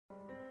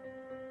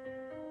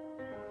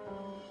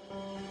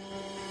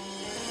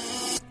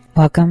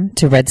Welcome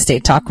to Red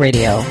State Talk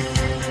Radio.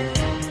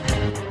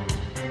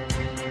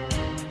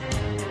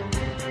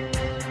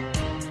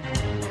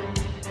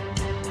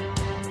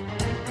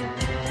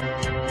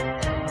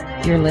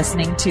 You're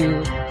listening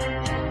to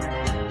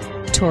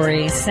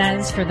Tori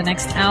Says for the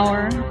next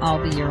hour.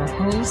 I'll be your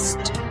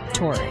host,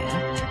 Tori.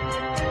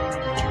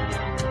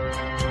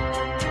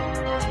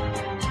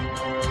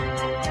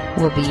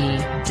 We'll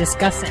be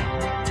discussing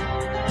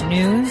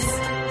news,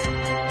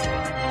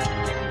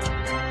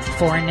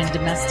 foreign and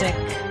domestic,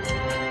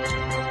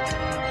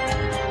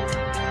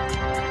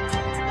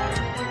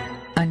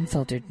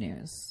 unfiltered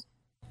news.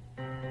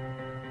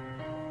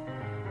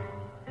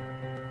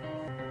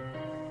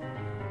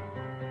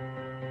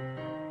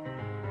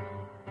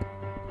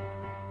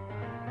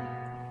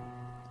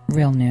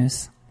 Real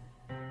news.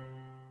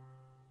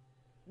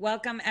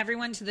 Welcome,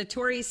 everyone, to the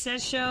Tori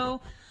Says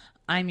Show.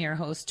 I'm your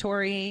host,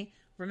 Tori.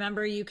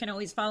 Remember, you can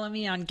always follow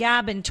me on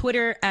Gab and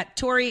Twitter at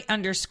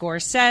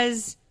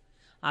Tori_says.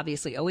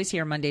 Obviously, always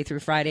here Monday through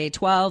Friday,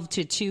 12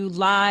 to 2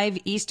 live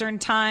Eastern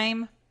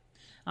Time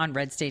on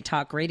Red State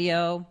Talk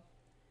Radio.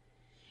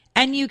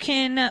 And you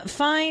can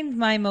find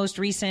my most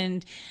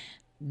recent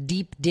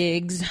deep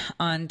digs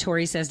on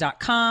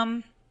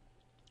ToriSays.com.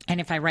 And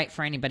if I write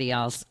for anybody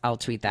else, I'll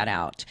tweet that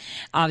out.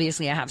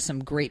 Obviously, I have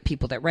some great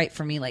people that write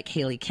for me, like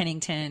Haley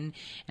Kennington.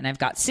 And I've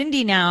got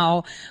Cindy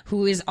now,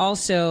 who is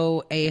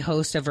also a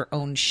host of her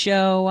own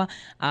show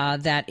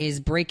that is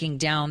breaking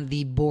down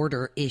the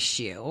border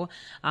issue.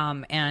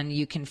 And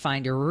you can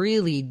find a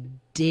really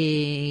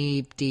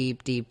deep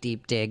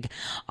dig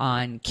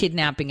on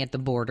kidnapping at the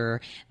border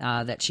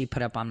that she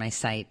put up on my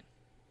site.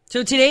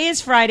 So today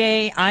is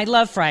Friday. I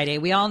love Friday.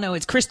 We all know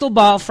it's Crystal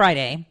Ball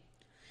Friday.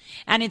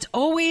 And it's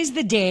always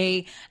the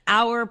day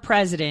our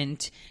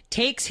president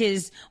takes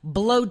his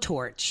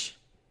blowtorch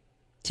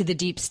to the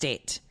deep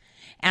state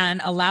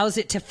and allows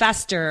it to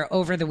fester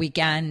over the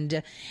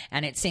weekend.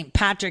 And it's St.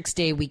 Patrick's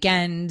Day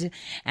weekend.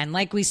 And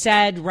like we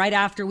said, right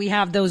after we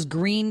have those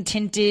green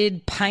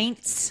tinted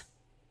pints,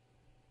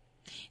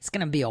 it's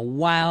going to be a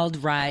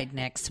wild ride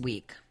next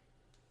week.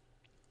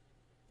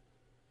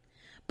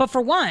 But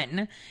for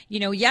one,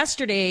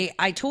 yesterday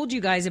I told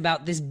you guys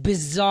about this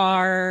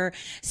bizarre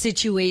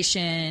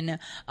situation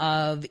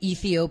of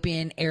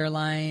Ethiopian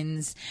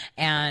Airlines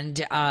and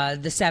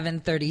the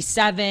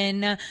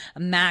 737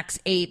 MAX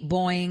 8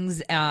 Boeings,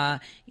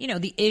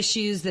 the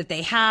issues that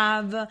they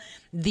have,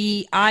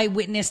 the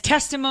eyewitness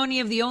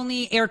testimony of the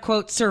only air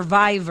quote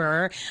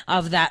survivor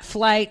of that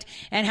flight,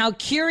 and how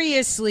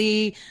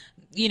curiously,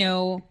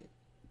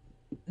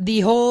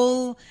 the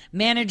whole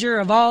manager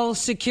of all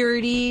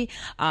security,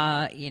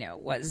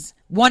 was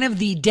one of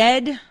the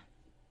dead.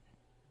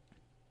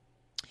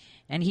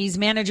 And he's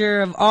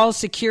manager of all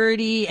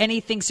security,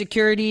 anything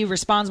security,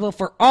 responsible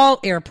for all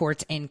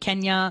airports in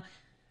Kenya.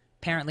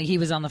 Apparently he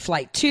was on the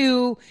flight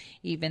too,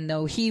 even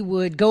though he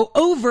would go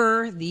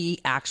over the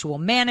actual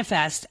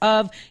manifest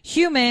of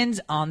humans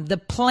on the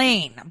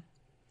plane.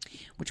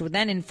 Which would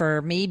then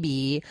infer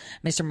maybe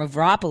Mr.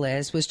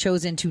 Mavropoulos was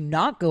chosen to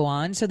not go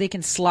on so they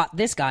can slot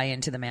this guy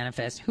into the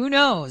manifest. Who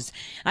knows?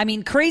 I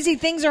mean, crazy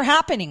things are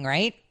happening,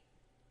 right?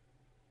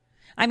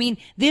 I mean,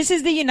 this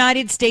is the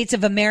United States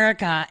of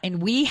America, and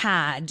we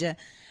had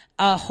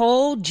a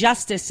whole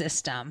justice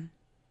system,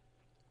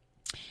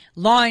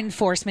 law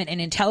enforcement and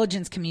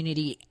intelligence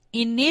community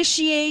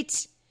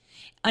initiate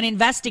an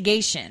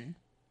investigation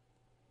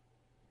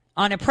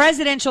on a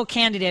presidential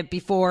candidate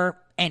before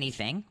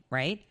anything,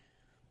 right?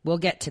 We'll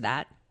get to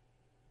that.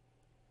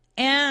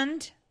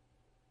 And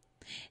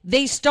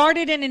they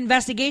started an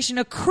investigation,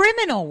 a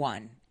criminal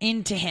one,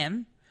 into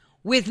him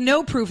with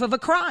no proof of a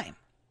crime.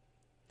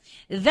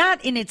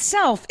 That in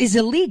itself is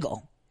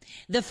illegal.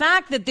 The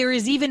fact that there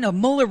is even a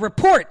Mueller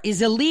report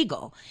is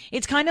illegal.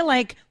 It's kind of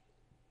like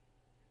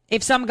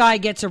if some guy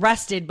gets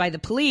arrested by the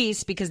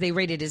police because they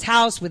raided his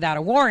house without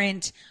a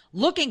warrant,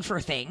 looking for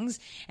things,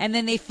 and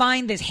then they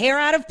find this hair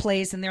out of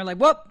place, and they're like,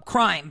 whoop,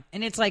 crime.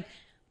 And it's like,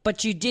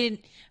 but you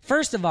didn't.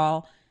 First of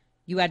all,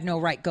 you had no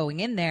right going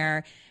in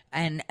there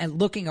and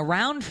looking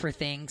around for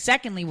things.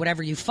 Secondly,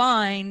 whatever you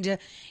find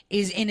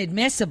is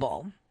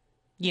inadmissible.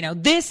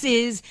 This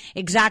is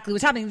exactly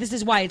what's happening. This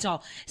is why it's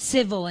all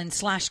civil and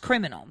 /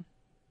 criminal.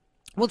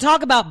 We'll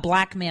talk about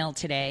blackmail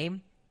today.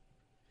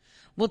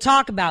 We'll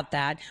talk about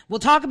that. We'll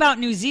talk about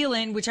New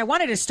Zealand, which I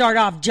wanted to start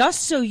off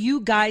just so you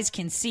guys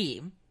can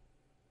see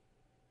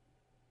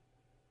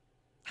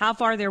how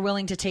far they're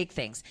willing to take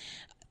things.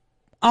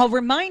 I'll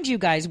remind you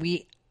guys,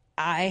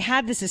 I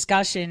had this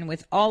discussion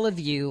with all of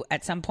you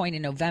at some point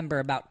in November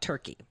about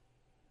Turkey.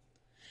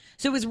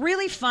 So it was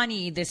really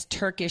funny, this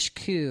Turkish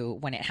coup,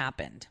 when it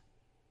happened.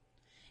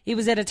 It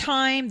was at a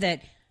time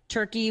that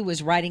Turkey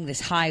was riding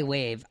this high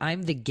wave.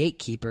 I'm the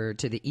gatekeeper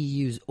to the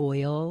EU's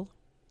oil.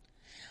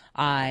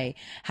 I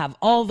have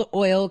all the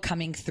oil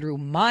coming through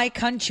my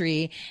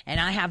country, and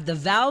I have the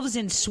valves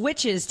and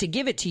switches to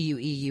give it to you,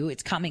 EU.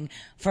 It's coming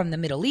from the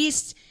Middle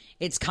East.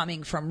 It's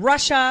coming from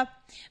Russia.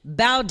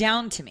 Bow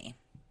down to me.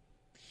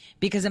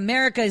 Because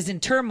America is in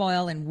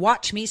turmoil, and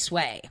watch me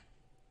sway.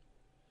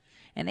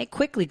 And they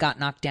quickly got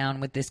knocked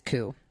down with this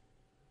coup.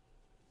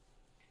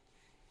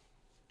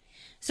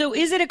 So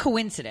is it a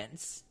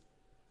coincidence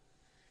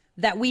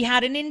that we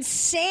had an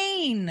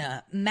insane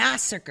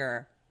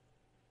massacre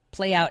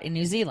play out in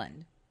New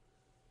Zealand?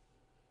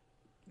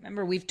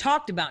 Remember, we've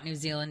talked about New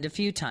Zealand a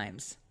few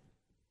times.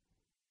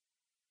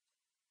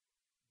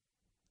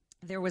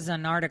 There was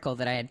an article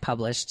that I had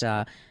published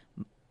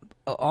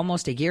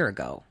almost a year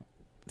ago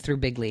through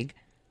Big League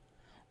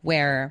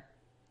where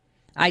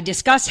I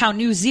discussed how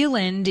New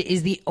Zealand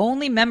is the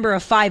only member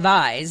of Five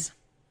Eyes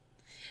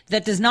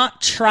that does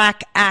not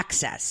track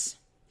access.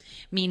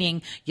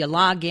 Meaning you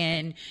log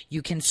in,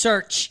 you can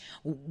search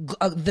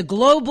the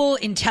global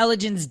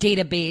intelligence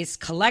database,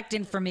 collect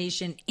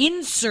information,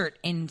 insert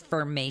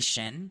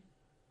information,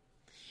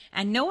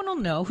 and no one will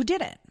know who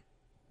did it.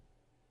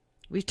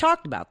 We've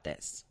talked about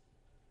this.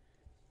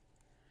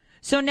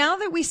 So now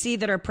that we see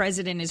that our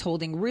president is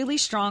holding really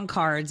strong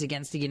cards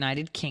against the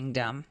United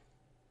Kingdom,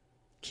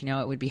 you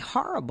know, it would be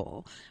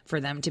horrible for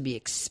them to be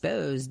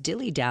exposed,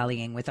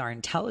 dilly-dallying with our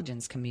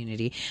intelligence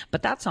community,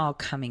 but that's all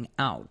coming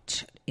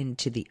out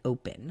into the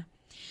open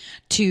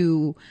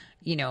to,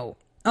 you know,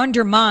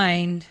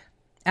 undermine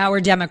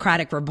our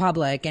democratic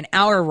republic and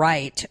our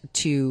right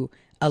to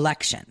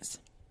elections.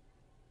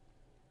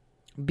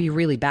 Be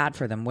really bad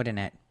for them, wouldn't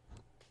it?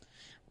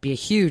 Be a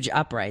huge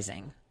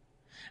uprising.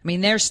 I mean,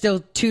 they're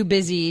still too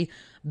busy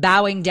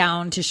bowing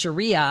down to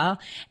Sharia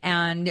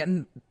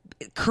and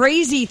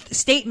crazy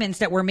statements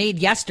that were made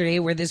yesterday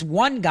where this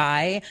one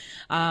guy,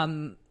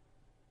 I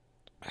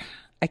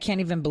can't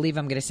even believe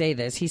I'm going to say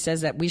this. He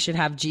says that we should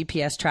have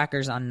GPS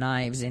trackers on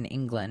knives in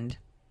England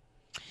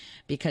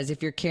because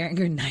if you're carrying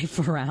your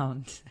knife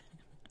around,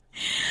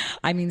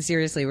 I mean,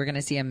 seriously, we're going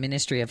to see a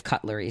ministry of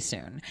cutlery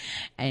soon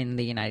in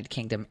the United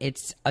Kingdom.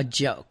 It's a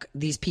joke.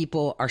 These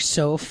people are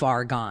so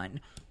far gone.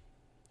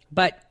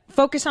 But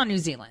focus on New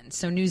Zealand.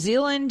 So New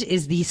Zealand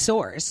is the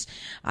source.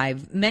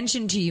 I've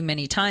mentioned to you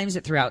many times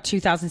that throughout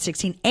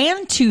 2016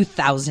 and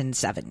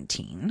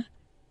 2017,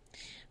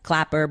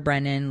 Clapper,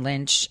 Brennan,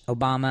 Lynch,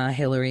 Obama,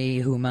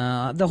 Hillary,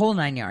 Huma, the whole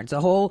nine yards, the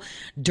whole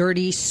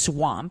dirty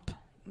swamp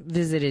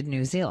visited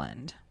New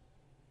Zealand.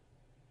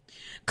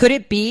 Could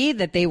it be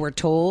that they were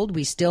told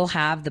we still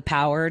have the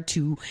power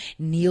to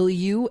kneel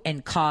you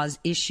and cause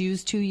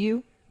issues to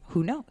you?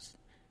 Who knows?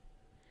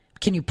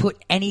 Can you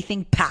put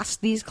anything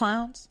past these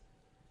clowns?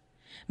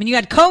 I mean, you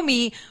had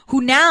Comey,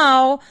 who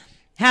now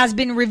has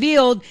been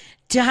revealed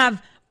to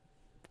have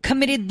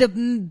committed the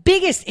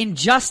biggest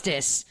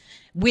injustice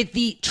with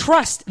the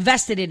trust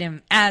vested in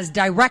him as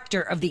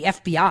director of the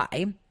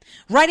FBI,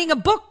 writing a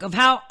book of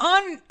how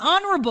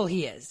honorable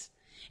he is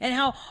and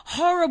how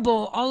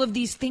horrible all of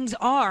these things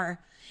are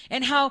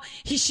and how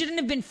he shouldn't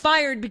have been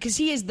fired because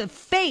he is the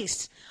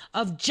face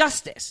of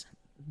justice.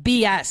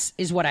 BS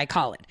is what I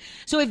call it.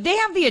 So if they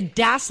have the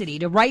audacity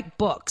to write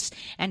books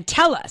and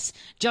tell us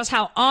just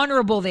how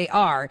honorable they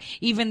are,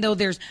 even though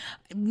there's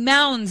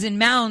mounds and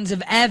mounds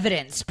of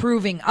evidence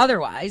proving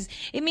otherwise,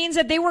 it means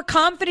that they were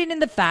confident in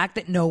the fact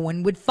that no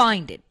one would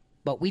find it.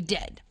 But we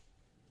did.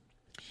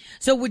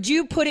 So would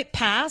you put it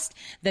past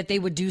that they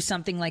would do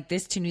something like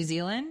this to New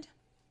Zealand?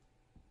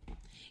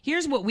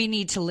 Here's what we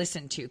need to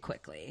listen to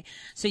quickly,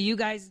 so you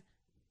guys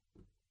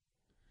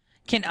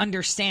can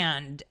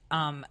understand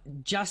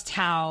just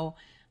how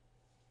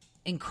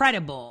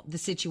incredible the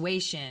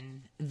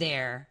situation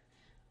there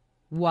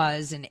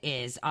was and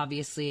is.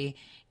 Obviously,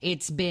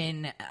 it's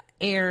been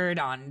aired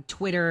on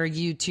Twitter,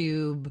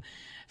 YouTube,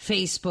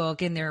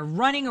 Facebook, and they're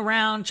running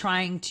around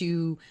trying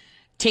to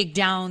take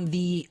down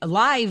the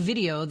live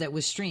video that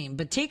was streamed.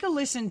 But take a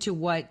listen to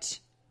what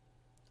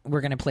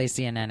we're going to play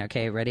CNN.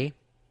 Okay, ready?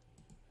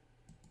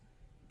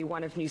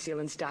 One of New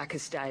Zealand's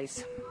darkest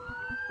days.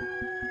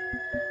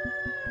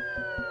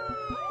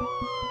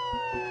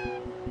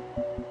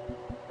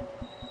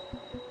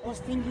 I was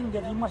thinking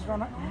that we must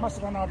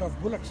run out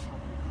of bullets,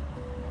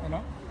 you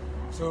know.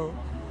 So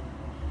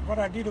what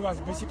I did was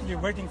basically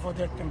waiting for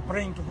that and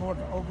praying to God,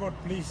 oh God,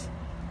 please,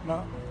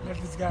 no, let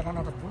this guy run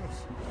out of bullets.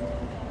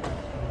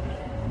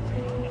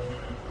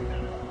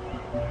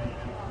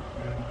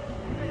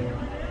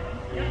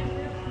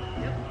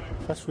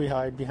 First we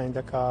hide behind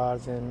the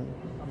cars and,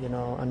 you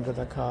know, under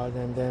the cars,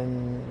 and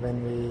then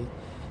when we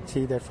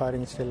see that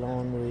firing is still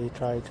on, we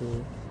try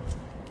to,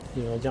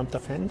 you know, jump the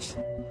fence.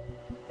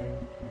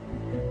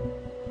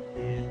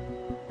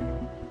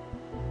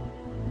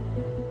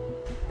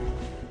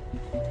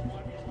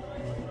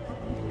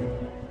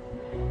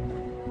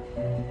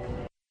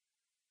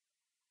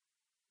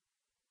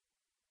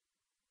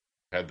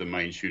 Had the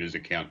main shooter's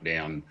account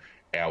down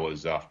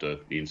hours after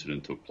the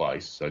incident took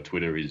place. So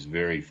Twitter is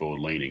very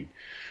forward-leaning.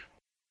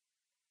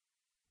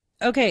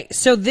 Okay,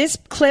 so this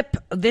clip,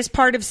 this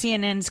part of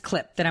CNN's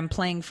clip that I'm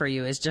playing for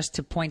you is just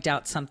to point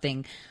out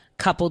something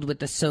coupled with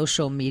the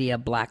social media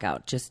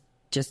blackout. Just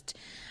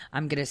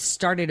I'm going to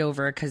start it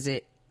over because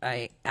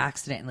I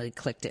accidentally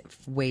clicked it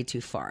way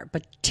too far.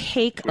 But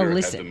take a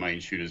listen. Had the main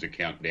shooter's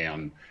account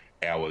down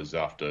hours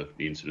after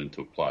the incident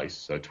took place.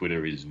 So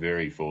Twitter is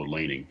very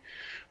forward-leaning.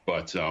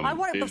 But I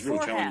want it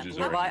beforehand,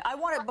 Levi. I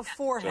want it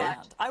beforehand.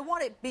 Sorry? I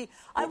want it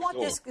I want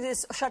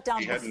this shut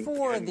down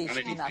before the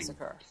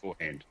massacre.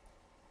 Beforehand.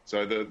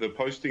 So the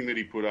posting that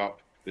he put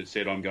up that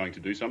said, I'm going to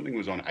do something,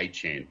 was on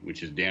 8chan,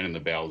 which is down in the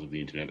bowels of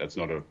the internet. That's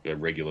not a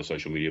regular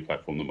social media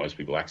platform that most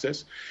people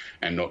access,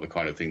 and not the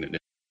kind of thing that...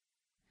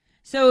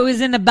 So it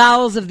was in the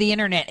bowels of the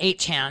internet,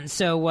 8chan.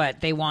 So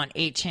what? They want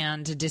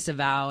 8chan to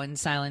disavow and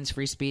silence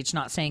free speech.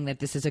 Not saying that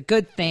this is a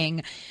good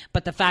thing,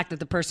 but the fact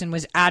that the person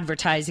was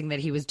advertising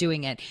that he was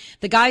doing it.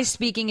 The guy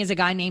speaking is a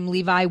guy named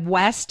Levi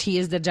West. He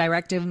is the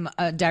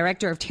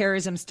director of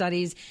terrorism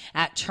studies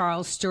at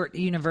Charles Sturt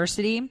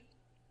University.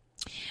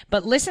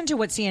 But listen to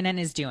what CNN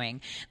is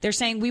doing. They're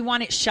saying we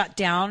want it shut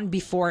down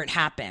before it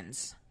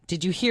happens.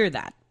 Did you hear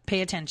that? Pay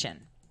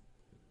attention.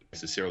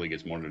 Necessarily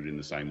gets monitored in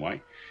the same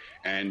way.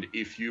 And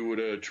if you were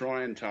to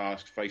try and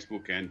task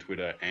Facebook and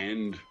Twitter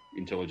and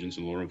intelligence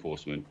and law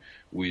enforcement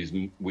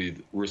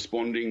with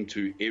responding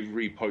to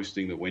every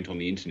posting that went on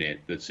the internet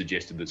that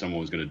suggested that someone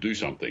was going to do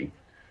something,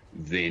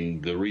 then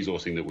the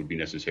resourcing that would be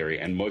necessary,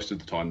 and most of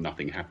the time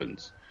nothing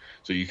happens.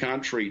 So you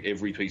can't treat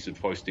every piece of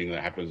posting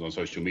that happens on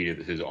social media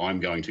that says,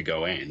 I'm going to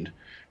go and,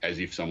 as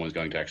if someone's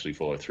going to actually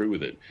follow through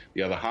with it.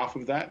 The other half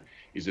of that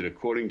is that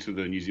according to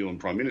the New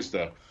Zealand Prime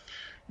Minister,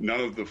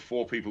 none of the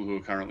 4 people who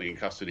are currently in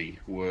custody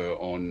were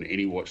on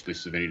any watch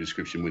lists of any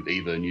description with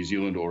either New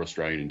Zealand or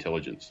Australian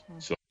intelligence.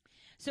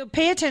 So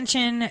pay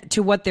attention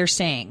to what they're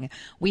saying.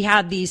 We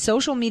had the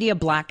social media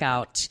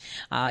blackout,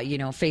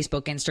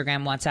 Facebook,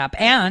 Instagram, WhatsApp,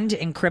 and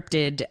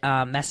encrypted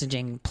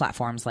messaging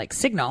platforms like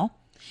Signal.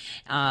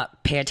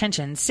 Pay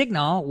attention.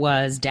 Signal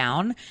was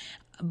down.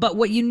 But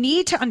what you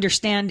need to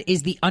understand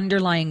is the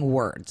underlying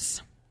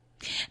words.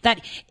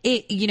 That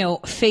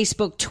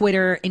Facebook,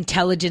 Twitter,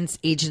 intelligence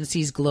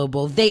agencies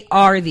global, they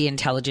are the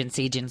intelligence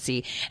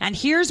agency. And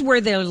here's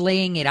where they're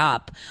laying it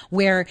up,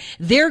 where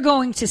they're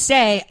going to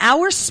say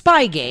our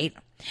Spygate,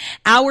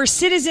 our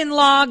citizen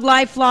log,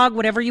 life log,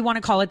 whatever you want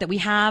to call it, that we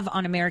have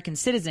on American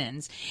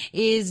citizens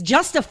is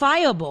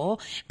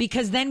justifiable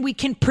because then we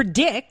can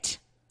predict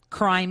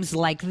crimes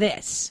like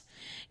this.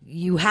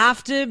 You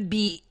have to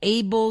be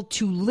able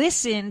to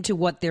listen to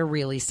what they're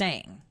really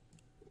saying.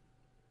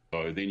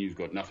 So then you've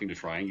got nothing to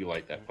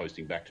triangulate that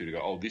posting back to go,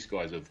 oh, this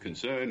guy's of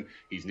concern.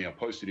 He's now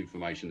posted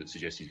information that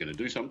suggests he's going to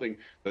do something.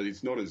 But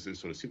it's not as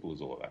sort of simple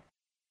as all of that.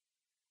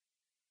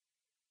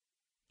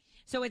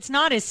 So it's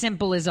not as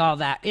simple as all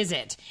that, is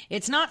it?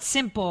 It's not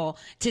simple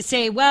to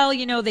say, well,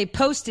 they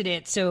posted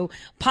it, so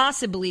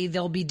possibly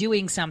they'll be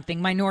doing something.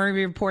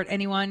 Minority Report,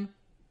 anyone?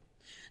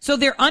 So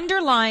their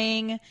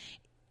underlying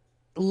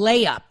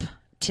layup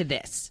to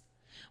this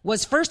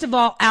was, first of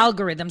all,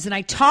 algorithms. And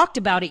I talked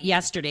about it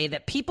yesterday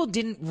that people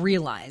didn't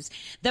realize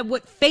that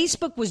what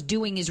Facebook was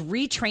doing is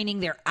retraining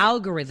their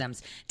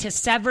algorithms to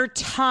sever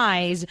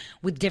ties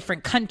with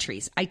different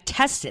countries. I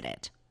tested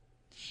it.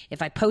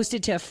 If I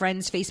posted to a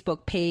friend's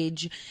Facebook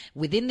page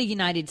within the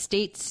United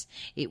States,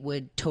 it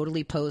would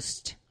totally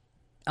post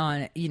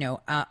on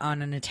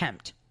an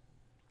attempt.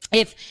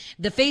 If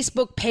the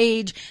Facebook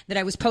page that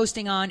I was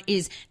posting on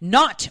is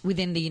not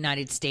within the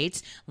United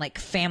States, like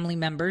family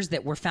members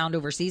that were found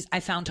overseas, I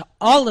found to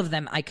all of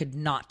them I could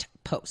not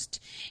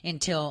post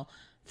until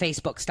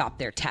Facebook stopped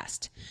their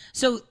test.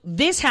 So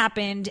this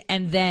happened,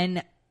 and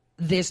then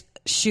this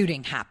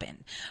shooting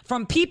happened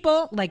from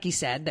people, like he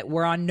said, that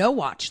were on no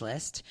watch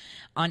list,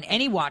 on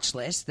any watch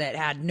list, that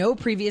had no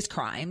previous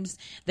crimes,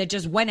 that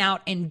just went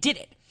out and did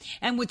it.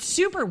 And what's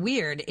super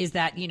weird is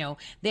that,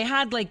 they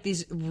had like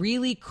these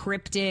really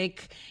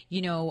cryptic,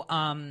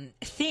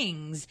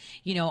 things,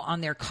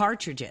 on their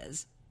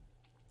cartridges.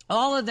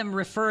 All of them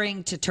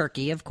referring to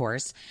Turkey, of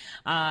course,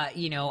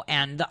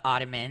 and the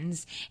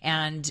Ottomans,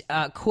 and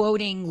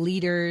quoting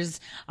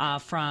leaders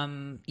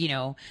from,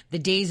 the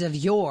days of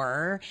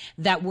yore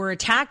that were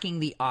attacking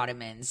the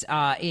Ottomans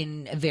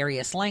in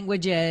various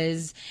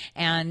languages.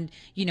 And,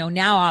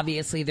 now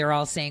obviously they're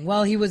all saying,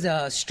 well, he was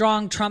a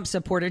strong Trump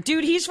supporter.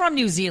 Dude, he's from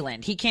New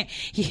Zealand.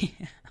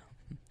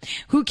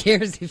 Who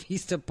cares if he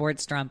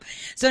supports Trump?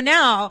 So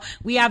now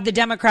we have the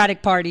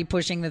Democratic Party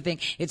pushing the thing.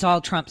 It's all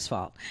Trump's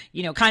fault.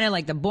 Kind of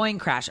like the Boeing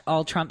crash,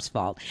 all Trump's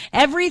fault.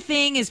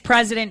 Everything is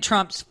President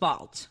Trump's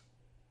fault.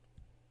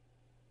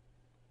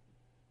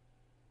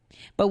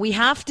 But we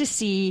have to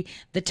see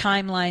the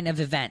timeline of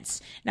events.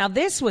 Now,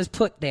 this was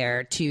put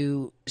there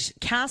to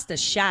cast a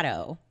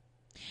shadow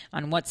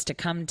on what's to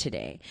come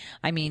today.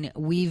 I mean,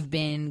 we've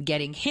been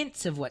getting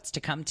hints of what's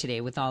to come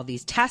today with all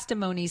these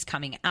testimonies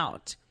coming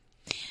out.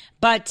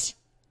 But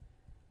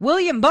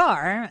William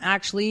Barr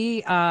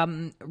actually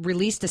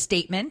released a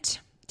statement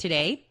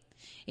today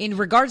in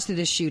regards to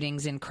the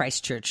shootings in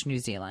Christchurch, New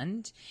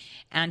Zealand.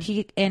 And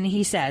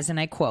he says, and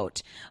I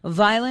quote,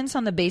 "Violence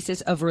on the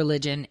basis of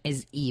religion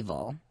is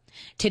evil.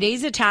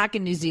 Today's attack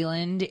in New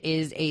Zealand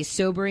is a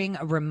sobering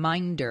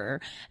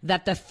reminder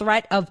that the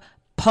threat of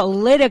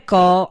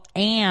political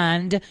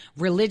and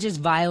religious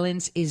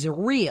violence is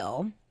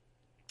real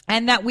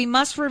and that we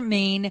must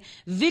remain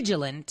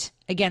vigilant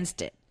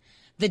against it.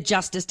 The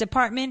Justice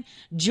Department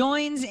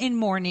joins in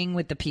mourning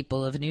with the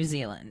people of New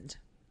Zealand.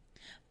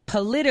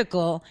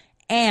 Political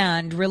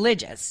and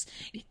religious.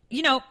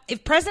 You know,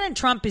 if President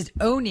Trump is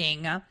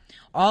owning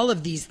all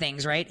of these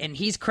things, right, and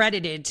he's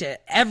credited to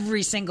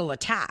every single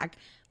attack,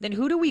 then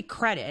who do we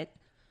credit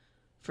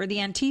for the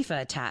Antifa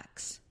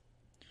attacks?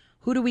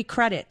 Who do we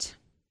credit?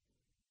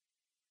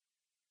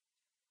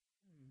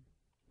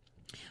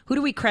 Who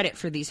do we credit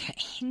for these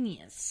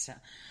heinous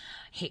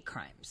hate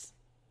crimes?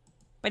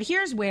 But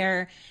here's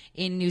where,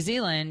 in New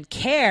Zealand,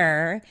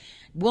 CAIR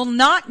will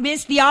not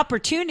miss the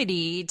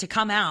opportunity to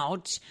come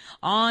out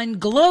on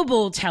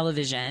global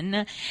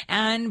television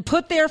and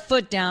put their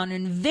foot down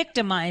and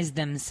victimize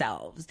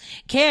themselves.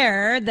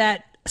 CAIR,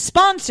 that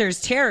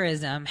sponsors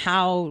terrorism,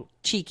 how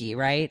cheeky,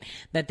 right?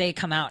 That they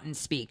come out and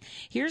speak.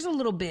 Here's a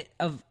little bit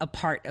of a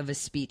part of a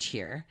speech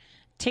here.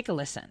 Take a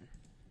listen.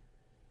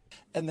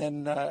 And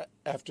then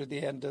after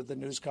the end of the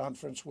news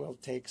conference, we'll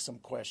take some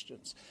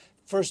questions.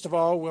 First of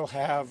all, we'll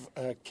have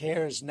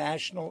CAIR's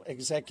National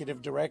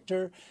Executive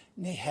Director,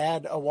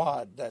 Nihad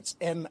Awad. That's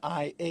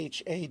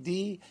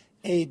Nihad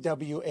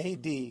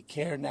Awad,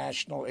 CAIR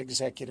National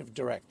Executive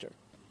Director.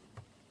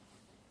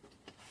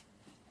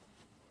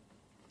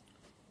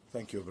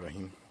 Thank you,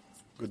 Ibrahim.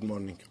 Good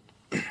morning.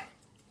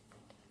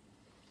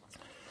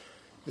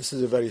 This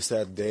is a very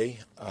sad day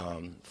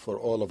for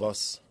all of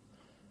us.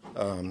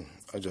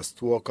 I just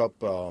woke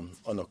up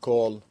on a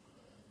call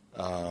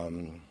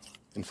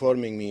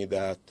informing me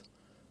that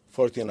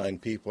 49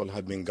 people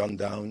have been gunned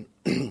down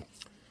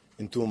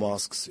in 2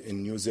 mosques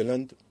in New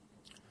Zealand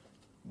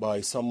by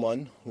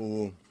someone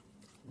who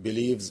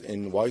believes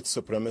in white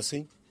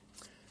supremacy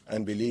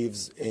and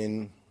believes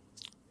in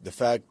the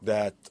fact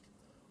that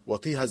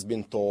what he has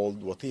been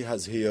told, what he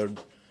has heard,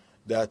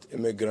 that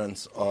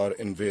immigrants are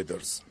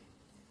invaders.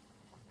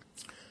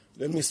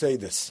 Let me say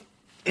this.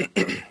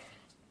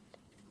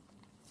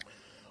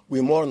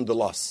 We mourn the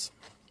loss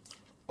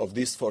of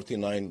these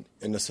 49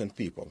 innocent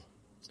people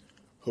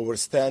who were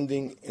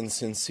standing in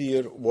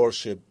sincere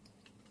worship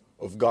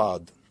of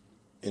God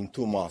in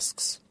 2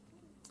 mosques.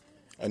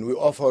 And we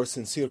offer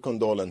sincere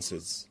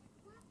condolences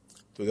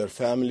to their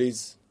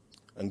families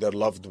and their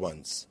loved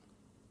ones.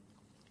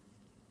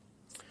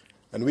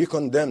 And we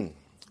condemn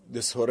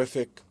this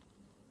horrific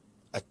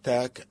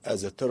attack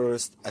as a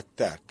terrorist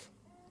attack,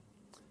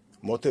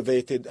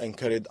 motivated and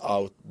carried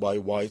out by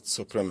white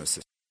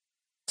supremacists.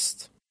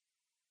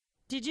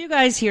 Did you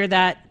guys hear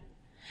that?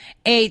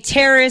 A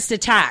terrorist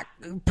attack.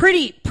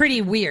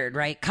 Pretty weird,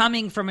 right?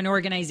 Coming from an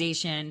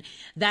organization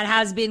that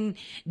has been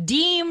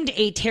deemed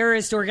a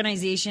terrorist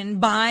organization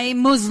by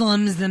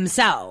Muslims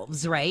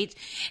themselves, right?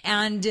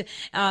 And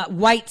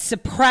white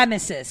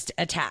supremacist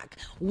attack.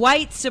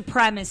 White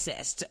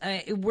supremacist.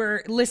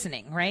 We're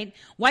listening, right?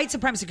 White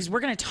supremacist, because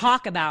we're going to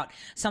talk about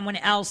someone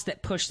else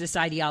that pushed this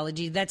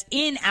ideology that's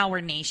in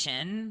our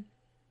nation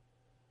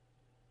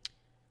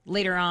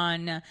later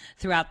on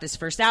throughout this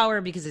first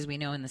hour, because as we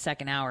know, in the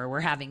second hour, we're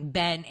having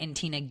Ben and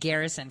Tina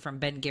Garrison from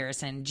Ben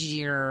Garrison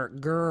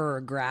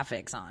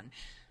GrrrGraphics on.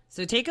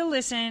 So take a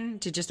listen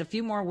to just a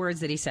few more words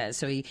that he says.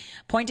 So he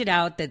pointed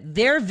out that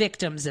they're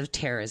victims of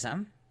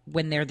terrorism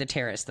when they're the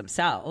terrorists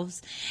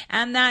themselves,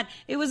 and that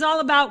it was all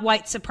about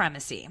white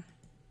supremacy.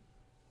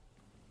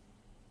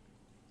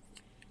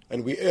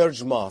 And we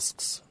urge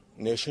mosques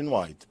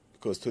nationwide,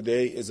 because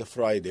today is a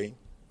Friday,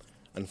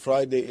 and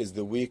Friday is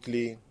the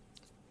weekly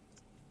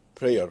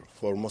prayer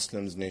for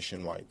Muslims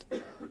nationwide.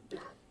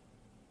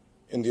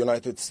 In the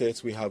United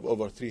States, we have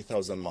over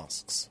 3,000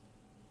 mosques.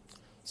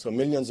 So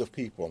millions of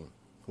people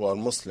who are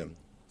Muslim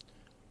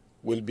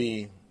will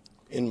be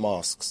in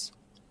mosques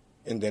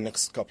in the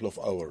next couple of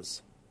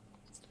hours,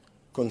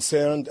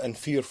 concerned and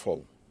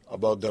fearful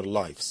about their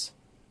lives.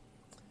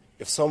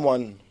 If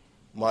someone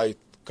might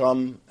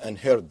come and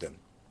hurt them,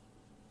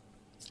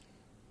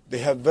 they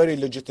have very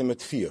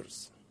legitimate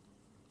fears.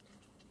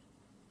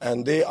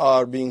 And they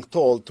are being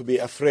told to be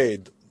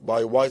afraid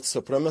by white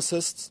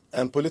supremacists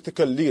and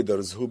political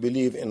leaders who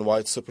believe in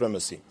white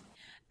supremacy.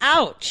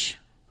 Ouch.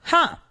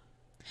 Huh.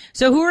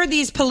 So who are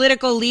these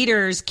political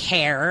leaders,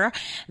 CAIR,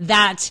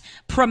 that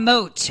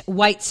promote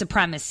white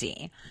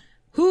supremacy?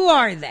 Who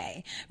are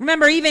they?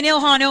 Remember, even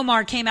Ilhan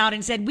Omar came out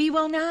and said, we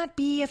will not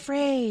be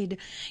afraid.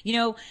 You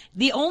know,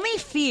 the only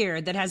fear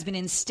that has been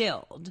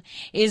instilled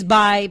is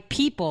by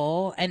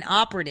people and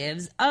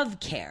operatives of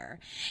CAIR.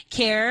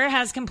 CAIR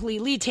has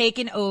completely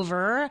taken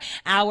over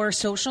our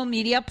social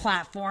media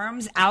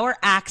platforms, our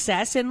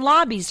access, and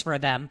lobbies for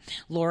them.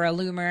 Laura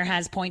Loomer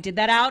has pointed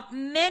that out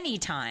many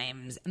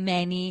times.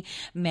 And,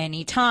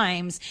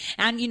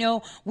 you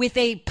know, with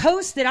a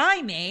post that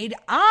I made,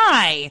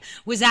 I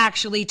was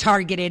actually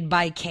targeted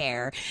by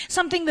CAIR,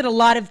 something that a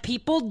lot of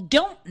people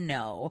don't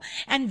know,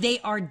 and they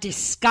are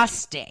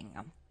disgusting.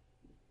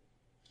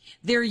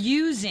 They're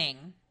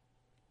using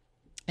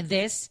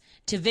this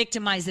to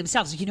victimize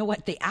themselves. You know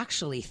what? They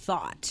actually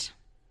thought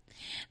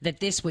that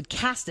this would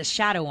cast a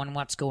shadow on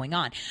what's going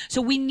on.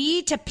 So we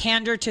need to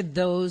pander to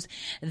those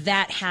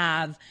that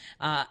have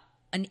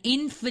an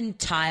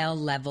infantile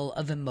level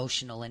of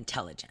emotional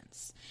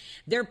intelligence.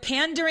 They're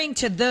pandering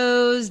to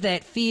those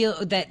that feel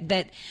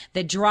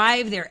that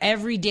drive their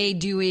everyday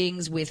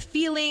doings with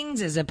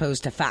feelings as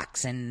opposed to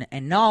facts and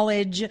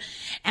knowledge.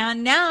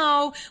 And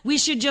now we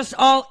should just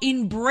all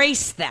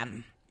embrace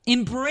them.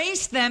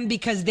 Embrace them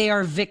because they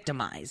are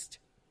victimized.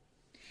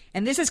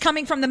 And this is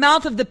coming from the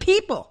mouth of the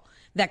people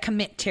that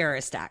commit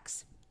terrorist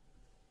acts.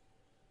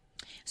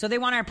 So they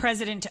want our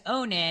president to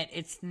own it.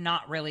 It's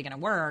not really going to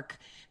work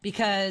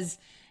because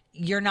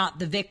you're not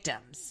the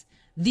victims.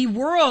 The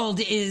world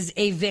is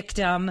a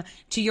victim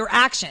to your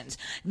actions.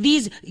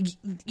 These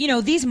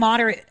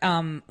moderate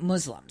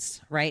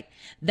Muslims, right?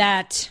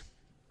 That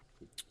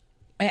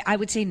I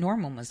would say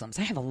normal Muslims.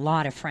 I have a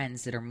lot of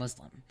friends that are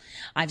Muslim.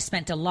 I've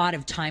spent a lot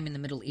of time in the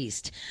Middle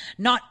East.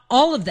 Not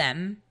all of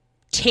them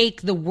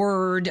take the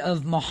word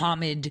of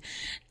Muhammad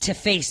to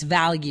face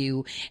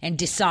value and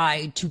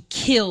decide to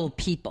kill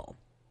people.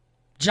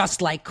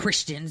 Just like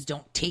Christians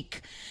don't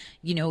take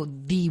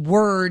the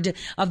word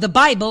of the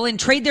Bible and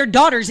trade their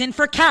daughters in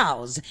for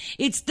cows.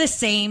 It's the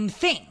same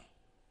thing.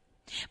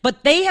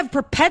 But they have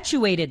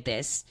perpetuated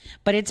this,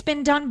 but it's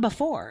been done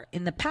before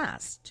in the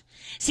past.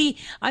 See,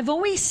 I've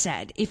always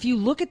said, if you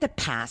look at the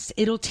past,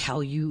 it'll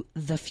tell you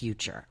the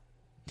future.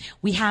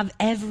 We have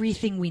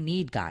everything we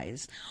need,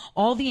 guys.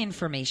 All the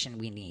information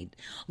we need.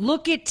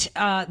 Look at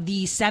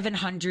the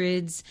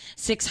 700s,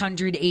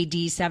 600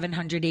 AD,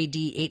 700 AD,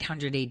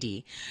 800 AD.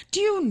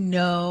 Do you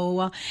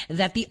know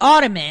that the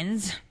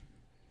Ottomans,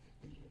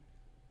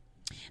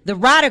 the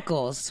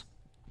radicals,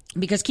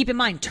 because keep in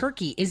mind,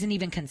 Turkey isn't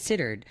even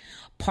considered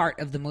part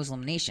of the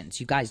Muslim nations.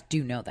 You guys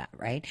do know that,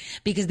 right?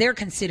 Because they're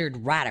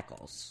considered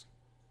radicals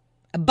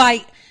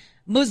by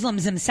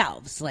Muslims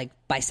themselves, like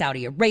by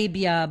Saudi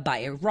Arabia, by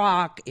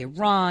Iraq,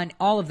 Iran,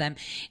 all of them,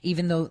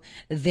 even though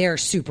they're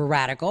super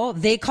radical,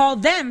 they call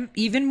them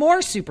even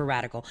more super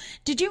radical.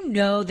 Did you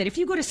know that if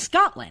you go to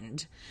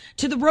Scotland,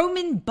 to the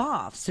Roman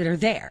baths that are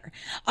there,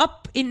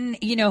 up in,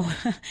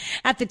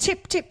 at the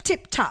tip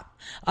top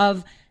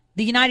of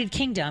the United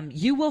Kingdom,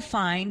 you will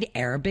find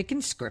Arabic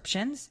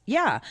inscriptions?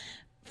 Yeah,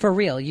 for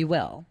real, you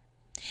will.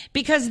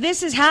 Because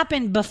this has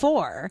happened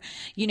before,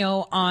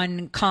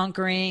 on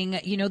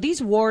conquering,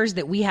 these wars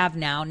that we have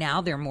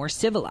now they're more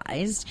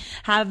civilized,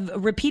 have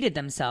repeated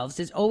themselves.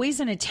 There's always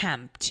an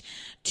attempt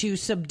to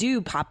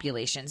subdue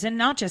populations, and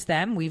not just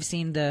them. We've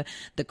seen the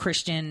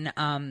Christian,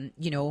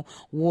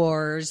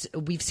 wars.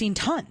 We've seen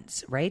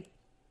tons, right?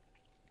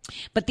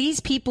 But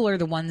these people are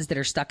the ones that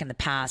are stuck in the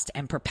past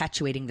and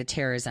perpetuating the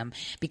terrorism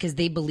because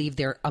they believe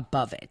they're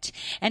above it.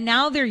 And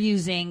now they're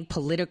using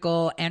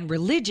political and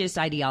religious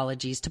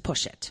ideologies to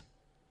push it.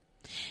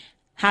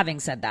 Having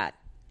said that,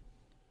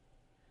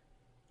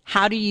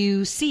 how do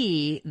you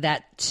see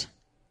that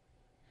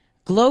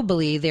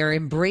globally they're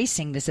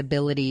embracing this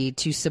ability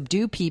to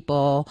subdue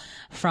people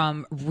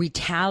from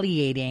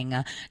retaliating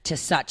to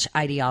such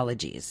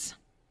ideologies?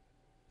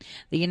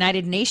 The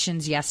United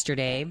Nations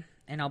yesterday,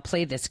 and I'll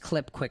play this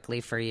clip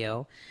quickly for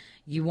you.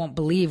 You won't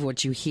believe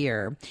what you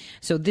hear.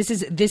 So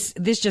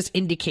this just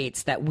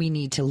indicates that we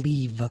need to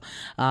leave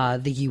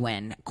the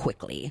UN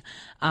quickly.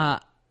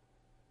 Out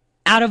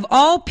of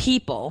all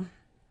people,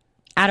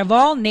 out of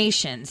all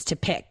nations to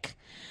pick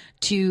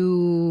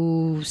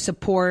to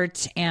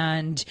support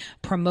and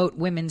promote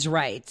women's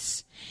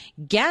rights,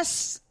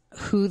 guess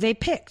who they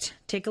picked?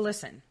 Take a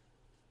listen.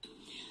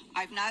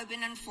 I've now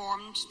been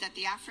informed that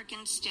the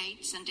African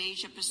states and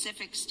Asia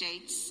Pacific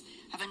states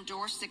have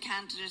endorsed the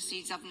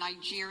candidacies of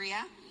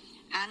Nigeria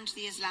and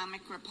the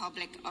Islamic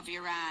Republic of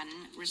Iran,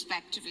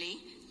 respectively,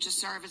 to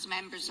serve as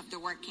members of the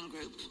working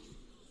group.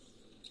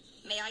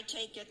 May I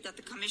take it that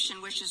the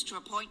Commission wishes to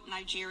appoint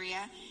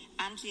Nigeria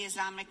and the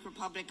Islamic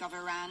Republic of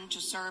Iran to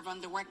serve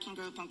on the working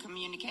group on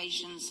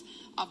communications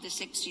of the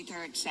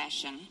 63rd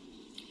session?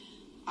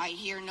 I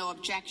hear no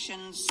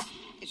objections.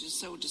 It is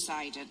so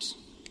decided.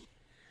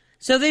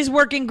 So this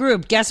working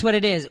group, guess what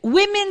it is?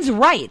 Women's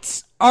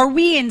rights. Are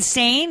we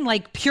insane?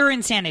 Like pure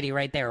insanity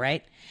right there,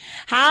 right?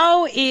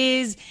 How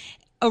is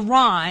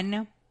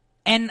Iran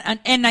and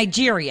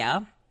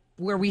Nigeria,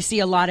 where we see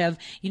a lot of,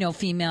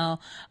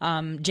 female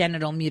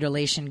genital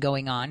mutilation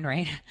going on,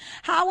 right?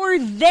 How are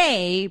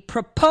they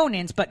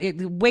proponents? But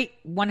wait,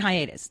 one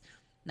hiatus.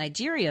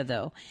 Nigeria,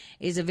 though,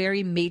 is a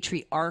very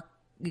matriarch.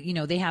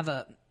 They have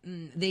a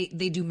they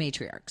do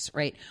matriarchs,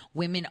 right?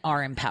 Women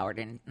are empowered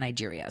in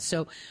Nigeria.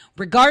 So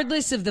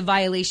regardless of the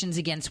violations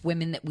against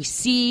women that we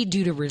see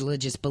due to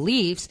religious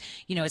beliefs,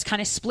 it's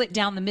kind of split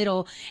down the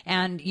middle,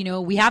 and,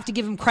 we have to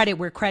give them credit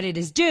where credit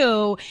is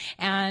due,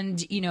 and,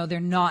 they're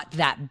not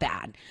that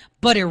bad.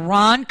 But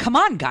Iran, come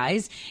on,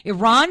 guys.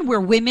 Iran,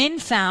 where women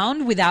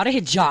found without a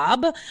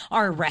hijab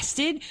are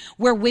arrested,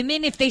 where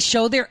women, if they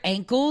show their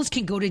ankles,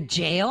 can go to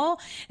jail.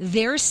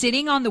 They're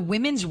sitting on the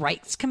Women's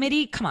Rights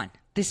Committee. Come on.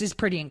 This is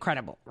pretty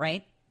incredible,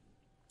 right?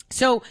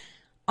 So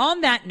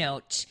on that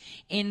note,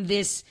 in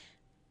this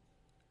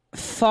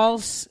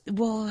false,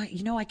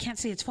 I can't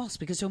say it's false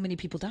because so many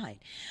people died,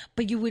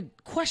 but you would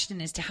question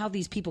as to how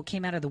these people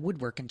came out of the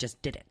woodwork and just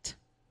did it.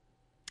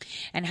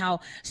 and how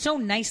so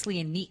nicely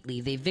and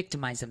neatly they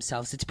victimize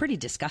themselves. It's pretty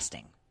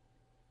disgusting.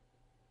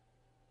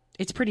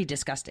 It's pretty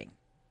disgusting.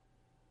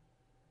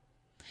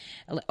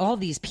 All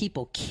these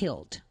people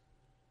killed.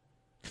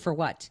 For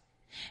what?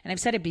 And I've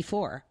said it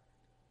before.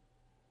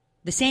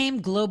 The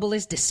same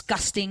globalist,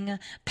 disgusting,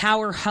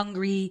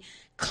 power-hungry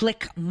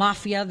clique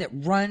mafia that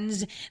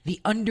runs the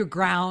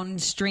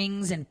underground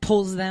strings and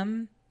pulls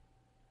them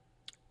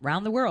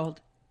around the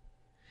world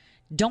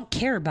don't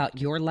care about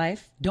your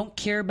life, don't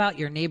care about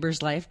your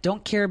neighbor's life,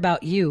 don't care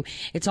about you.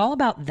 It's all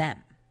about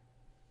them.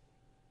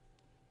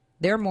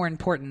 They're more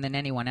important than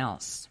anyone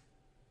else.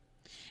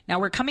 Now,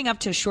 we're coming up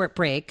to a short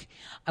break.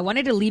 I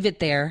wanted to leave it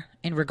there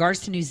in regards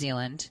to New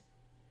Zealand,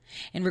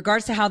 in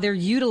regards to how they're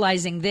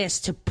utilizing this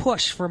to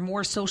push for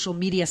more social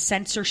media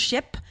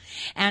censorship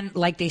and,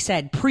 like they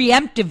said,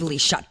 preemptively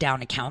shut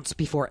down accounts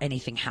before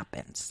anything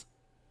happens.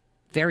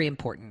 Very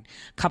important,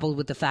 coupled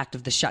with the fact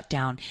of the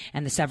shutdown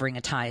and the severing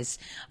of ties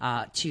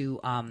to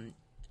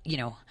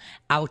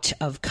out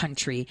of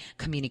country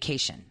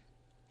communication.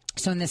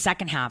 So in the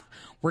second half,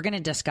 we're going to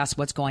discuss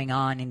what's going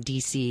on in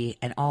D.C.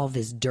 and all of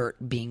this dirt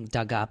being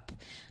dug up.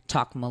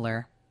 Talk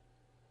Mueller.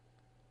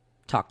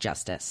 Talk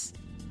justice.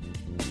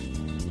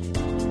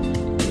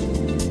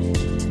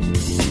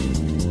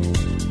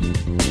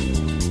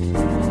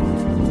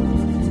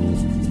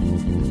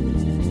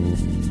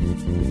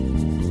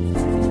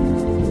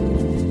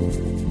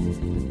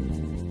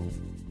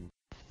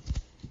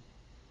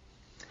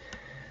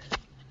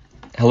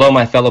 Hello,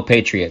 my fellow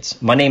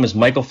patriots. My name is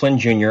Michael Flynn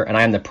Jr., and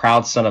I am the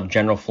proud son of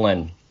General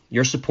Flynn.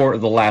 Your support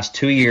of the last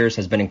 2 years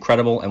has been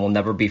incredible and will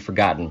never be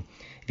forgotten.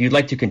 If you'd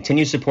like to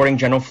continue supporting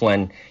General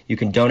Flynn, you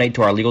can donate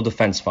to our Legal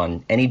Defense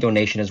Fund. Any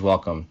donation is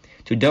welcome.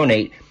 To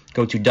donate,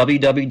 go to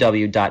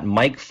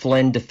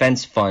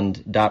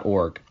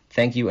www.mikeflynndefensefund.org.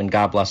 Thank you, and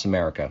God bless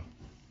America.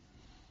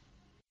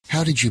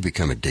 How did you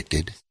become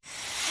addicted?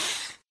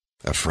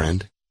 A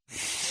friend?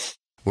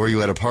 Were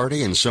you at a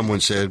party and someone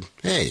said,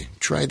 "Hey,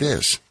 try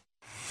this"?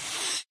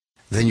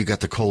 Then you got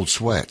the cold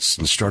sweats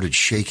and started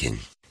shaking.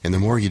 And the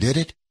more you did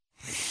it,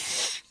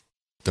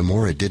 the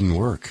more it didn't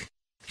work.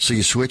 So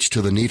you switched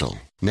to the needle.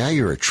 Now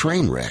you're a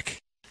train wreck.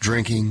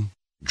 Drinking,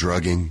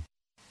 drugging,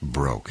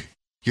 broke.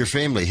 Your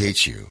family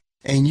hates you.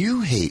 And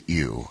you hate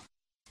you.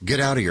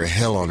 Get out of your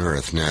hell on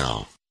earth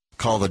now.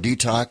 Call the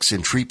Detox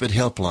and Treatment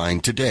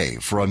Helpline today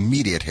for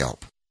immediate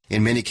help.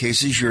 In many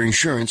cases, your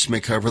insurance may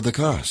cover the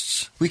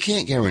costs. We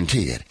can't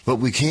guarantee it, but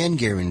we can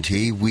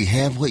guarantee we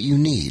have what you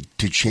need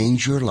to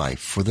change your life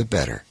for the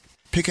better.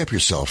 Pick up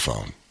your cell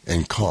phone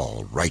and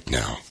call right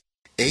now.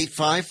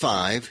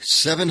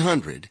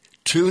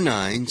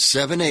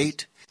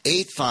 855-700-2978.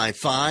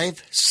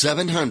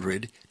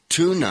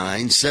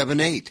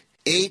 855-700-2978.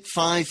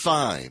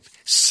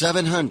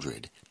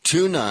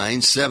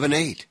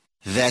 855-700-2978.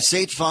 That's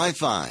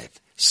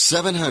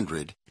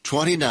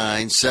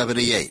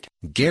 855-700-2978.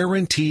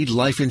 Guaranteed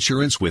life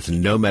insurance with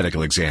no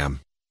medical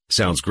exam.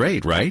 Sounds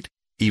great, right?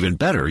 Even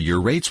better,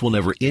 your rates will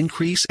never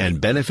increase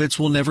and benefits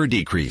will never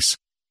decrease.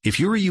 If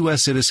you're a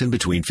U.S. citizen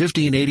between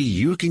 50 and 80,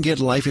 you can get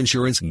life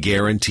insurance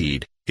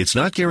guaranteed. It's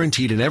not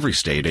guaranteed in every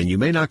state, and you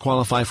may not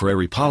qualify for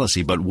every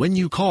policy, but when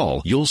you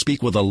call, you'll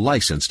speak with a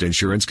licensed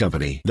insurance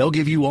company. They'll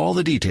give you all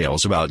the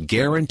details about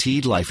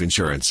guaranteed life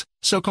insurance.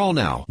 So call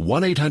now,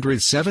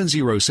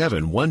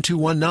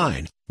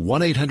 1-800-707-1219.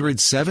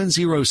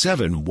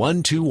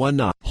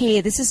 1-800-707-1219.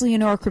 Hey, this is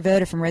Leonora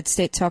Cravota from Red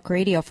State Talk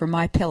Radio for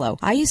MyPillow.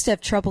 I used to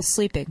have trouble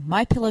sleeping.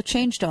 MyPillow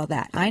changed all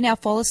that. I now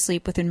fall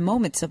asleep within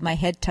moments of my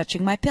head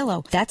touching my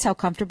pillow. That's how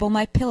comfortable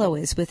MyPillow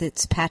is with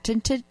its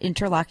patented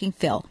interlocking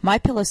fill.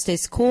 MyPillow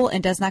stays cool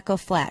and does not go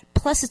flat.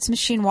 Plus, it's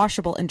machine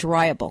washable and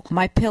dryable.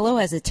 MyPillow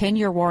has a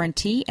 10-year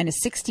warranty and a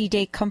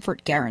 60-day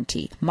comfort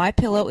guarantee.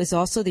 MyPillow is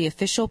also the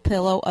official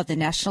pillow of the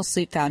National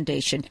Sleep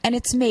Foundation, and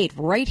it's made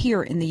right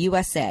here in the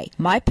USA.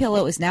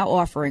 MyPillow is now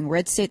offering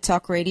Red State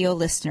Talk Radio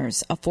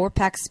listeners a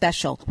 4-pack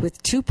special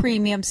with 2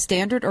 premium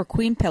standard or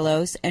queen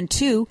pillows and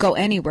 2 go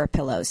anywhere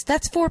pillows.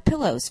 That's 4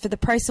 pillows for the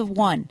price of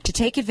 1. To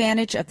take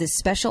advantage of this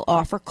special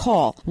offer,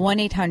 call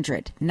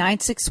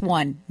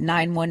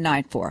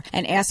 1-800-961-9194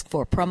 and ask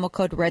for promo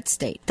code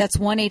RedState. That's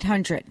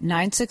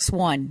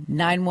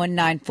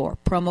 1-800-961-9194,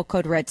 promo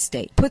code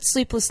RedState. Put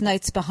sleepless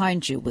nights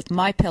behind you with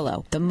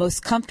MyPillow, the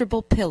most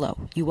comfortable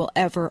pillow you will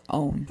ever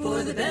own.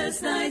 For the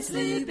best night's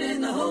sleep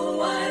in the whole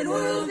wide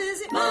world,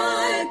 visit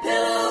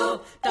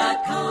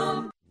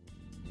MyPillow.com.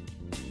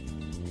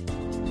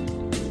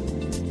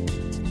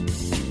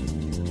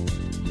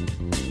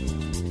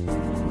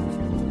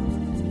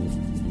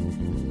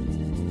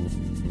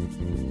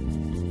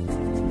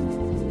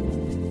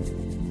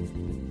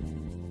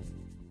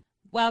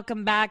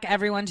 Welcome back,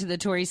 everyone, to the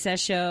Tori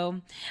Says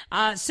Show.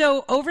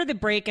 So over the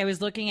break, I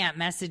was looking at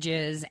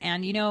messages,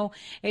 and, you know,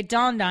 it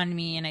dawned on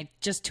me, and I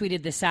just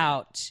tweeted this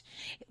out.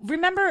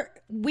 Remember,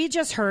 we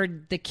just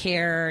heard the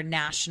CAIR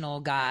national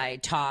guy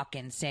talk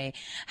and say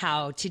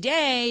how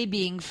today,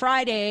 being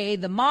Friday,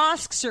 the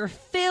mosques are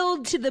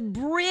filled to the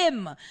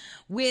brim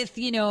with,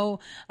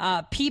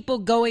 people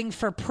going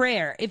for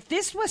prayer, if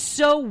this was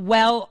so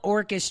well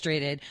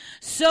orchestrated,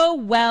 so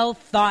well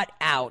thought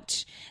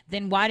out,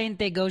 then why didn't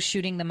they go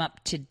shooting them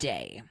up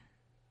today?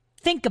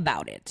 Think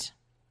about it.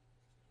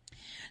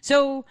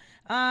 So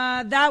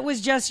that was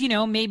just,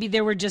 maybe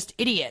there were just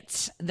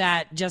idiots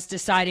that just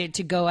decided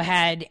to go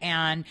ahead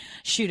and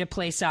shoot a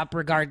place up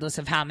regardless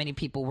of how many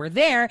people were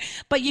there.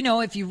 But,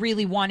 if you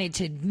really wanted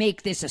to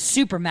make this a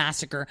super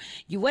massacre,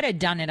 you would have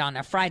done it on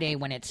a Friday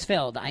when it's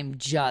filled. I'm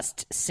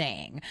just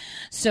saying.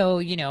 So,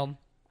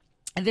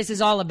 and this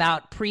is all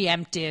about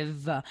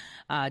preemptive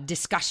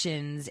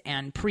discussions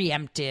and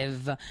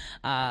preemptive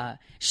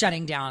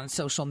shutting down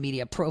social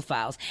media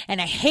profiles.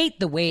 And I hate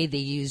the way they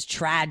use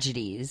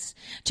tragedies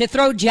to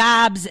throw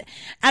jabs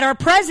at our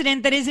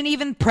president that isn't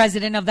even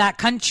president of that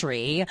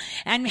country,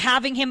 and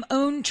having him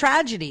own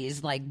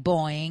tragedies like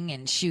Boeing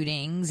and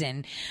shootings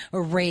and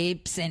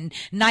rapes and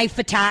knife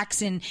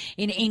attacks in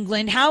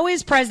England. How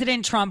is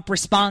President Trump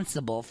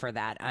responsible for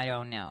that? I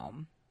don't know.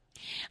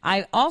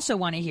 I also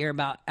want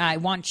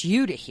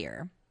you to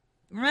hear,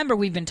 remember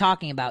we've been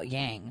talking about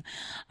Yang.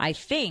 I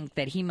think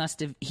that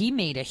he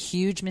made a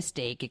huge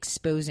mistake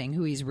exposing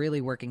who he's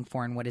really working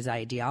for and what his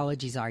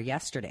ideologies are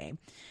yesterday,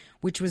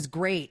 which was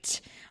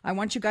great. I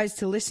want you guys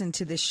to listen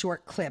to this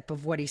short clip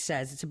of what he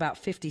says. It's about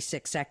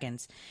 56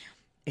 seconds.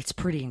 It's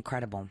pretty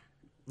incredible.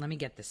 Let me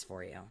get this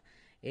for you.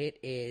 It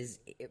is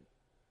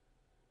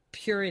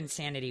pure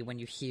insanity when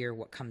you hear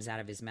what comes out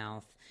of his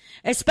mouth,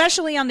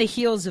 especially on the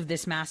heels of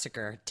this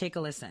massacre. Take a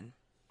listen.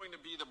 Going to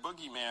be the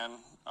boogeyman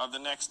of the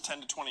next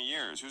 10 to 20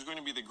 years? Who's going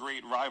to be the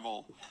great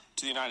rival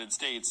to the United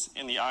States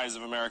in the eyes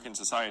of American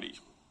society?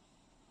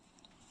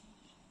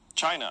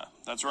 China,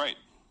 that's right.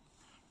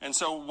 And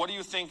so what do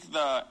you think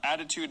the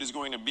attitude is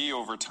going to be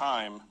over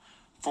time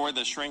for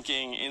the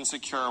shrinking,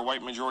 insecure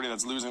white majority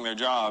that's losing their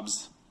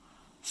jobs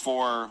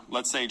for,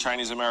 let's say,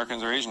 Chinese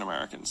Americans or Asian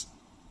Americans?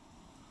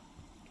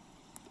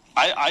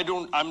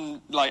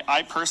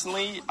 I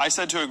personally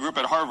said to a group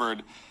at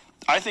Harvard,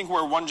 I think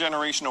we're one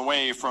generation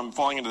away from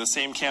falling into the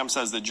same camps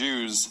as the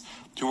Jews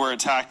who were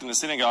attacked in the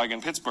synagogue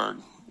in Pittsburgh,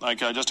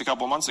 just a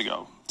couple months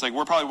ago. It's like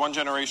we're probably one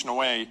generation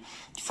away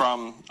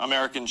from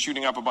Americans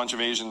shooting up a bunch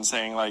of Asians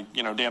saying,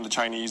 damn the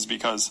Chinese,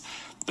 because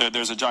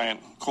there's a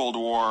giant Cold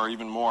War or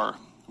even more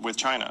with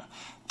China.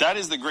 That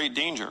is the great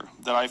danger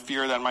that I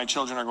fear that my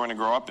children are going to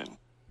grow up in.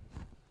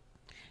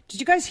 Did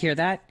you guys hear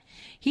that?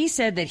 He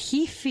said that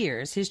he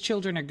fears his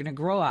children are going to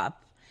grow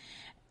up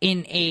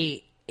in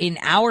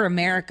our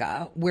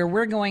America where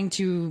we're going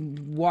to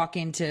walk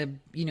into,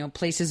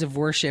 places of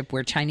worship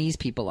where Chinese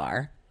people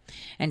are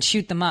and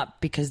shoot them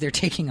up because they're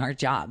taking our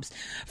jobs.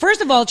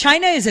 First of all,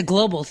 China is a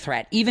global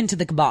threat, even to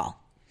the cabal.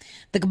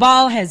 The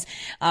cabal has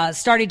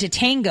started to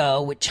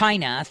tango with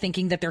China,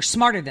 thinking that they're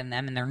smarter than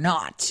them, and they're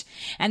not.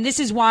 And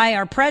this is why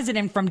our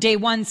president from day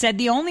one said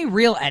the only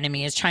real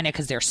enemy is China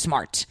because they're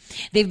smart.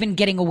 They've been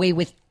getting away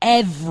with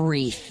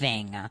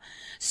everything.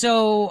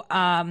 So,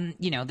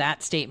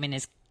 that statement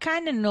is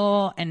kind of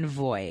null and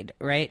void,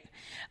 right,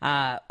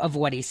 of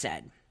what he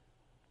said.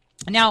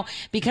 Now,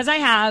 because I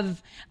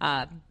have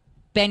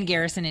Ben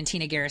Garrison and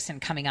Tina Garrison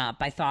coming up,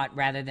 I thought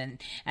rather than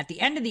at the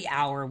end of the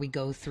hour we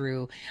go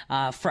through,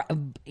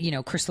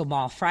 Crystal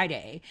Ball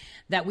Friday,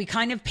 that we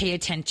kind of pay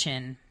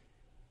attention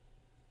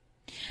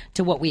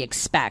to what we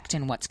expect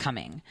and what's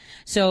coming.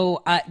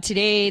 So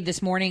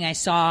this morning, I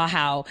saw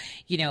how,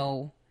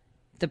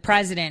 the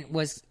president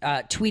was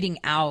tweeting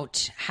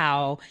out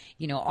how,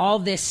 all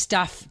this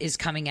stuff is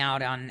coming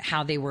out on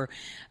how they were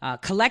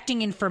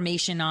collecting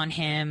information on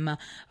him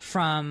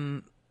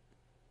from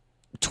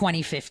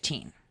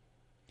 2015.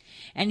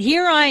 And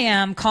here I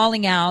am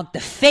calling out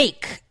the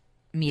fake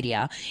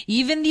media,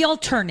 even the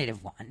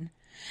alternative one,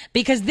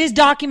 because this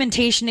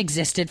documentation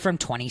existed from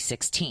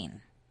 2016.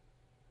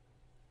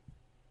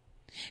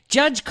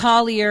 Judge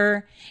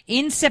Collier,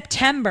 in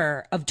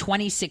September of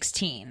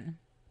 2016,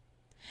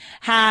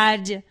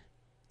 had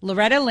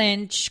Loretta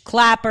Lynch,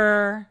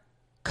 Clapper,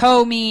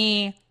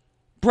 Comey,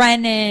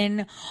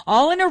 Brennan,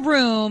 all in a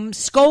room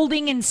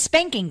scolding and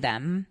spanking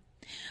them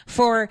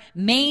for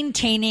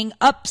maintaining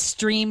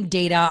upstream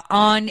data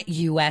on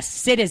U.S.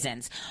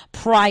 citizens,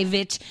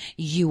 private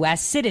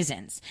U.S.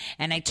 citizens.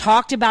 And I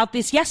talked about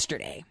this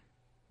yesterday.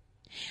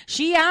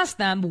 She asked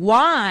them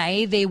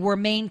why they were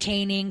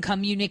maintaining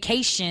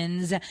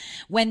communications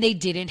when they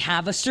didn't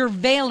have a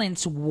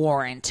surveillance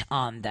warrant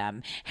on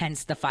them,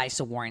 hence the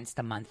FISA warrants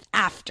the month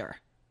after.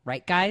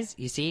 Right, guys?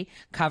 You see,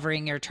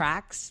 covering your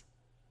tracks.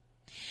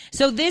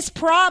 So this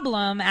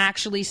problem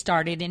actually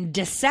started in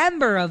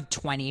December of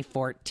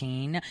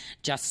 2014,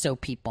 just so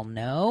people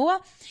know.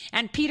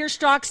 And Peter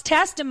Strzok's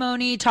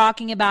testimony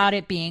talking about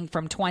it being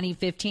from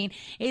 2015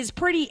 is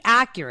pretty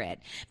accurate,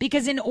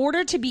 because in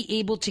order to be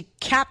able to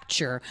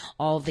capture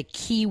all the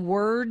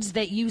keywords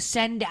that you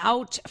send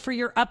out for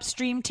your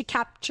upstream to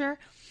capture,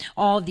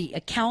 all the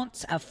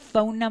accounts of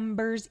phone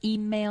numbers,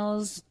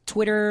 emails,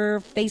 Twitter,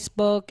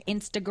 Facebook,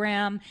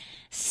 Instagram,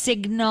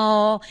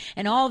 Signal,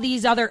 and all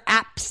these other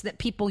apps that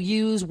people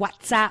use,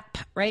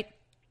 WhatsApp, right?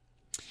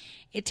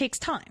 It takes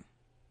time.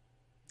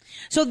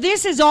 So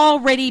this is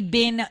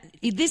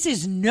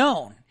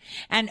known,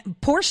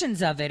 and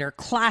portions of it are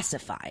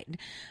classified,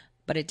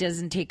 but it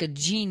doesn't take a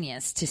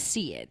genius to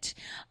see it.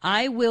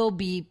 I will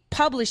be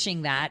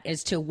publishing that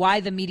as to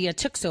why the media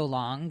took so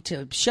long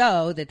to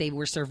show that they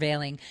were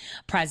surveilling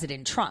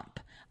President Trump.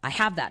 I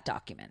have that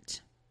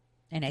document,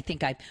 and I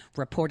think I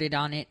reported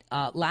on it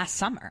last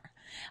summer.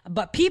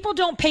 But people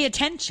don't pay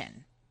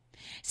attention.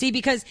 See,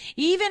 because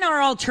even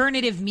our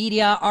alternative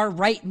media, our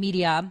right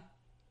media,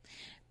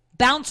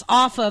 bounce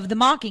off of the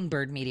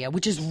Mockingbird media,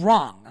 which is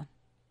wrong.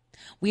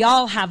 We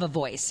all have a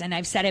voice, and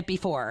I've said it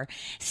before.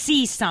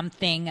 See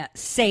something,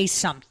 say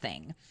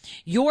something.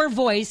 Your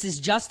voice is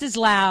just as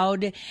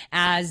loud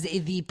as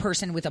the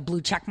person with a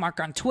blue check mark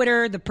on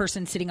Twitter, the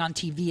person sitting on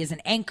TV as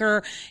an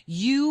anchor.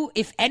 You,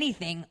 if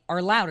anything,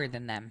 are louder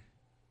than them.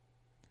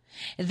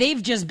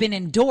 They've just been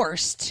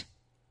endorsed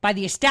by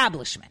the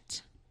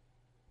establishment.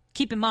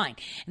 Keep in mind,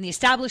 and the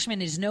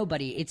establishment is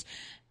nobody. It's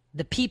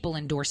the people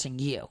endorsing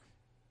you.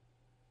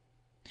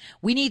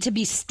 We need to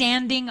be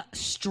standing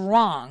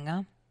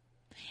strong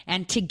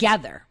and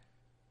together.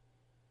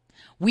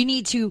 We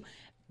need to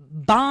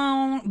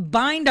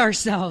bind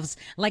ourselves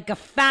like a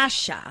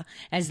fascia,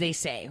 as they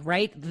say,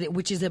 right?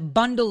 Which is a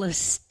bundle of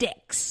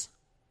sticks,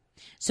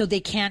 so they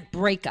can't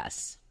break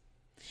us.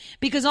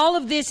 Because all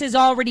of this has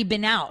already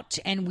been out,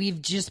 and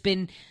we've just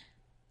been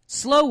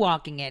slow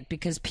walking it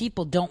because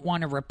people don't want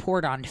to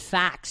report on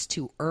facts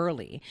too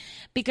early.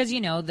 Because,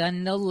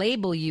 then they'll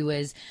label you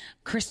as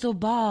crystal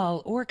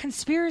ball or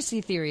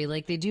conspiracy theory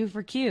like they do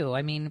for Q.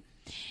 I mean,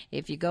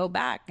 if you go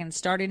back and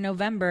start in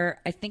November,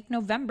 I think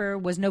November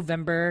was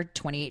November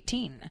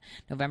 2018.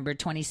 November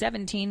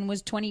 2017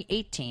 was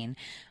 2018.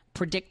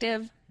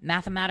 Predictive,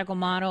 mathematical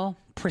model,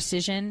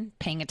 precision,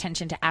 paying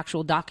attention to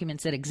actual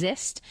documents that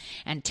exist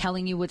and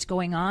telling you what's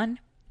going on.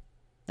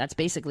 That's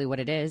basically what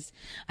it is.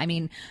 I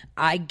mean,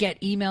 I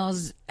get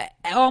emails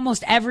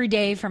almost every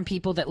day from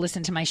people that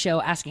listen to my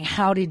show asking,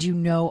 how did you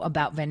know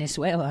about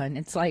Venezuela? And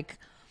it's like,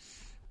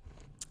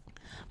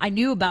 I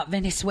knew about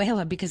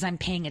Venezuela because I'm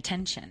paying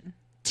attention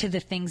to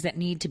the things that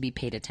need to be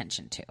paid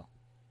attention to.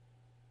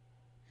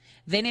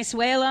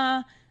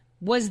 Venezuela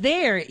was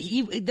there.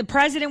 The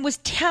president was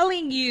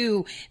telling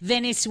you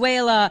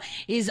Venezuela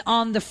is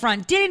on the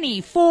front, didn't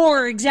he?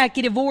 4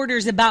 executive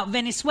orders about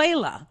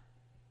Venezuela.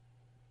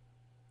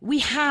 We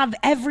have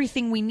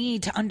everything we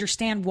need to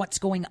understand what's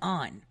going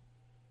on.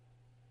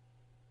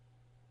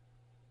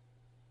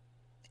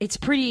 It's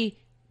pretty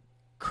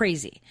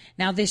crazy.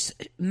 Now, this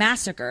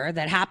massacre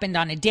that happened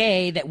on a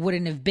day that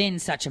wouldn't have been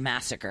such a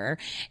massacre,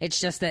 it's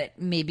just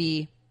that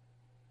maybe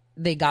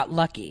they got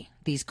lucky.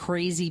 These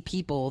crazy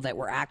people that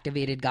were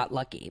activated got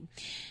lucky.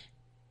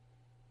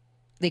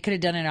 They could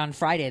have done it on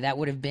Friday. That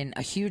would have been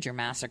a huger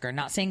massacre.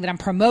 Not saying that I'm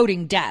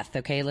promoting death,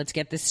 okay? Let's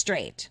get this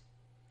straight.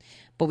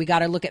 But we got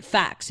to look at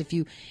facts. If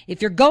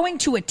you're going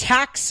to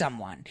attack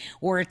someone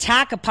or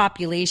attack a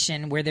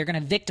population where they're going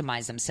to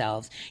victimize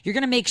themselves, you're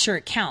going to make sure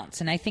it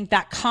counts. And I think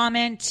that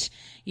comment,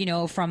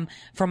 from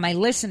my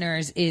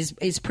listeners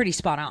is pretty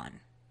spot on.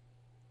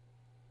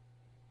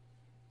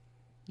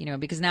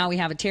 Because now we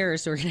have a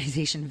terrorist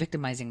organization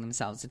victimizing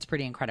themselves. It's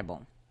pretty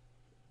incredible.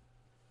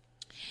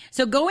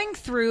 So going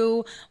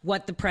through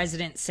what the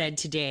president said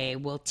today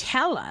will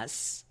tell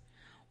us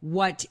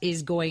what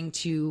is going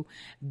to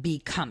be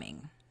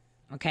coming.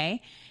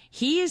 Okay?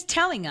 He is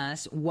telling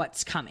us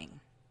what's coming.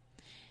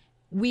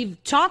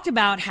 We've talked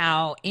about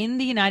how in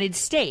the United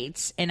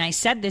States, and I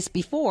said this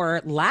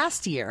before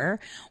last year,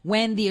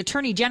 when the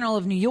Attorney General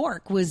of New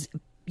York was,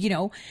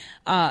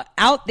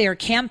 out there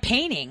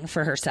campaigning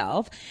for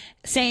herself,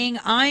 saying,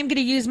 I'm going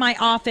to use my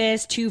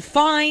office to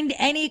find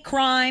any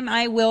crime.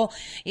 I will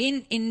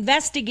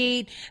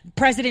investigate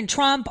President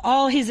Trump,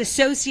 all his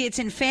associates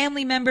and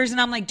family members. And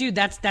I'm like, dude,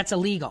 that's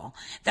illegal.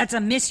 That's a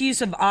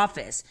misuse of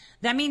office.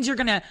 That means you're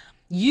going to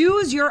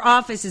use your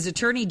office as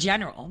Attorney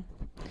General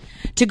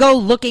to go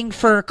looking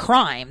for a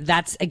crime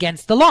that's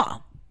against the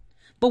law.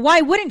 But why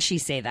wouldn't she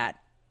say that?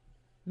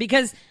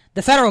 Because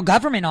the federal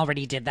government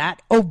already did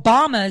that.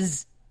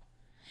 Obama's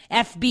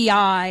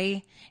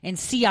FBI and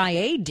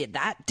CIA did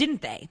that,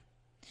 didn't they?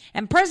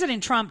 And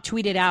President Trump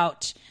tweeted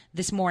out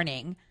this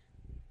morning,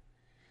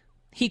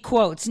 he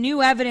quotes,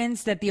 new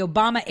evidence that the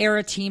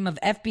Obama-era team of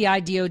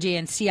FBI, DOJ,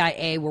 and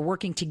CIA were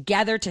working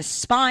together to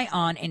spy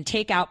on and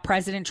take out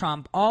President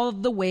Trump all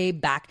the way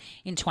back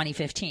in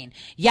 2015.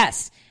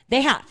 Yes,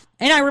 they have.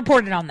 And I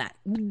reported on that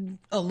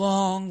a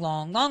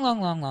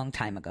long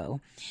time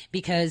ago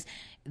because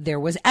there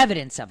was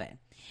evidence of it.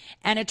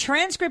 And a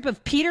transcript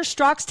of Peter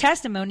Strzok's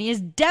testimony is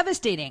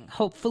devastating.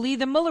 Hopefully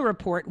the Mueller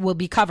report will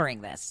be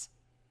covering this.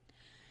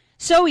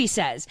 So he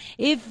says,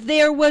 if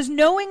there was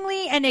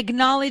knowingly and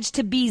acknowledged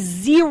to be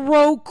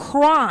zero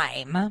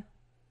crime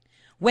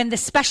when the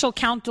special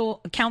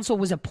counsel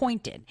was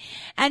appointed,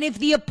 and if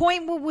the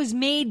appointment was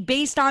made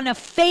based on a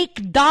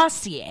fake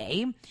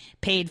dossier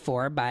paid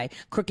for by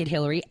Crooked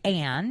Hillary,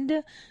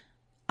 and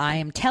I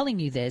am telling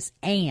you this,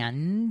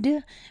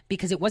 and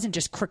because it wasn't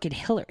just Crooked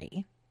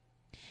Hillary,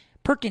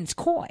 Perkins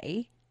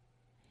Coie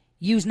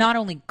use not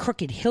only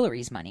crooked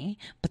Hillary's money,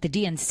 but the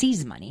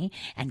DNC's money.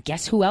 And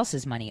guess who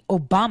else's money?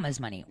 Obama's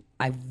money.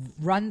 I've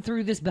run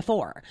through this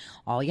before.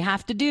 All you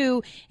have to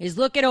do is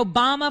look at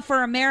Obama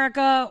for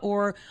America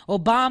or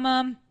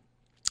Obama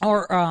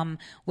or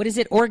what is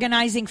it?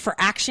 Organizing for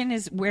Action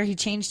is where he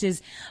changed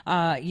his,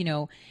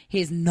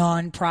 his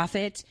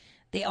nonprofit.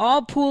 They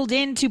all pooled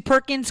into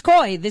Perkins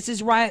Coie. This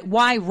is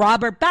why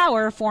Robert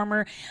Bauer,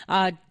 former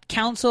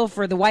counsel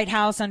for the White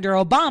House under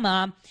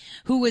Obama,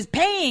 who was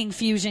paying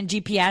Fusion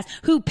GPS,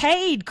 who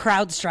paid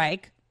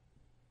CrowdStrike,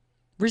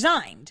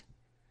 resigned.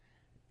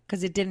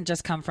 Because it didn't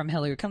just come from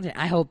Hillary Clinton.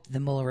 I hope the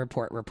Mueller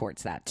report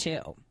reports that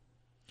too.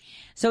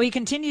 So he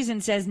continues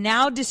and says,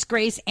 now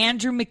disgrace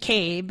Andrew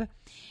McCabe,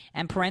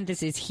 and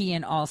parentheses, he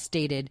and all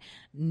stated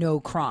no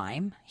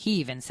crime. He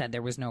even said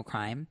there was no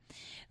crime.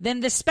 Then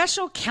the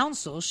special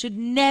counsel should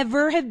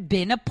never have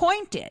been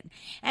appointed,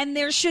 and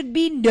there should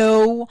be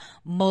no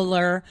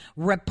Mueller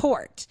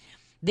report.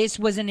 This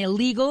was an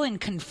illegal and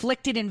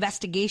conflicted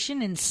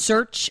investigation in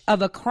search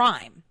of a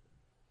crime.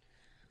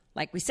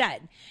 Like we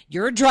said,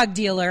 you're a drug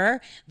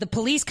dealer. The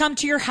police come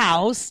to your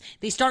house.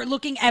 They start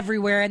looking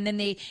everywhere, and then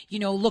they,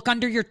 look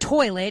under your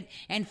toilet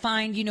and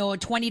find, a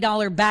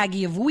 $20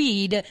 baggie of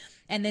weed,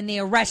 and then they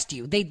arrest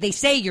you. They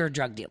say you're a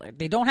drug dealer.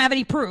 They don't have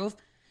any proof.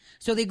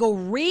 So they go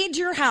raid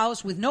your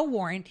house with no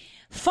warrant,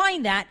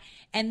 find that,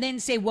 and then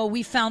say, well,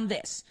 we found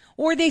this.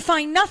 Or they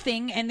find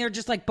nothing, and they're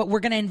just like, but we're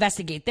going to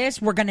investigate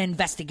this. We're going to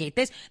investigate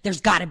this.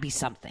 There's got to be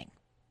something.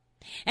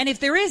 And if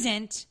there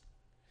isn't,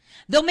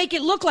 they'll make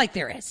it look like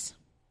there is.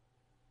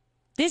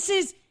 This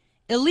is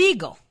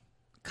illegal,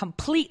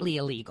 completely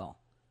illegal.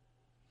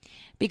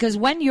 Because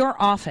when your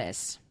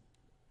office,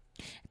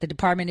 the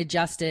Department of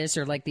Justice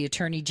or like the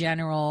Attorney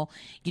General,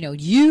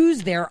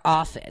 use their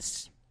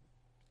office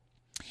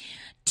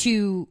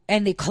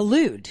and they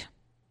collude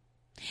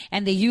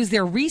and they use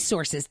their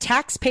resources,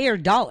 taxpayer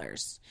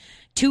dollars,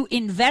 to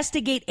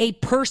investigate a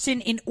person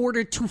in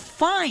order to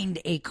find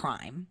a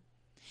crime,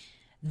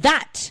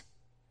 that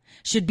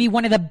should be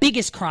one of the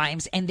biggest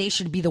crimes, and they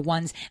should be the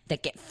ones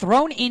that get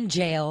thrown in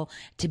jail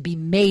to be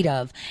made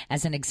of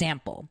as an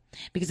example.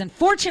 Because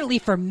unfortunately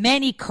for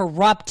many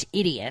corrupt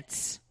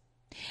idiots,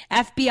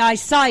 FBI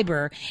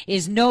cyber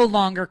is no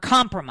longer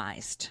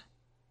compromised.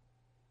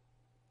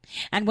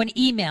 And when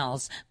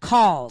emails,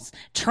 calls,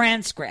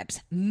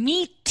 transcripts,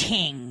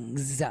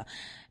 meetings,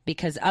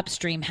 because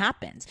upstream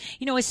happens,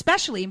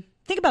 especially,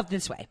 think about it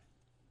this way.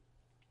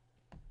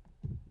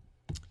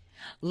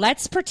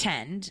 Let's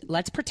pretend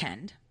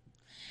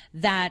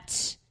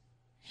that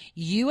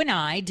you and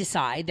I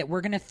decide that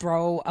we're going to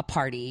throw a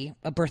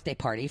birthday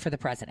party for the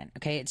president.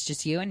 Okay. It's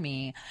just you and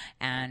me.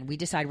 And we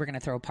decide we're going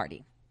to throw a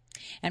party,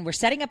 and we're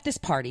setting up this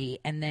party.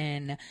 And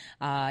then,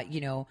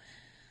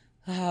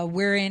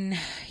 we're in,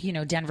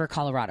 Denver,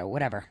 Colorado,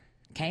 whatever.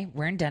 Okay.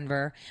 We're in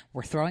Denver.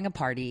 We're throwing a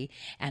party,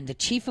 and the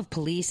chief of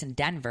police in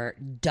Denver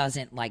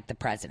doesn't like the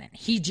president.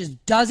 He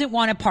just doesn't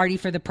want a party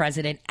for the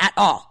president at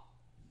all.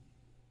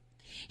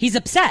 He's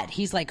upset.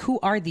 He's like, who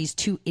are these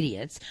two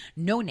idiots,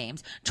 no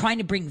names, trying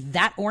to bring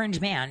that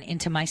orange man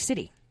into my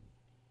city?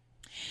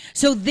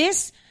 So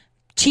this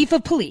chief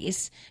of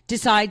police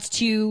decides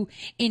to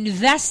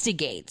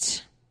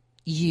investigate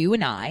you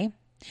and I,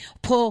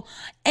 pull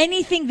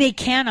anything they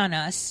can on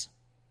us,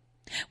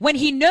 when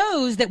he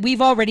knows that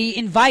we've already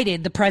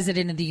invited the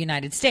president of the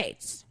United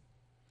States.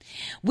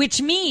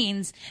 Which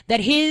means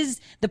that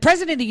the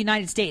president of the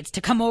United States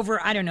to come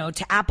over, I don't know,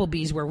 to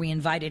Applebee's where we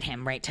invited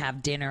him, right, to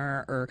have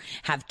dinner or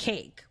have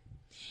cake,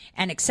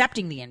 and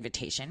accepting the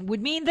invitation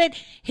would mean that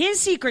his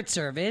Secret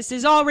Service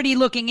is already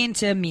looking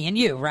into me and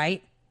you,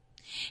 right?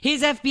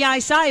 His FBI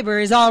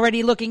cyber is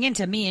already looking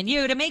into me and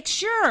you to make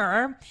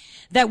sure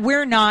that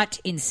we're not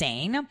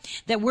insane,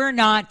 that we're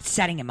not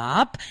setting him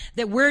up,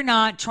 that we're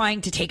not trying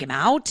to take him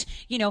out,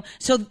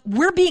 so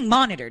we're being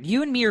monitored.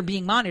 You and me are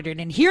being monitored.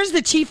 And here's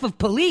the chief of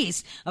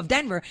police of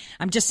Denver.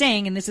 I'm just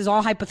saying, and this is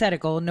all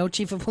hypothetical. No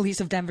chief of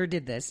police of Denver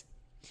did this.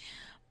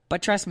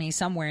 But trust me,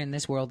 somewhere in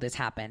this world this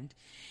happened.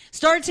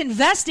 Starts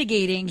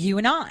investigating you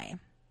and I.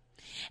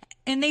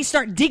 And they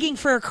start digging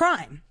for a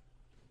crime.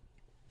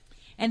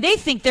 And they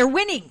think they're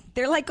winning.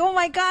 They're like, oh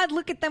my God,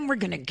 look at them. We're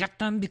going to get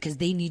them because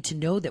they need to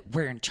know that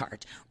we're in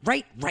charge.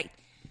 Right.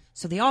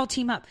 So they all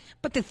team up.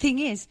 But the thing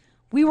is,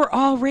 we were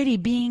already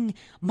being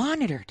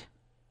monitored.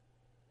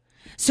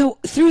 So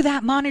through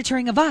that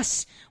monitoring of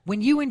us,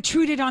 when you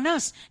intruded on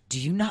us, do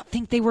you not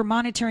think they were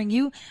monitoring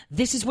you?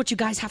 This is what you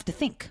guys have to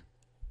think.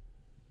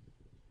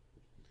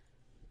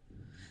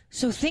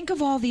 So think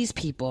of all these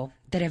people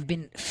that have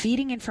been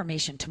feeding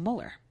information to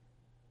Mueller,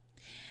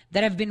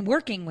 that have been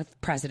working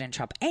with President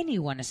Trump,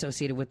 anyone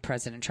associated with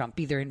President Trump,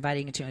 either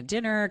inviting him to a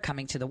dinner,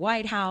 coming to the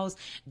White House,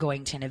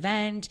 going to an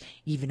event,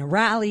 even a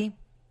rally,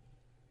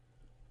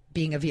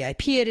 being a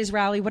VIP at his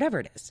rally, whatever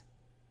it is.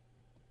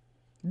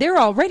 They're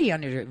already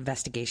under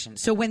investigation.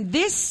 So when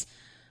this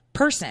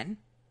person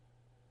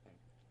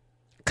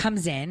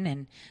comes in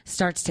and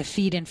starts to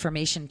feed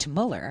information to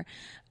Mueller,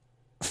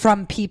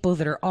 from people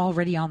that are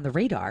already on the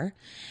radar,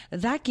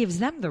 that gives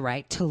them the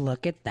right to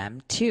look at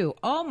them too.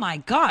 Oh my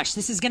gosh,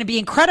 this is going to be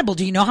incredible.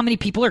 Do you know how many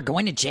people are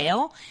going to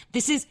jail?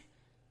 This is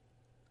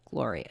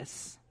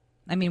glorious.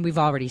 I mean, we've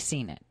already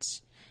seen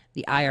it.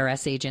 The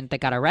IRS agent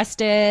that got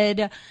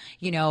arrested,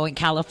 in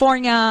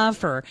California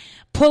for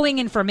pulling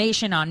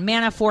information on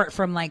Manafort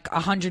from like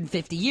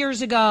 150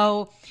 years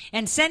ago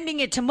and sending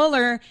it to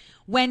Mueller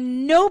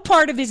when no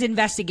part of his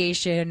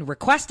investigation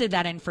requested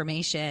that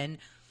information.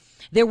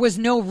 There was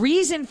no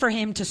reason for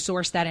him to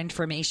source that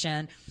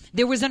information.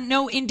 There was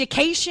no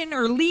indication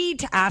or lead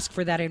to ask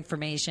for that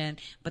information,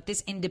 but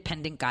this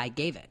independent guy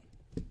gave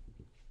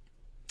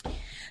it.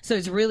 So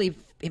it's really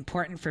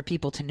important for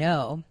people to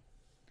know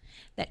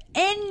that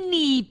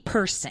any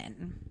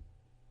person,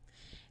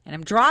 and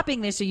I'm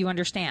dropping this so you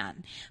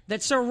understand,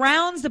 that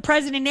surrounds the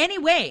president in any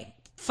way,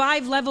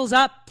 5 levels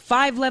up,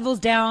 5 levels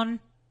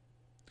down,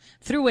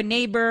 through a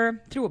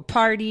neighbor, through a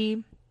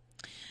party,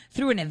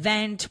 through an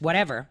event,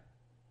 whatever,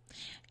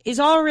 is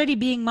already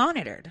being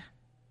monitored.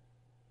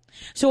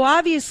 So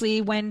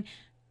obviously when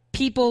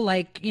people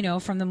like,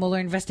 from the Mueller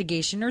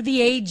investigation or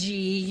the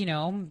AG,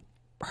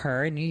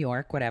 her in New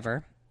York,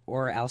 whatever,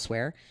 or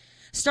elsewhere,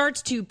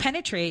 starts to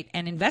penetrate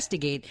and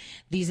investigate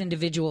these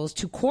individuals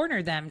to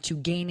corner them to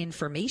gain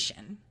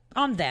information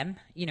on them,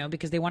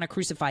 because they want to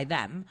crucify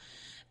them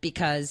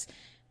because,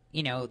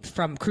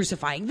 from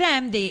crucifying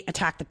them, they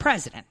attack the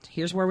president.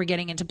 Here's where we're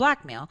getting into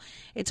blackmail.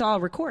 It's all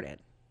recorded.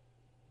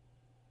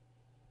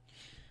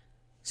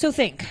 So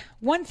think,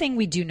 one thing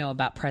we do know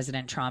about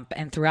President Trump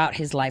and throughout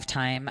his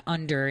lifetime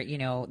under,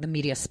 the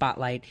media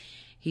spotlight,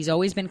 he's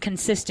always been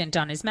consistent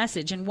on his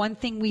message. And one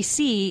thing we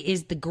see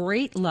is the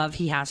great love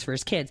he has for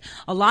his kids.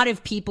 A lot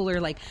of people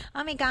are like,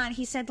 oh my God,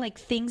 he said like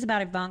things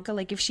about Ivanka.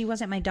 Like if she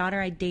wasn't my daughter,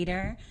 I'd date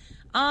her.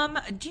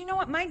 Do you know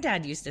what? My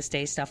dad used to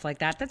say stuff like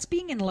that. That's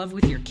being in love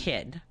with your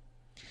kid.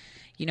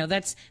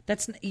 That's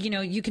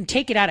you can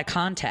take it out of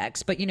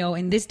context, but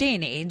in this day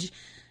and age,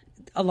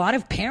 a lot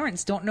of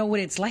parents don't know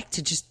what it's like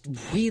to just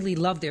really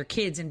love their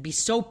kids and be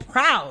so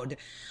proud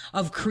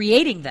of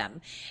creating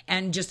them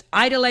and just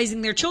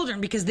idolizing their children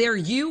because they're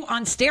you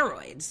on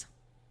steroids.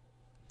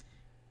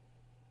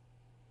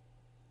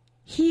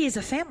 He is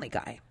a family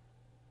guy.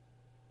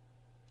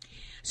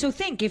 So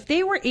think, if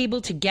they were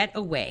able to get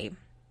away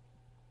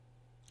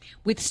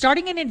with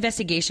starting an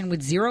investigation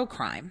with zero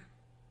crime,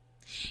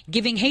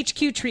 giving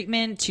HQ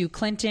treatment to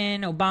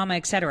Clinton, Obama,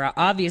 etc.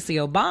 Obviously,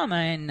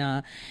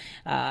 Obama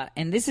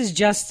and this is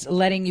just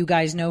letting you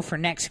guys know for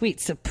next week.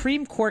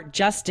 Supreme Court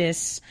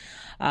Justice,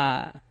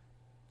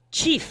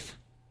 Chief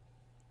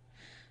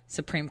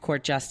Supreme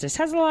Court Justice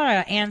has a lot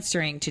of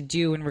answering to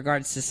do in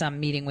regards to some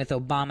meeting with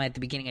Obama at the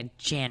beginning of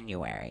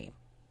January.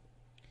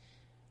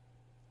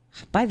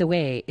 By the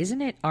way,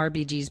 isn't it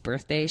RBG's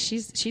birthday?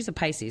 She's a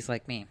Pisces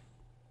like me.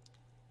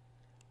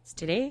 It's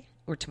today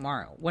or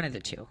tomorrow, one of the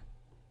two.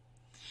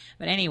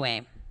 But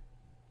anyway,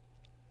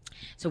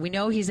 so we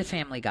know he's a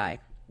family guy.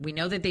 We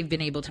know that they've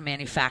been able to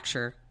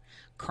manufacture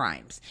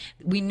crimes.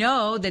 We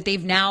know that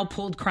they've now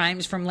pulled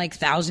crimes from like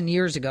 1,000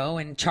 years ago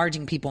and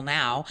charging people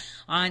now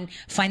on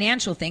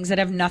financial things that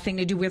have nothing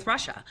to do with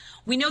Russia.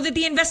 We know that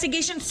the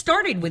investigation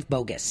started with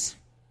bogus.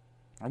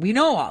 We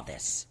know all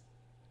this.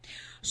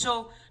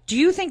 So do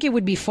you think it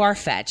would be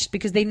far-fetched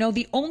because they know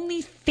the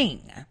only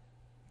thing,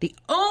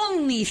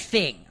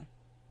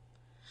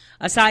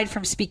 aside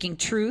from speaking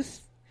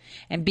truth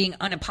and being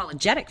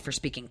unapologetic for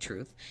speaking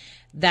truth,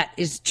 that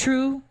is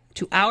true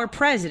to our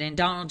president,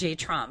 Donald J.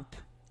 Trump,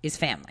 is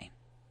family.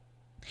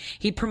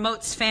 He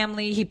promotes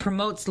family. He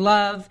promotes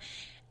love.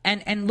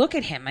 And look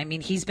at him. I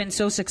mean, he's been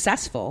so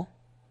successful.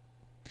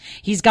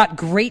 He's got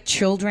great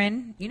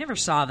children. You never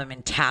saw them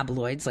in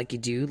tabloids like you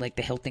do, like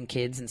the Hilton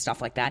kids and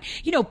stuff like that.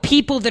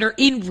 People that are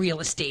in real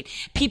estate,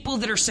 people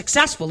that are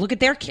successful. Look at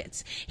their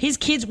kids. His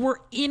kids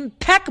were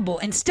impeccable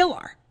and still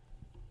are.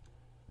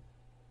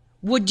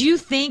 Would you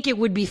think it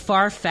would be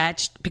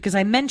far-fetched, because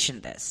I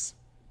mentioned this,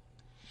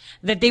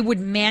 that they would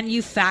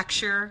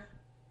manufacture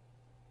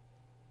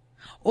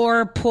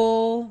or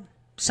pull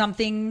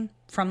something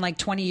from like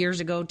 20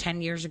 years ago,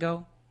 10 years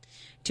ago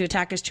to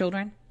attack his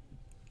children?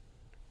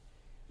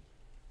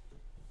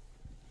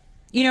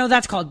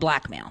 That's called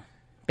blackmail,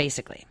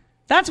 basically.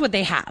 That's what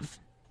they have.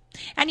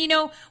 And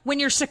when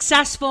you're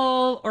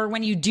successful or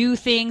when you do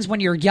things, when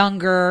you're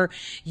younger,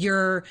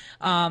 you're,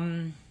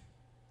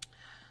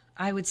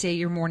 I would say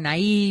you're more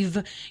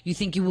naive. You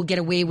think you will get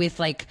away with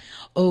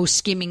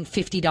skimming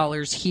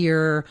 $50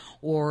 here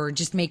or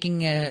just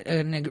making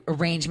an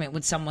arrangement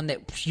with someone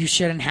that you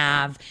shouldn't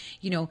have.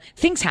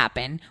 Things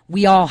happen.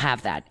 We all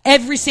have that.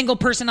 Every single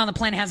person on the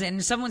planet has it. And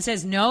if someone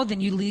says no,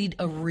 then you lead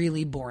a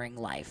really boring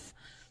life.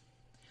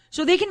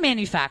 So they can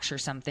manufacture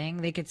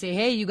something. They could say,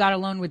 hey, you got a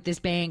loan with this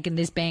bank and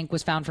this bank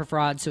was found for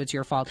fraud, so it's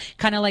your fault.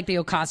 Kind of like the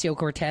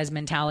Ocasio-Cortez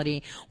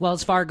mentality.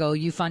 Wells Fargo,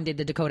 you funded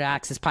the Dakota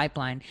Access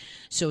Pipeline.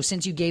 So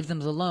since you gave them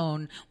the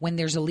loan, when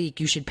there's a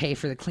leak, you should pay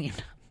for the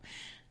cleanup.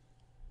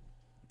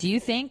 Do you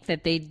think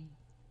that they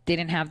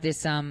didn't have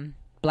this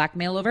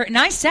blackmail over it? And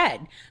I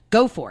said,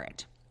 go for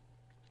it.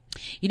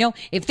 You know,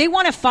 if they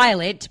want to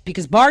file it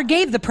because Barr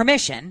gave the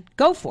permission,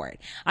 go for it.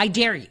 I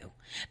dare you.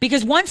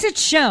 Because once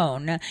it's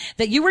shown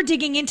that you were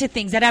digging into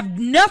things that have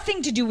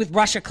nothing to do with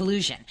Russia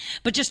collusion,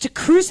 but just to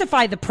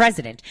crucify the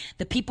president,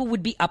 the people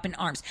would be up in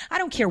arms. I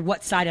don't care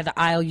what side of the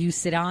aisle you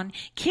sit on.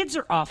 Kids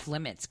are off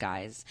limits,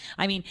 guys.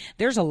 I mean,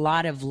 there's a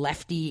lot of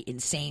lefty,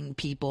 insane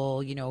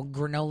people, you know,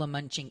 granola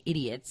munching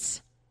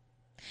idiots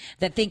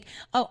that think,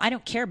 oh, I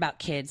don't care about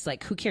kids.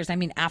 Like, who cares? I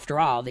mean,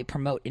 after all, they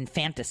promote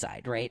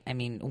infanticide, right? I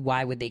mean,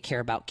 why would they care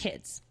about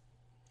kids?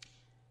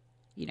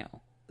 You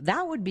know,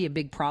 that would be a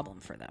big problem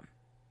for them.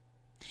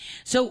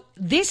 So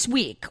this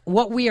week,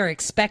 what we are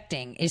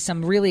expecting is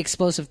some really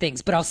explosive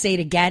things, but I'll say it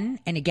again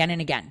and again and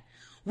again.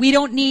 We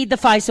don't need the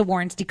FISA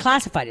warrants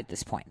declassified at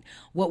this point.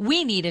 What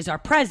we need is our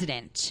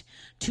president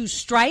to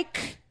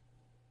strike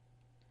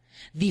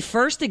the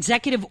first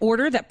executive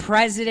order that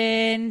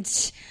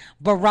President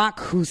Barack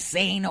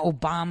Hussein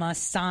Obama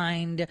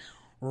signed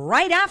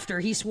right after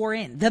he swore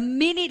in. The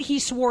minute he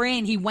swore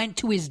in, he went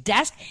to his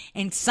desk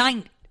and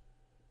signed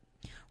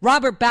it.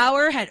 Robert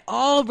Bauer had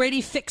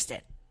already fixed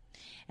it.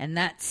 And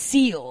that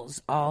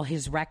seals all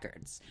his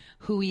records.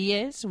 Who he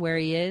is, where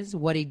he is,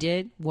 what he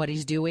did, what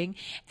he's doing,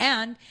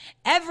 and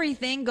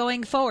everything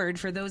going forward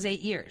for those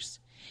 8 years.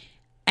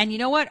 And you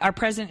know what? Our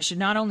president should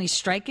not only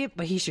strike it,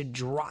 but he should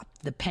drop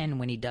the pen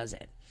when he does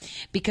it.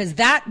 Because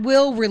that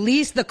will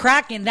release the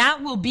crack, and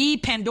that will be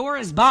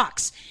Pandora's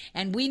box.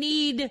 And we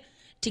need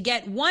to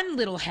get one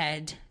little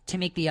head to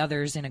make the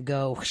others in a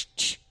go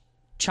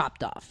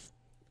chopped off.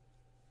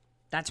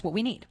 That's what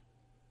we need.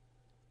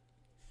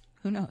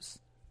 Who knows?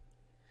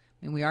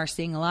 I mean, we are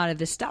seeing a lot of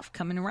this stuff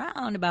coming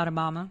around about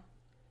Obama.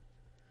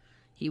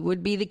 He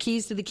would be the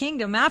keys to the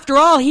kingdom. After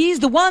all, he's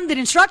the one that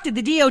instructed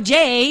the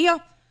DOJ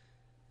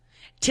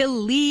to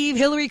leave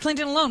Hillary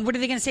Clinton alone. What are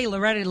they going to say?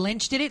 Loretta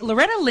Lynch did it?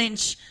 Loretta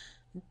Lynch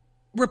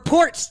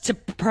reports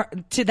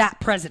to that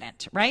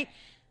president, right?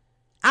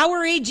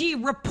 Our AG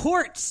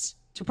reports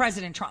to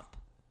President Trump.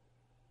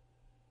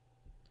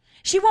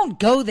 She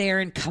won't go there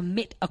and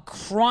commit a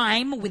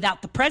crime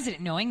without the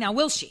president knowing. Now,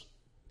 will she?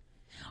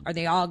 Are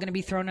they all going to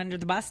be thrown under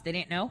the bus? They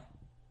didn't know.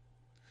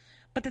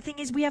 But the thing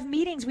is, we have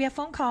meetings. We have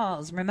phone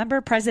calls. Remember,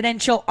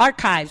 presidential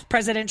archives,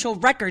 presidential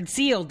records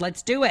sealed.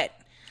 Let's do it.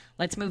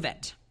 Let's move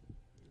it.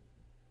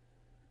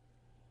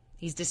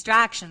 These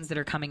distractions that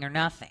are coming are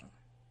nothing.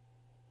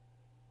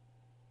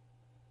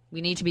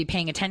 We need to be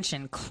paying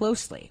attention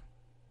closely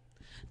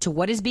to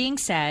what is being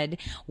said,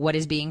 what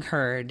is being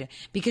heard,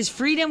 because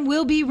freedom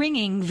will be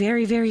ringing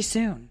very, very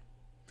soon.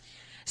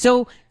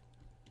 So,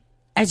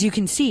 as you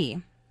can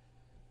see,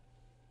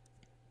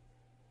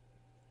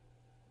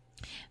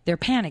 they're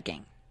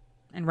panicking,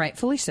 and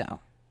rightfully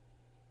so.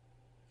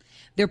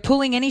 They're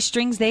pulling any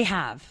strings they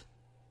have.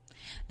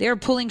 They're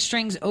pulling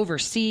strings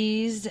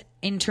overseas,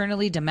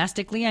 internally,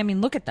 domestically. I mean,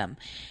 look at them.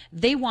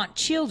 They want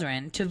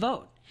children to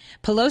vote.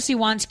 Pelosi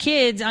wants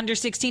kids under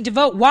 16 to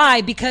vote. Why?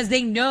 Because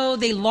they know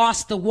they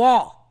lost the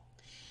wall.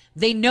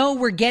 They know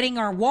we're getting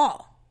our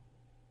wall.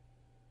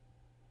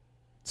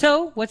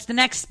 So, what's the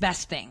next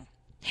best thing?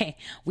 Hey,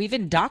 we've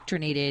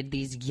indoctrinated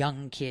these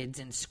young kids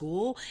in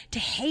school to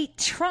hate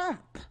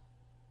Trump.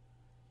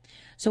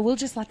 So we'll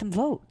just let them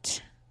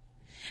vote.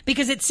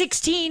 Because at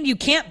 16, you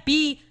can't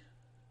be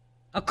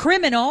a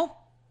criminal,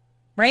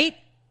 right?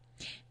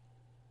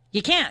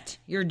 You can't.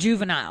 You're a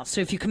juvenile. So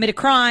if you commit a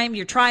crime,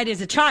 you're tried as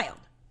a child.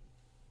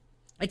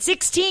 At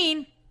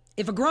 16,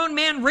 if a grown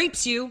man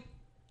rapes you,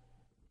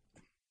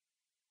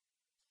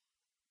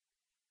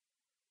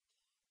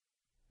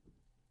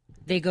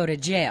 they go to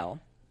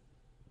jail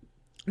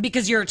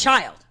because you're a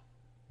child.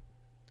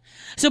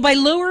 So by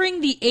lowering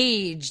the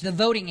age, the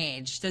voting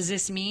age, does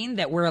this mean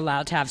that we're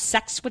allowed to have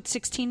sex with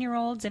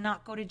 16-year-olds and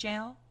not go to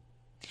jail?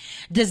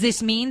 Does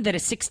this mean that a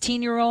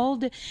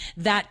 16-year-old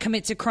that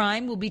commits a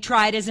crime will be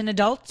tried as an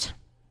adult?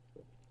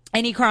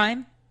 Any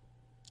crime?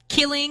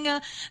 Killing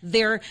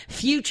their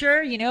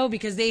future, you know,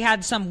 because they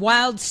had some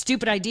wild,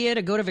 stupid idea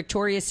to go to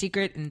Victoria's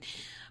Secret and,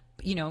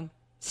 you know,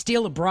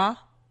 steal a bra?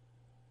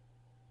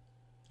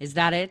 Is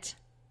that it?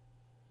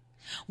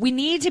 We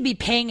need to be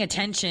paying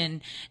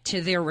attention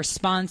to their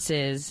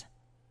responses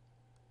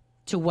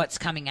to what's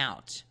coming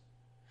out.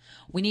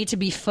 We need to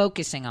be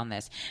focusing on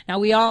this. Now,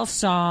 we all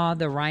saw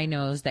the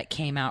rhinos that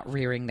came out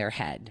rearing their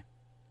head.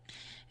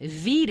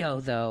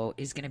 Veto, though,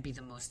 is going to be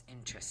the most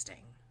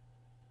interesting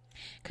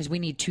because we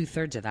need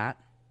 2/3 of that.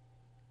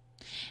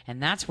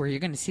 And that's where you're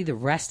going to see the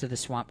rest of the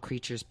swamp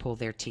creatures pull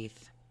their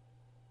teeth.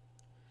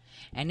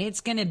 And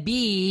it's going to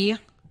be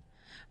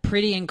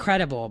pretty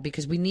incredible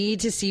because we need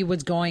to see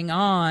what's going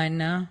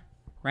on,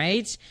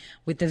 right,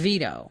 with the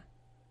veto.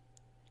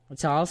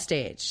 It's all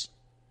staged.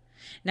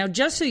 Now,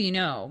 just so you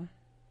know,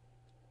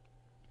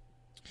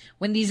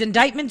 when these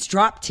indictments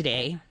drop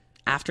today,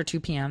 after 2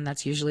 p.m.,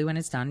 that's usually when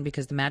it's done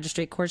because the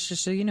magistrate courts,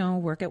 just so you know,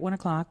 work at 1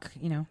 o'clock.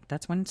 You know,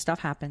 that's when stuff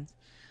happens.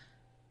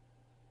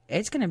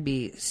 It's going to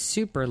be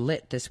super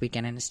lit this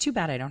weekend, and it's too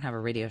bad I don't have a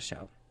radio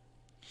show.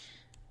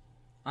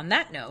 On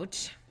that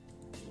note,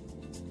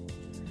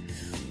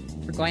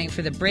 We're going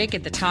for the break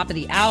at the top of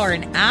the hour,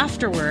 and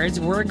afterwards,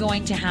 we're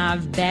going to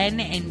have Ben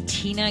and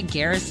Tina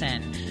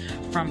Garrison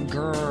from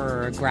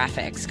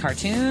GrrrGraphics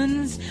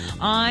Cartoons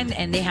on,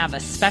 and they have a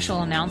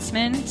special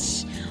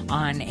announcement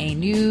on a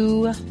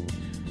new,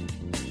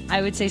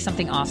 I would say,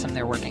 something awesome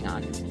they're working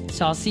on.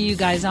 So I'll see you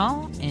guys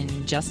all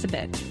in just a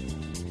bit.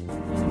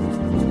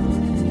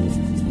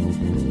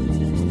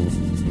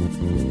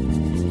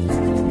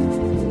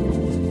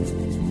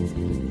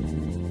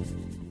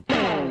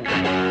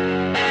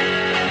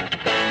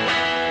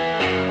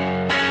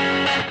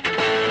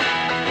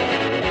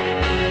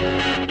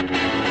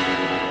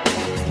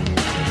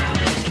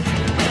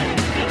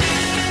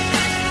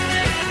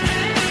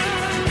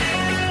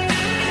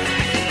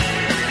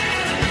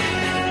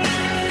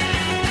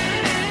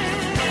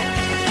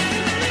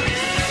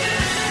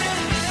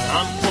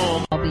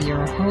 I'll be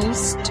your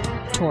host,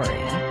 Tori.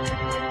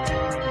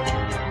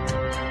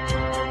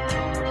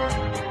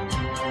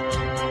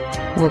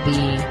 We'll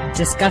be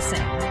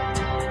discussing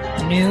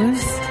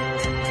news,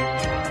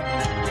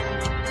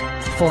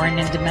 foreign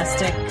and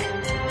domestic,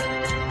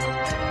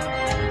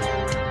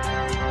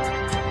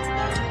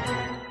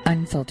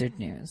 unfiltered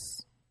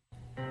news.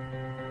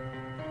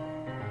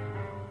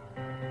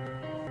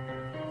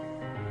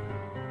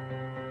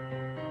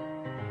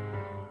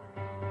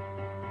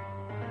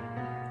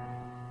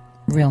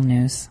 Real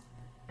news.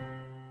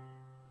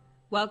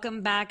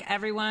 Welcome back,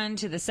 everyone,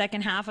 to the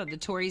second half of the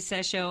Tori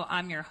Says Show.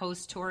 I'm your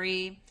host,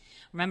 Tori.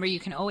 Remember,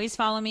 you can always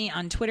follow me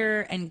on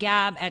Twitter and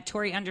Gab at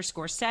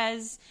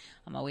Tori_says.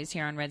 I'm always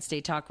here on Red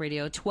State Talk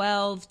Radio,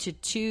 12 to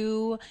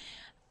 2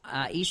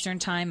 Eastern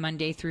Time,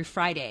 Monday through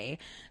Friday.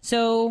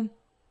 So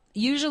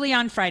usually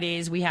on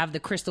Fridays, we have the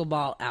crystal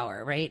ball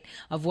hour, right,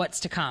 of what's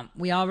to come.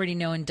 We already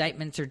know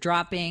indictments are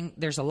dropping.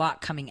 There's a lot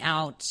coming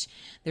out.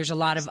 There's a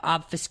lot of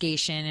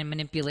obfuscation and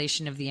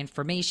manipulation of the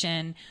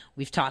information.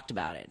 We've talked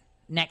about it.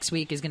 Next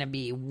week is going to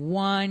be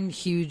one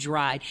huge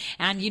ride.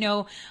 And, you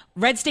know,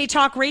 Red State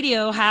Talk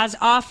Radio has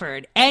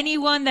offered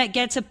anyone that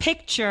gets a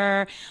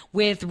picture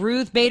with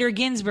Ruth Bader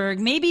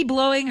Ginsburg, maybe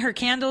blowing her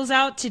candles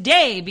out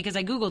today, because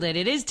I Googled it.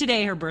 It is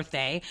today her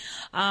birthday.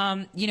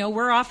 You know,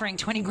 we're offering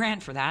 20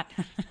 grand for that.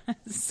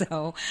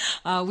 So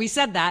we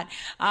said that.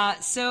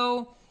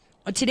 So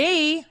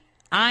today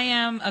I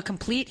am a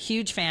complete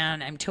huge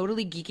fan. I'm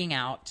totally geeking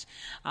out.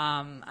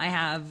 I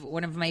have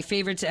one of my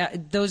favorites.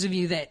 Those of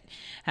you that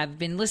have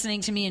been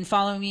listening to me and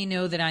following me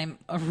know that I'm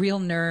a real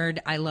nerd.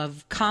 I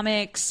love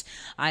comics.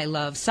 I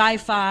love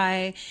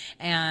sci-fi.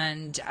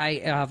 And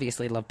I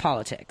obviously love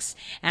politics.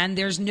 And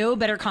there's no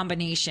better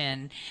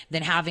combination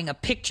than having a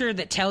picture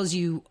that tells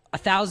you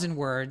 1,000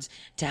 words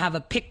to have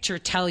a picture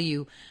tell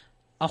you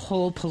a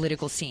whole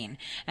political scene.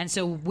 And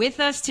so with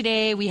us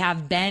today, we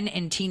have Ben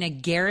and Tina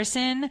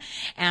Garrison.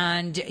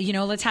 And, you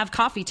know, let's have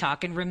coffee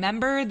talk. And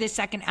remember, this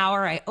second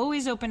hour, I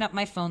always open up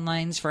my phone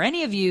lines for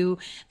any of you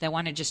that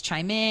want to just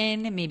chime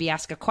in, maybe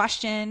ask a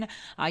question.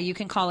 You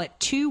can call it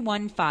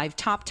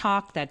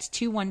 215-TOP-TALK. That's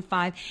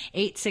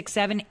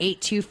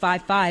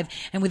 215-867-8255.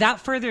 And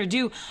without further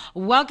ado,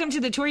 welcome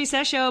to the Tori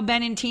Says Show,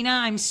 Ben and Tina.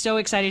 I'm so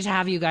excited to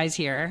have you guys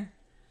here.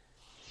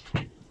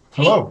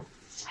 Hello.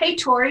 Hey,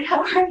 Tori,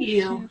 how are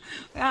you?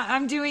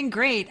 I'm doing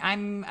great.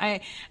 You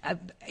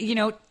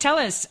know, tell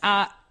us.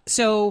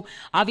 So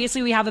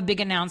obviously we have a big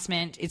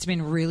announcement. It's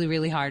been really,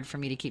 really hard for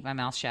me to keep my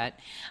mouth shut.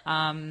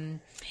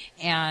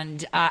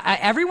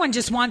 Everyone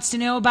just wants to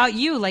know about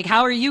you. Like,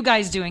 how are you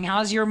guys doing?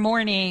 How's your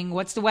morning?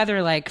 What's the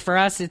weather like? For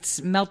us,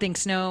 it's melting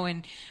snow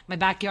and my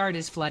backyard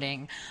is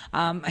flooding.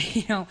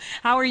 You know,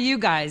 how are you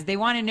guys? They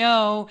want to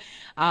know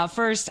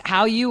first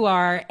how you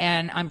are,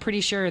 and I'm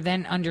pretty sure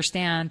then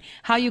understand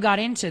how you got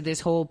into this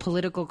whole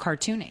political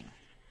cartooning.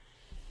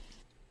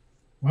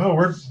 Well,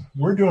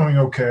 we're doing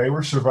okay.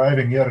 We're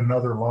surviving yet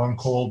another long,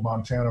 cold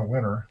Montana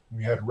winter.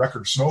 We had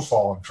record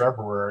snowfall in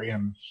February,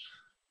 and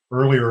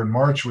earlier in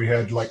March we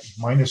had like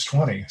minus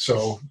 20.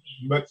 So,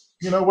 but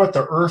you know what?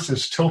 The Earth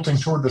is tilting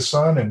toward the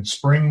sun, and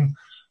spring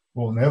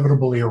will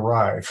inevitably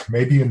arrive.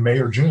 Maybe in May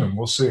or June.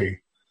 We'll see.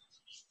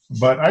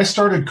 But I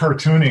started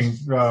cartooning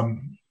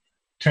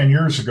 10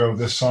 years ago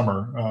this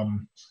summer,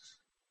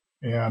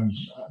 and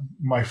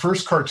my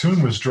first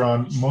cartoon was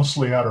drawn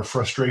mostly out of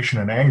frustration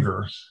and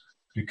anger,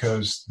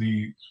 because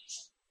the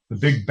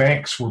big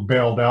banks were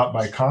bailed out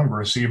by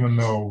Congress, even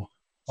though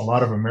a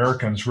lot of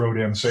Americans wrote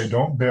in and say,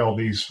 don't bail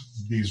these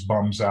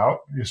bums out,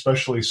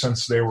 especially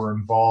since they were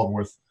involved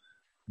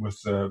with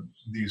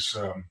these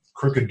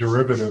crooked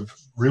derivative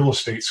real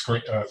estate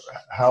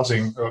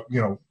housing,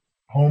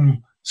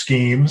 home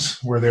schemes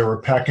where they were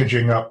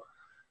packaging up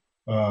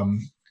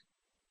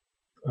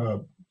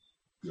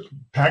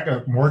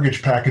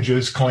mortgage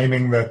packages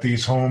claiming that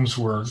these homes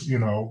were,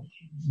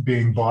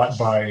 being bought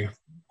by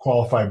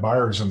qualified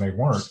buyers, and they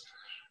weren't.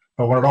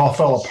 But when it all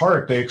fell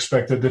apart, they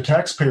expected the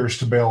taxpayers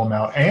to bail them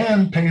out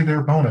and pay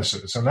their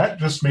bonuses. And that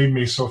just made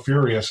me so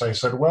furious. I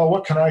said, well,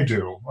 what can I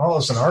do? Well,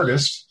 as an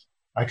artist,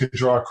 I could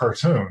draw a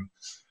cartoon.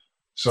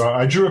 So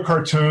I drew a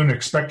cartoon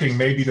expecting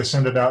maybe to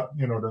send it out,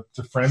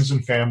 to friends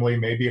and family.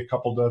 Maybe a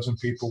couple dozen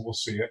people will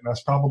see it. And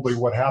that's probably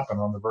what happened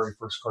on the very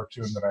first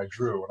cartoon that I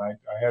drew. And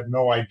I had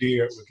no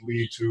idea it would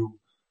lead to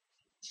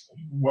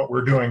what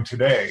we're doing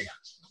today.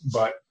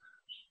 But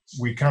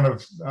we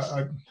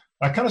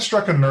I kind of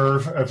struck a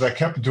nerve as I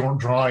kept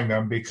drawing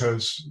them,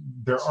 because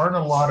there aren't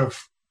a lot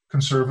of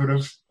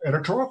conservative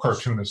editorial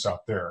cartoonists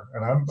out there.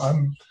 And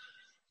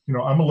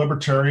I'm a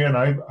libertarian.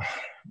 I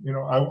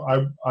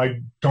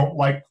don't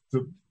like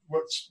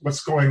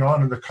what's going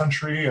on in the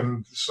country,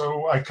 and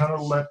so I kind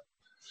of let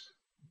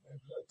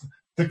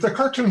the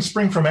cartoons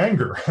spring from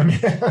anger. I mean,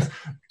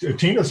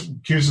 Tina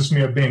accuses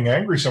me of being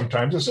angry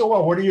sometimes. I say,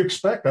 well, what do you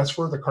expect? That's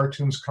where the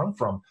cartoons come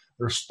from.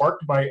 They're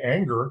sparked by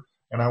anger,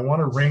 and I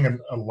want to ring an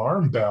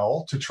alarm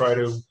bell to try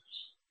to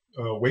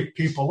wake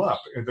people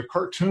up. And the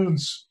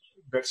cartoons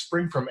that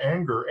spring from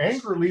anger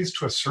leads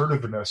to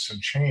assertiveness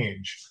and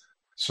change.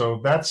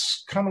 So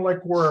that's kind of like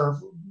where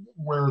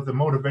the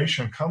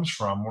motivation comes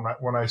from.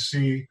 When I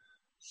see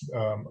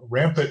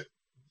rampant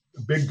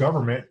big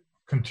government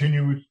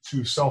continue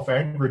to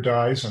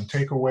self-aggrandize and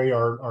take away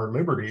our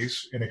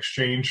liberties in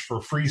exchange for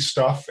free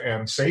stuff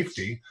and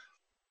safety,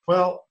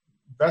 well,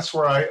 that's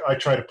where I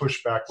try to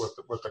push back with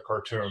the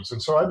cartoons.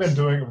 And so I've been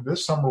doing,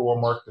 this summer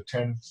will mark the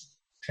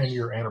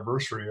 10-year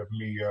anniversary of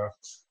me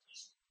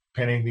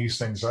penning these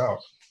things out.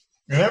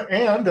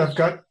 And I've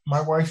got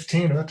my wife,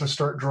 Tina, to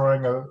start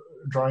drawing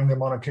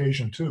them on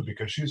occasion too,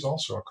 because she's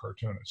also a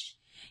cartoonist.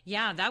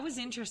 Yeah, that was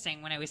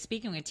interesting. When I was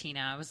speaking with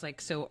Tina, I was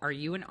like, so are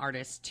you an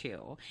artist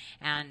too?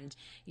 And,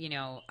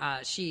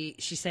 she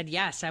said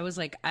yes. I was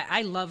like,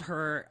 I love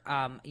her,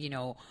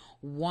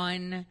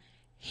 one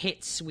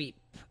hit sweep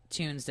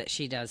tunes that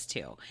she does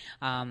too.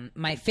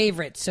 My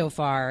favorite so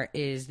far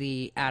is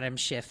the Adam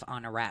Schiff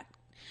on a Rat.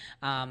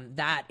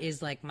 That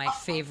is like my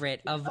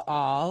favorite of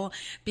all,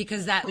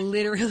 because that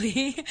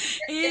literally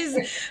is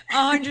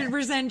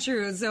 100%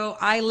 true. So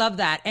I love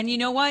that. And you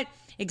know what?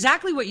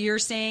 Exactly what you're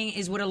saying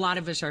is what a lot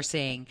of us are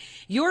saying.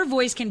 Your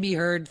voice can be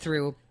heard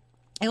through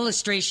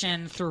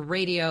illustration, through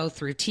radio,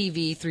 through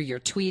TV, through your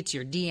tweets,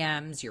 your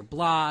DMs, your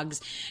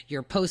blogs,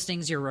 your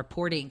postings, your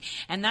reporting.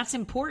 And that's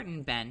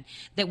important, Ben,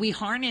 that we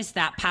harness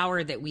that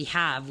power that we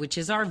have, which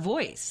is our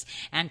voice,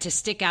 and to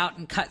stick out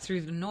and cut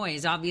through the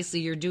noise. Obviously,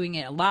 you're doing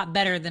it a lot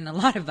better than a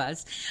lot of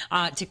us,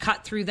 to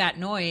cut through that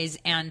noise.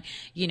 And,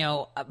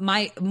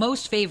 my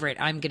most favorite,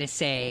 I'm going to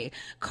say,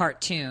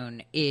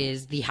 cartoon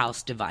is The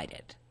House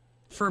Divided.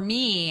 For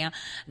me,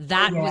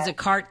 that was a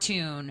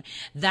cartoon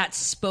that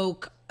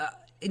spoke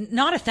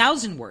not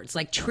 1,000 words,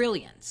 like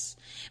trillions,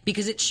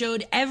 because it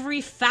showed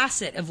every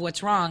facet of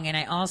what's wrong. And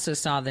I also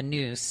saw the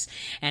noose,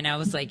 and I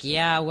was like,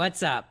 yeah,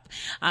 what's up?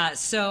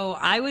 So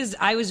I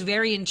was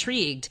very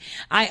intrigued.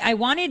 I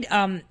wanted,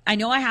 I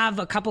know I have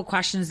a couple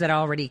questions that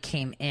already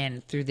came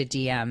in through the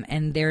DM,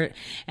 and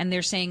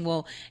they're saying,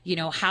 well,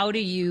 how do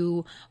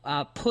you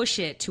push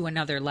it to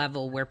another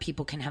level where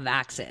people can have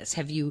access?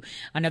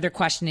 Another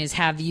question is,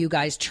 have you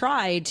guys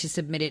tried to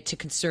submit it to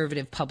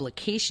conservative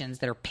publications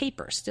that are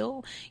paper?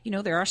 Still,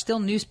 there are still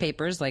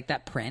newspapers like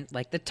that print,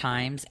 like the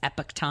Times,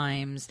 Epoch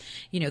Times,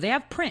 they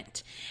have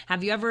print.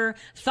 Have you ever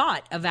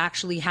thought of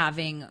actually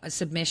having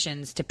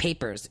submissions to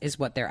papers, is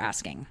what they're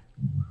asking?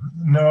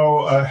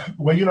 No.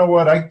 Well, you know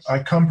what?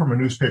 I come from a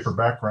newspaper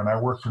background. I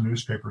worked for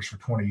newspapers for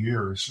 20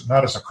 years,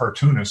 not as a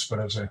cartoonist, but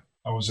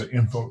I was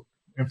an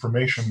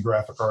information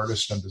graphic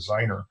artist and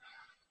designer.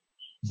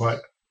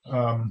 But,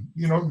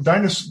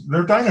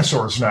 they're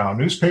dinosaurs now.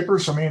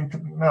 Newspapers,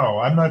 no,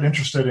 I'm not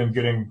interested in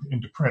getting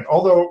into print.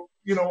 Although,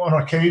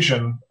 on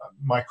occasion,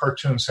 my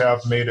cartoons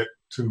have made it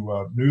to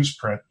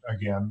newsprint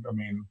again.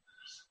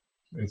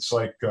 It's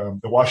like the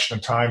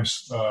Washington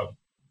Times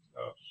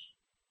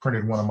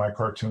printed one of my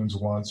cartoons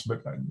once,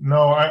 but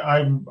no,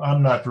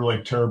 I'm not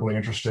really terribly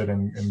interested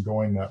in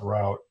going that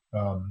route.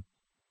 And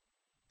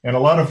a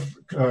lot of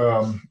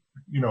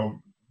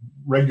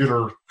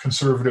regular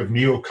conservative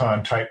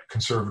neocon type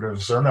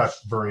conservatives, they're not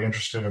very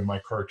interested in my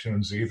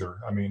cartoons either.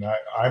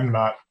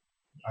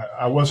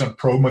 I wasn't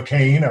pro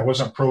McCain, I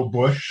wasn't pro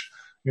Bush.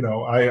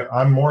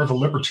 I'm more of a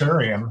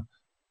libertarian.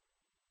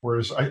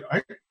 Whereas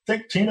I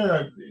think,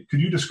 Tina, could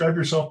you describe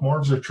yourself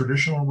more as a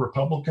traditional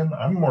Republican?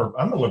 I'm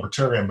a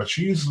libertarian, but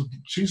she's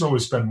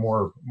always been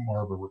more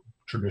of a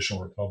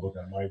traditional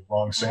Republican. Am I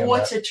wrong saying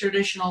what's that? A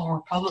traditional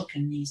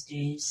Republican these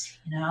days?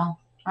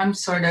 I'm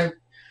sort of,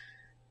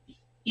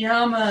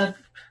 I'm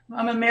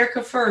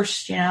America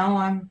first.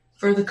 I'm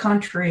for the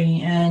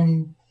country,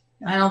 and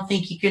I don't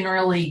think you can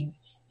really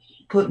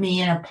put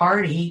me in a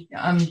party.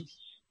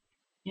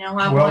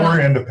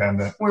 We're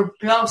independent.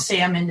 I'll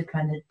say I'm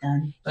independent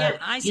then. But,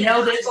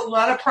 yeah, there's a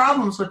lot of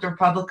problems with the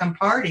Republican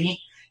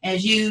Party,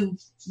 as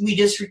we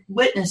just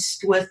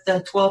witnessed with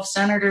the 12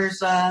 senators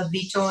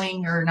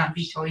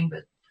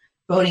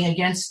voting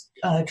against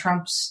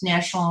Trump's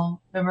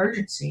national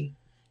emergency.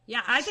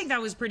 Yeah, I think that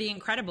was pretty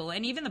incredible.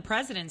 And even the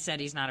president said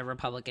he's not a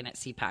Republican at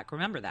CPAC.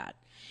 Remember that.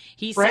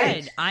 He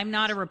said, I'm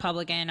not a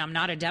Republican. I'm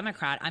not a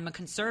Democrat. I'm a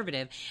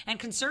conservative. And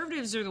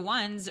conservatives are the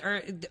ones,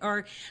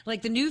 are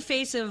like the new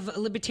face of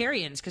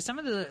libertarians. Because some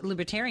of the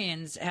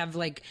libertarians have,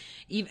 like,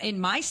 in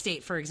my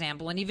state, for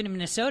example, and even in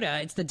Minnesota,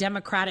 it's the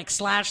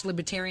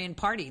Democratic/Libertarian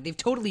Party. They've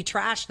totally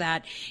trashed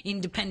that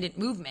independent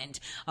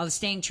movement of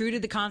staying true to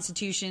the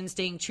Constitution,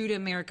 staying true to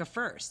America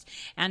first.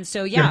 And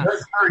so, yeah.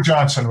 Gary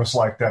Johnson was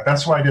like that.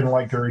 That's why I didn't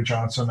like Gary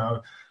Johnson.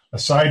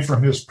 Aside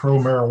from his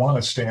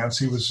pro-marijuana stance,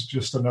 he was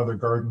just another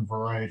garden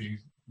variety,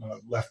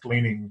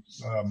 left-leaning,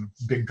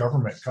 big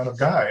government kind of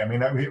guy. I mean,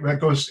 that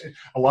goes.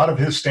 A lot of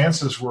his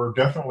stances were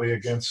definitely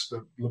against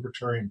the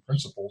libertarian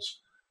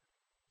principles.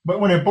 But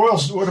what it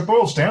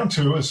boils down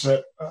to is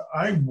that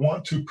I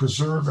want to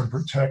preserve and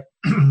protect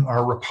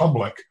our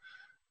republic.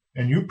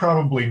 And you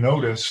probably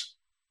noticed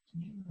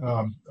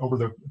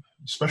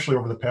especially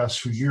over the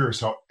past few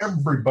years, how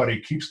everybody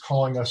keeps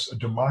calling us a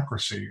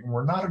democracy, and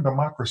we're not a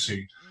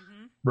democracy.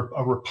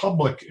 A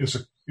republic is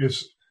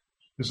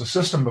a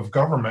system of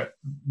government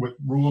with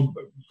rule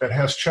that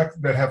have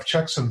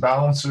checks and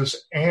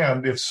balances,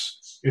 and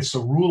it's a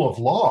rule of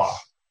law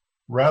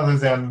rather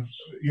than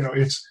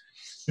it's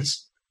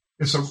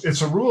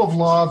a rule of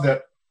law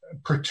that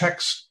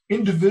protects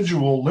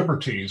individual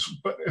liberties.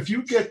 But if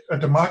you get a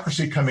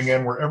democracy coming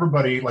in where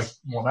everybody,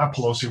 now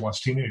Pelosi wants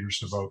teenagers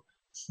to vote.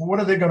 Well, what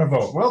are they going to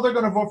vote? Well, they're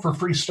going to vote for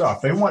free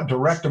stuff. They want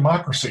direct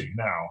democracy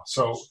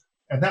now.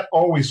 And that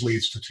always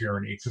leads to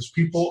tyranny because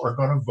people are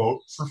going to vote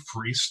for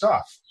free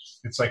stuff.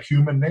 It's like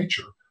human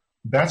nature.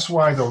 That's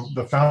why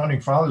the founding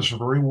fathers were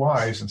very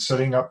wise in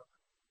setting up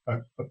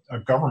a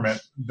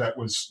government that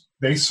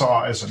they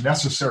saw as a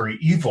necessary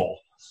evil.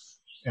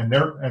 And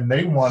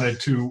they wanted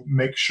to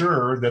make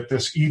sure that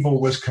this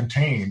evil was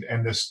contained,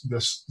 and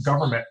this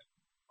government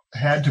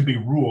had to be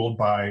ruled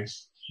by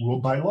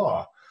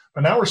law.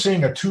 But now we're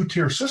seeing a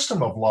two-tier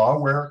system of law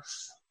where,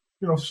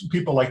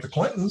 people like the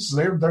Clintons,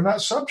 they're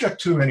not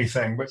subject to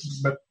anything.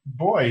 But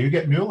boy, you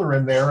get Mueller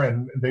in there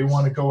and they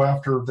want to go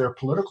after their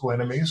political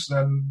enemies,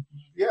 then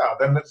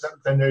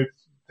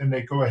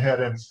they go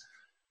ahead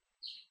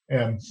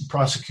and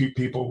prosecute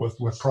people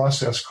with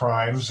process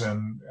crimes,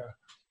 and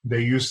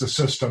they use the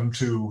system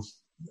to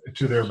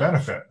their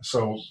benefit.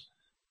 So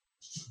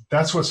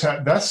that's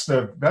that's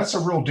a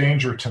real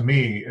danger to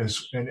me,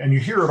 and you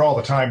hear it all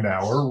the time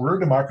now. We're a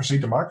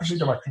democracy.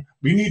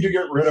 We need to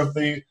get rid of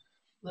the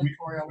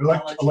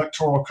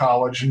electoral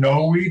college.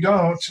 No, we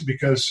don't,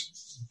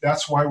 because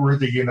that's why we're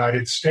the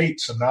United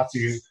States and not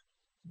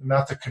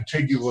the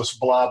contiguous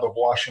blob of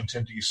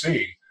Washington,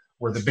 D.C.,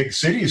 where the big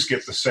cities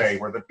get the say,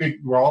 where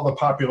all the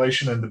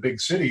population in the big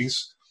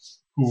cities,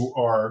 who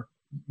are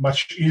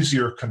much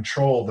easier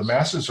controlled, the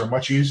masses are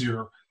much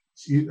easier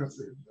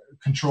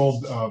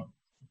controlled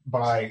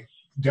by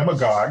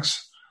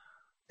demagogues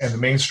and the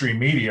mainstream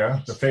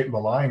media, the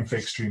lying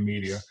fake stream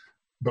media.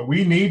 But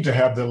we need to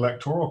have the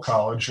electoral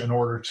college in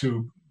order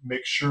to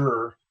make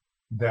sure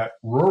that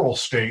rural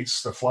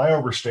states, the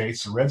flyover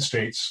states, the red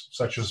states,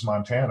 such as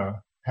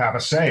Montana, have a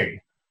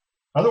say.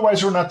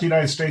 Otherwise, we're not the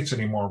United States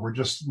anymore. We're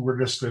just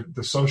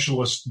the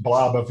socialist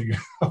blob of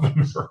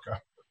America.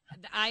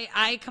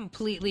 I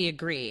completely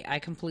agree.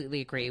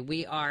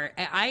 We are,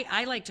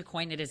 I like to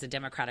coin it as a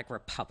democratic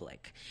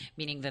republic,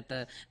 meaning that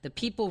the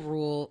people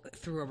rule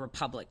through a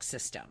republic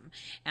system.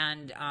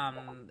 And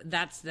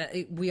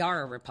we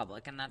are a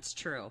republic, and that's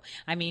true.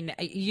 I mean,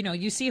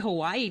 you see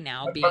Hawaii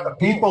now being... But the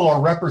people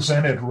are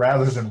represented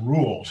rather than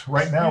ruled.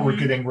 Right now we're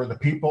getting where the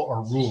people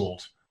are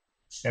ruled.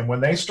 And when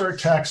they start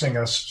taxing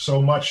us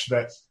so much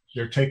that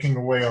they're taking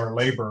away our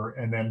labor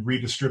and then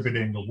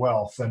redistributing the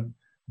wealth,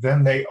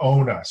 then they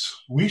own us.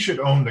 We should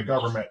own the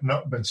government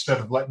instead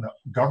of letting the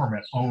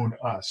government own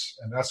us.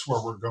 And that's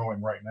where we're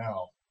going right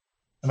now.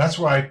 And that's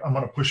why I'm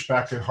going to push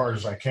back as hard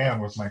as I can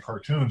with my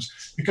cartoons,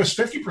 because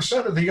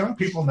 50% of the young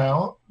people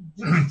now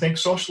think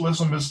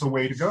socialism is the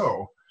way to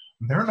go.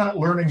 They're not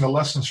learning the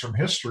lessons from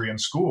history in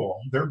school.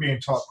 They're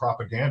being taught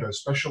propaganda,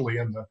 especially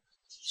in the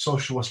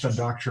socialist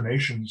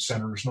indoctrination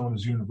centers known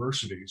as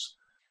universities.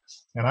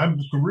 And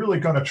I'm really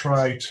going to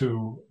try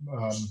to,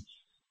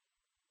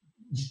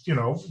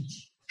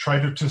 try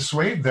to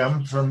dissuade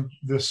them from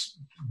this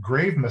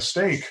grave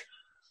mistake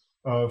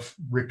of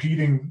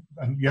repeating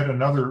yet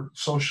another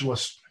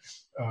socialist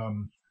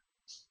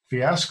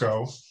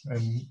fiasco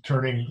and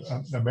turning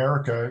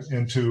America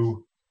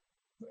into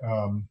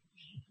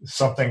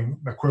something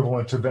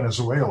equivalent to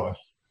Venezuela.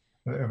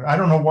 I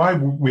don't know why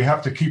we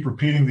have to keep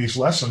repeating these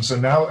lessons,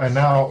 and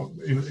now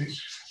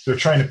they're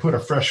trying to put a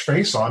fresh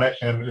face on it,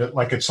 and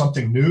like it's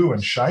something new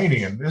and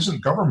shiny. And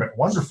isn't government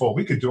wonderful?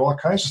 We could do all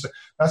kinds of stuff.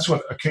 That's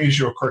what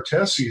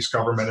Ocasio-Cortez sees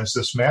government as,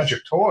 this magic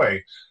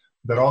toy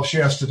that all she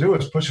has to do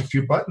is push a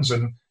few buttons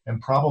and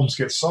problems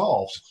get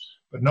solved.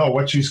 But no,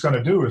 what she's going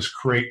to do is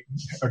create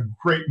a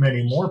great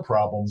many more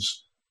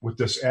problems with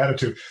this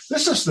attitude.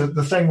 This is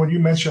the thing when you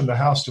mentioned the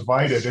House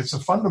divided. It's a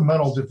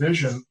fundamental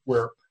division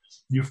where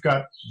you've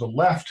got the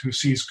left who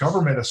sees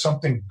government as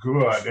something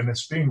good, and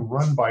it's being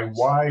run by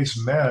wise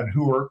men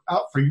who are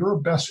out for your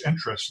best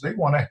interests. They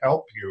want to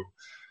help you.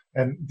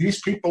 And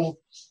these people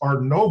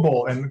are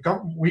noble, and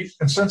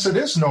since it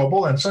is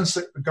noble, and since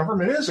the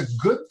government is a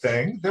good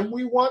thing, then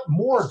we want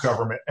more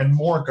government and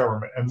more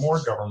government and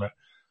more government.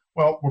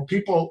 Well, where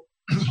people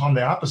on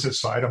the opposite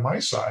side, on my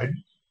side,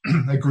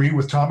 agree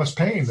with Thomas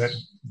Paine that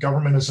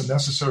government is a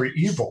necessary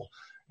evil.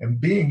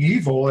 And being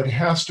evil, it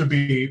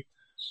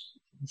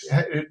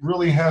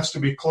really has to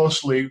be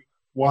closely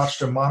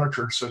watched and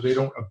monitored so they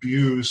don't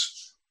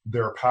abuse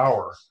their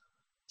power.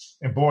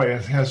 And boy,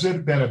 has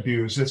it been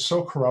abused. It's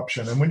so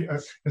corruption. And when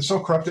it's so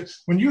corrupted,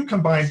 when you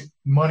combine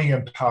money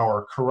and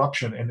power,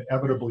 corruption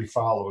inevitably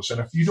follows. And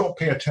if you don't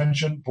pay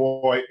attention,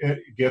 boy, it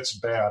gets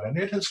bad. And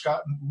it has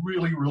gotten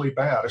really, really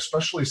bad,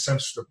 especially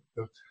since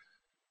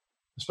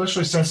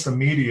the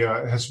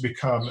media has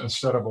become,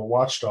 instead of a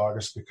watchdog,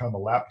 it's become a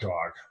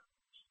lapdog.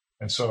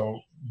 And so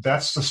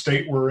that's the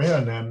state we're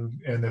in,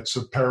 and it's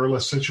a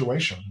perilous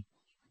situation.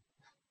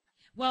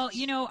 Well,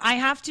 I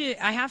have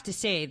to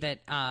say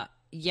that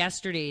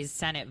yesterday's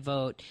Senate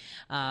vote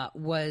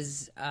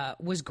was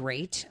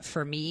great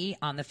for me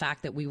on the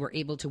fact that we were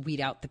able to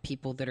weed out the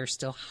people that are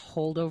still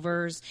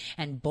holdovers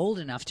and bold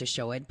enough to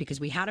show it, because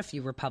we had a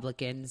few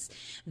Republicans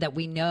that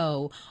we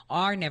know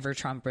are never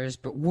Trumpers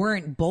but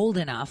weren't bold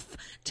enough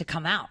to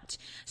come out.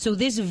 So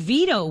this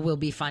veto will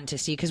be fun to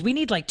see, because we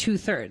need like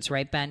 2/3,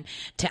 right, Ben,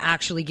 to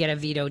actually get a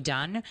veto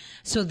done.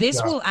 So this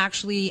will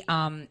actually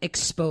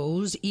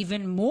expose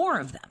even more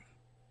of them.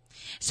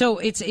 So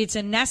it's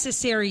a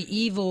necessary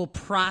evil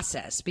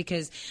process,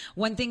 because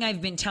one thing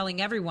I've been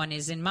telling everyone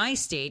is, in my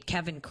state,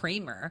 Kevin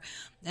Cramer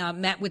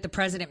met with the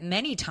president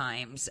many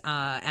times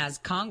as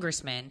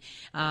congressman,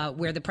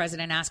 where the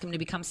president asked him to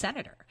become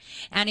senator.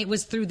 And it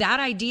was through that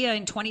idea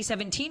in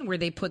 2017 where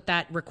they put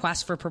that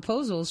request for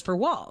proposals for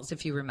walls,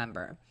 if you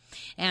remember.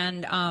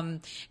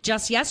 And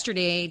just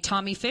yesterday,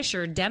 Tommy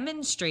Fisher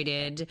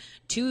demonstrated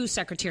to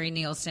Secretary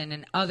Nielsen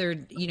and other,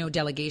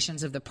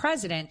 delegations of the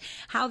president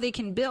how they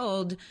can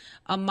build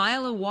a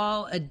mile of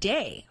wall a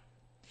day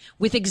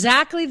with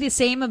exactly the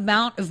same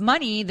amount of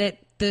money that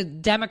the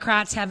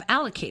Democrats have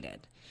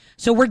allocated.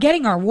 So we're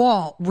getting our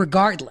wall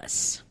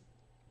regardless.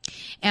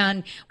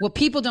 And what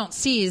people don't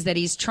see is that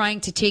he's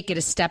trying to take it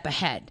a step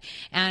ahead.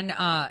 And,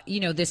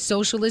 this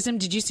socialism,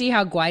 did you see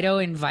how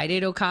Guaido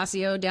invited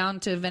Ocasio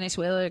down to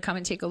Venezuela to come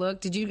and take a look?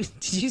 Did you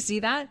see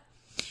that?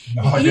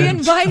 No, he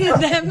invited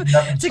them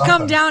to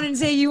come down and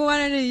say, you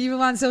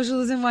want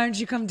socialism? Why don't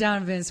you come down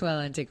to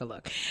Venezuela and take a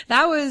look?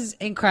 That was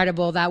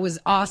incredible. That was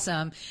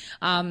awesome.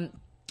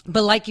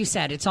 But like you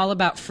said, it's all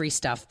about free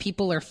stuff.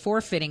 People are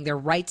forfeiting their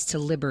rights to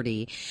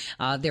liberty,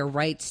 their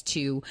rights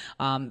to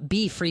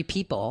be free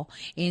people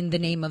in the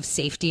name of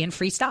safety and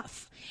free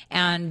stuff.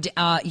 And,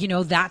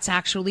 that's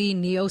actually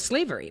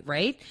neo-slavery,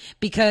 right?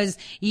 Because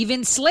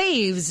even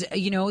slaves,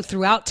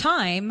 throughout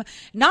time,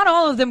 not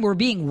all of them were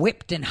being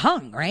whipped and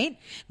hung, right?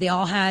 They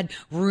all had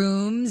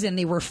rooms and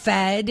they were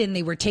fed and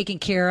they were taken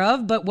care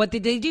of. But what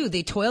did they do?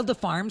 They toiled the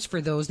farms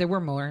for those that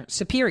were more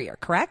superior,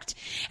 correct?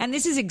 And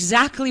this is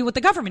exactly what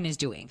the government is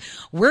doing.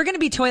 We're going to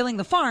be toiling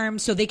the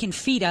farms so they can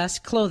feed us,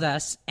 clothe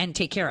us, and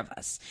take care of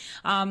us.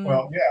 And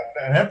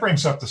that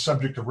brings up the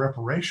subject of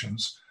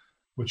reparations,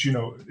 which,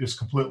 is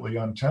completely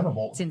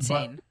untenable. It's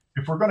insane.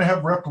 But if we're going to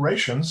have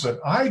reparations, then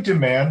I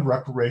demand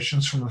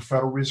reparations from the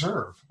Federal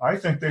Reserve. I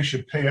think they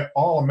should pay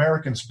all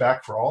Americans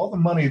back for all the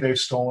money they've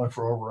stolen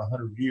for over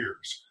 100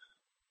 years.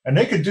 And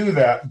they could do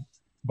that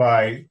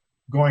by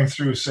going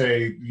through,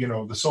 say,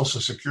 the Social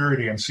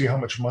Security and see how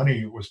much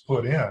money was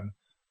put in,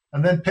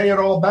 and then pay it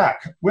all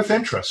back with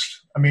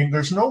interest. I mean,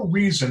 there's no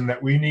reason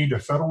that we need a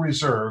Federal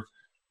Reserve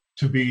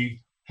to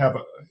have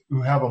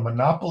a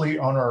monopoly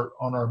on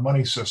our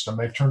money system.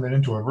 They've turned it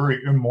into a very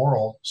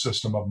immoral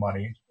system of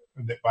money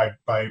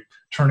by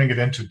turning it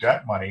into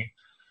debt money.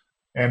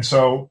 And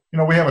so,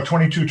 we have a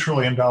 $22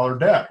 trillion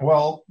debt.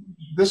 Well,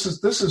 this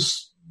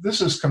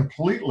is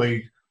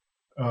completely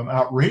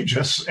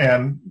outrageous.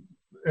 And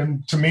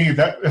to me,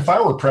 that if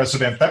I were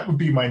president, that would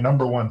be my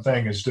number one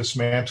thing, is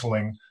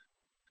dismantling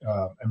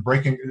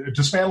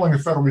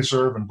the Federal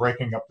Reserve and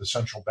breaking up the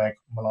central bank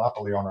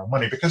monopoly on our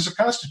money, because the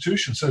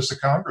Constitution says the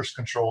Congress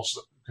controls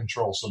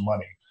the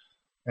money.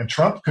 And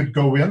Trump could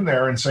go in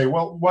there and say,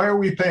 well, why do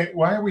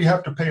we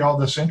have to pay all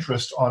this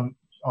interest on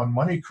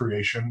money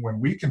creation when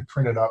we can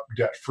print it up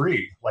debt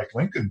free like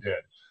Lincoln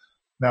did?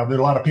 Now, there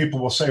are a lot of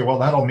people will say, well,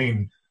 that'll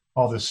mean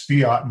all this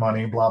fiat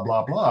money, blah,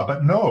 blah, blah.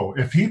 But no,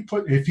 if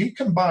he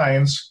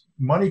combines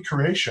money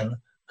creation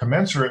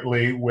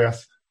commensurately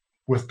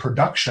with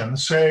production,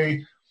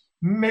 say,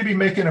 maybe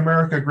making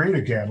America great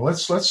again.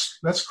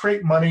 Let's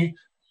create money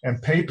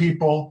and pay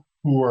people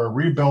who are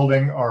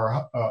rebuilding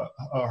our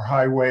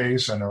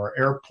highways and our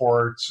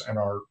airports and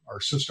our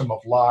system of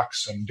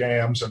locks and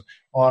dams and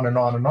on and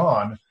on and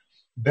on.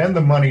 Then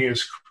the money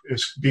is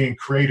being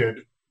created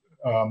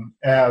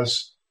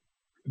as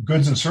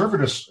goods and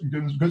services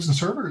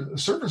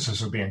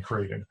are being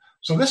created.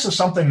 So this is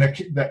something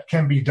that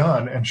can be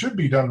done and should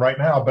be done right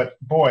now. But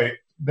boy,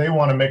 they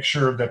want to make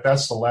sure that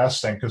that's the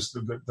last thing, because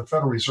the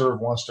Federal Reserve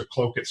wants to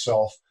cloak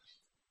itself.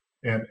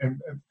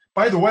 And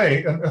by the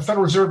way, a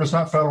Federal Reserve is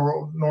not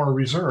federal nor a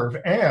reserve,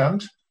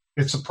 and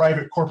it's a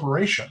private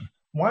corporation.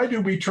 Why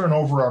do we turn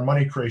over our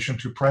money creation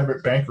to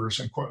private bankers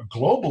and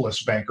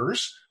globalist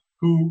bankers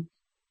who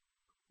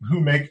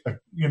make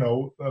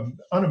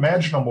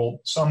unimaginable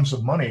sums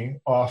of money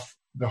off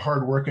the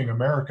hardworking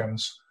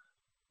Americans?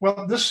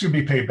 Well, this should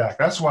be paid back.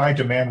 That's why I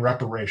demand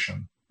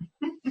reparation.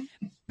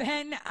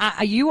 Ben,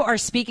 you are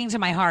speaking to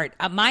my heart.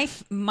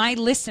 My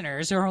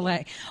listeners are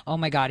like, oh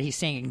my God, he's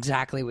saying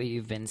exactly what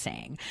you've been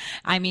saying.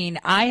 I mean,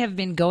 I have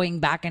been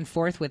going back and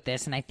forth with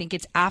this, and I think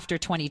it's after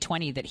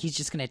 2020 that he's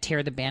just going to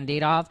tear the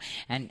Band-Aid off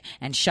and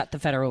shut the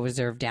Federal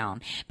Reserve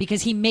down,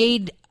 because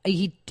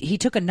he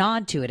took a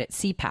nod to it at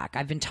CPAC.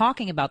 I've been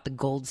talking about the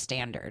gold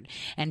standard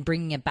and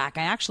bringing it back.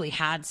 I actually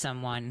had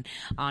someone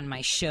on my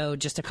show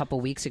just a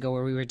couple weeks ago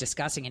where we were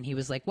discussing, and he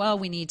was like, well,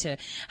 we need to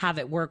have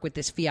it work with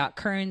this fiat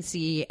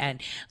currency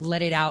and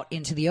let it out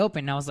into the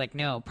open. And I was like,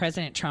 no,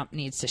 President Trump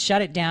needs to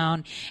shut it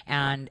down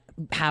and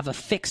have a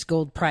fixed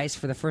gold price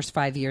for the first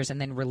 5 years and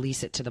then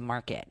release it to the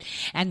market.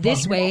 And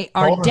this way,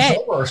 our debt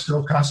are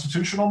still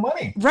constitutional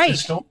money. Right.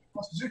 It's still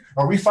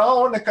Are we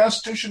following the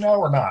Constitution now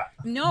or not?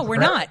 No, we're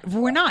not.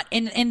 We're not.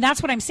 And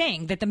that's what I'm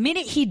saying, that the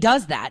minute he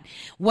does that,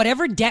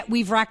 whatever debt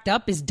we've racked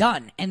up is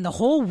done. And the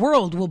whole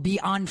world will be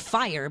on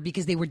fire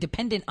because they were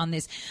dependent on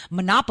this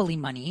monopoly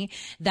money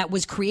that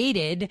was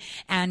created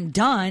and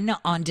done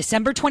on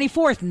December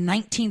 24th,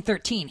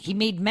 1913. He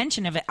made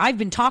mention of it. I've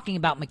been talking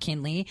about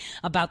McKinley,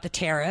 about the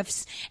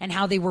tariffs, and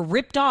how they were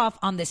ripped off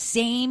on the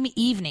same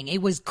evening.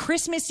 It was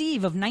Christmas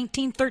Eve of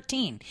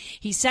 1913.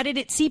 He said it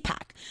at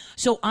CPAC.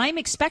 So I'm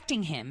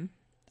expecting him,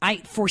 I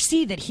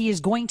foresee that he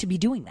is going to be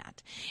doing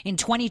that in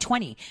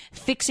 2020,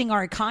 fixing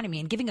our economy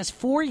and giving us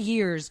 4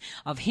 years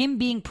of him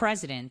being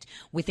president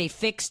with a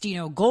fixed,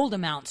 gold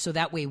amount, so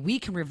that way we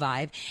can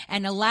revive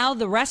and allow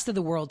the rest of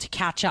the world to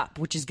catch up,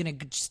 which is going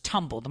to just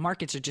tumble. The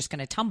markets are just going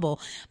to tumble,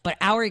 but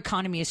our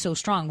economy is so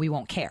strong we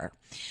won't care.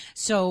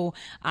 So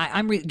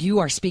you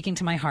are speaking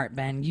to my heart,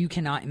 Ben. You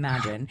cannot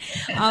imagine.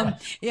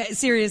 Yeah,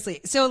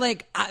 seriously. So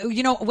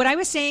what I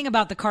was saying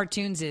about the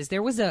cartoons is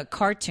there was a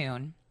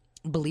cartoon,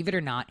 believe it or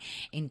not,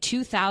 in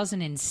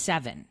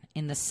 2007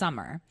 in the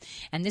summer.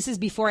 And this is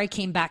before I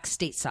came back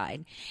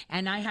stateside.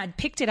 And I had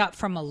picked it up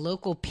from a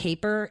local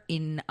paper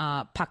in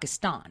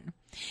Pakistan.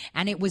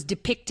 And it was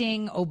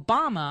depicting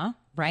Obama,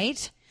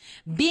 right,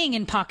 being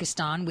in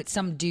Pakistan with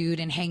some dude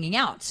and hanging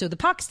out. So the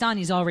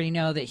Pakistanis already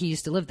know that he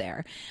used to live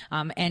there.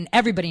 And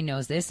everybody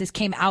knows this. This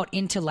came out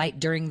into light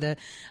during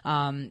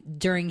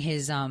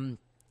his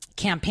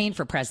campaign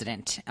for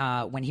president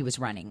when he was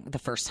running the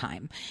first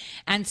time.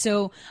 And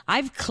so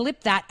I've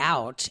clipped that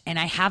out and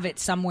I have it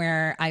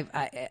somewhere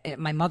at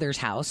my mother's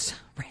house,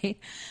 right?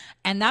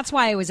 And that's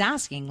why I was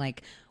asking,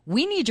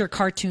 we need your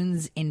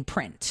cartoons in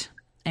print.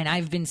 And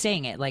I've been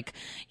saying it,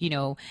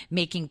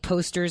 making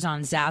posters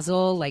on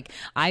Zazzle.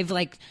 I've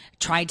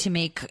tried to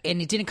make,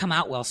 and it didn't come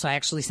out well, so I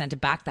actually sent it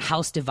back, The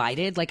House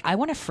Divided. I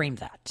want to frame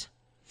that.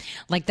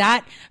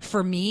 That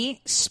for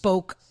me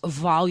spoke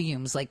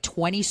volumes,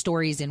 20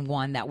 stories in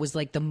one. That was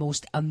the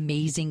most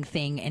amazing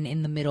thing. And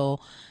in the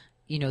middle,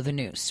 the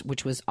news,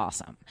 which was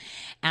awesome.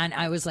 And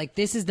I was like,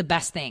 this is the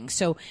best thing.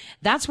 So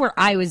that's where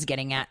I was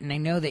getting at. And I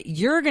know that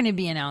you're going to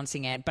be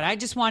announcing it, but I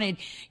just wanted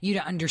you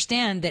to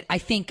understand that I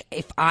think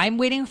if I'm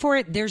waiting for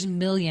it, there's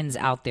millions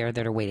out there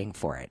that are waiting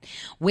for it,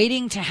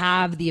 waiting to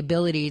have the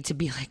ability to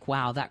be like,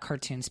 wow, that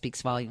cartoon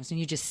speaks volumes. And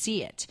you just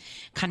see it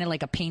kind of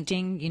like a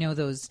painting,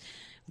 those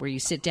where you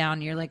sit down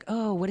and you're like,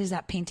 oh, what is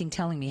that painting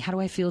telling me? How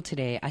do I feel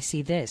today? I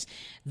see this.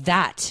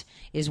 That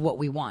is what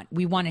we want.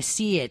 We want to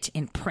see it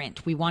in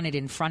print. We want it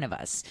in front of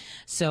us.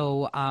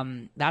 So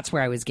that's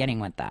where I was getting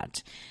with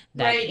that.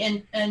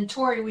 Right. And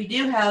Tori, we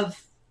do have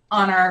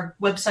on our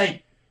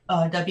website,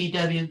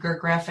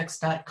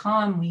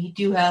 www.GrrrGraphics.com, we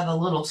do have a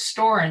little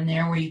store in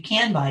there where you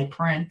can buy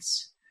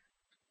prints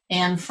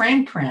and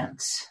frame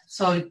prints.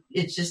 So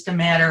it's just a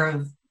matter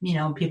of,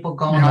 people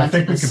going on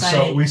to the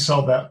site. We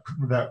sell that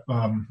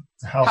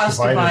House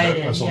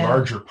Divided as a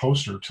larger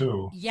poster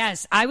too.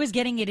 Yes, I was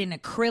getting it in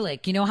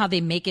acrylic. You know how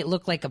they make it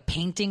look like a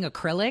painting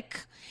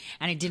acrylic,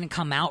 and it didn't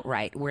come out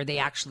right, where they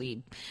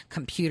actually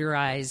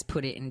computerized,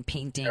 put it in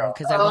painting,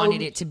 because I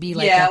wanted it to be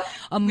like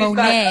a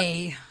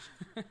Monet.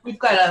 We've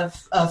got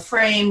a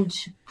framed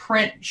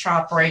print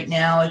shop right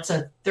now. It's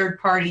a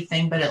third-party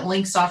thing, but it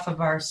links off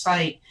of our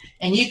site,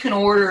 and you can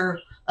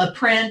order a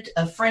print,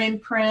 a frame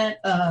print,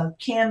 a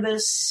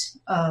canvas,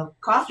 a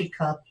coffee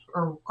cup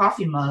or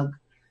coffee mug.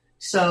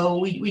 So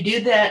we do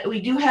that. We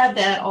do have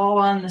that all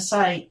on the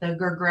site, the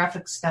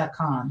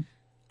GrrrGraphics.com.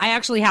 I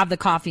actually have the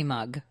coffee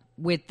mug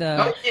with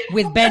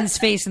with Ben's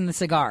face in the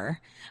cigar.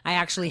 I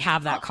actually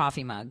have that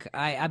coffee mug.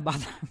 I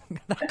bought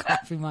that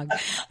coffee mug.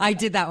 I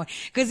did that one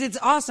because it's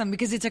awesome,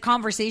 because it's a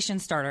conversation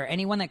starter.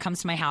 Anyone that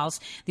comes to my house,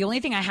 the only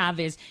thing I have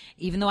is,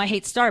 even though I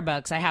hate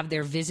Starbucks, I have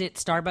their visit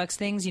Starbucks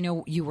things. You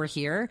know, you were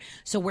here.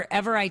 So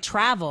wherever I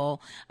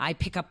travel, I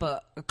pick up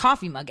a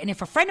coffee mug. And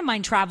if a friend of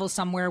mine travels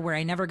somewhere where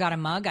I never got a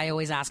mug, I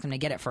always ask him to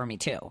get it for me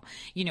too,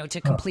 you know, to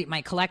complete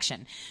my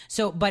collection.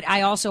 So, but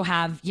I also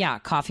have,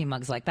 coffee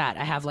mugs like that.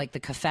 I have like the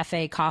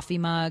Cafefe coffee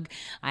mug.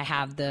 I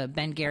have the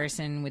Ben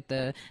Garrison with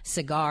the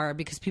cigar,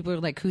 because people are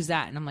like, who's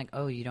that? And I'm like,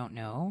 oh, you don't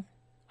know?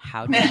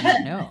 How do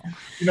you know?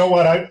 You know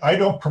what? I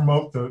don't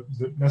promote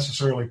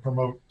necessarily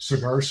promote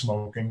cigar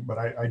smoking, but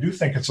I do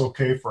think it's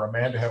okay for a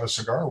man to have a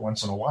cigar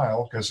once in a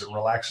while, because it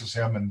relaxes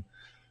him, and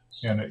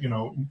you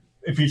know,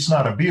 if he's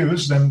not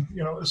abused, then,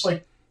 you know, it's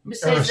like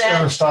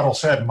Aristotle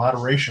said,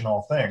 moderation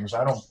all things.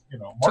 I don't, you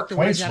know, Mark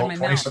Twain smoked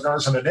 20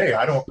 cigars in a day.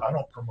 I don't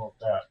promote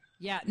that.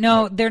 Yeah,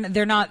 no,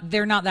 they're not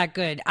that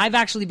good. I've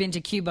actually been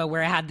to Cuba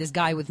where I had this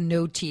guy with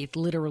no teeth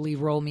literally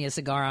roll me a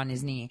cigar on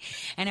his knee.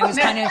 And I was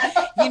kind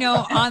of, you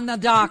know, on the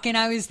dock, and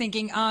I was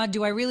thinking,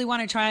 do I really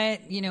want to try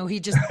it? You know, he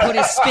just put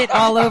his spit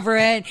all over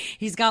it.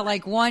 He's got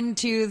like one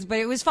tooth, but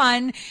it was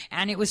fun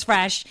and it was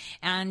fresh.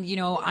 And, you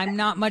know, I'm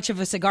not much of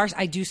a cigar.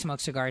 I do smoke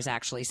cigars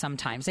actually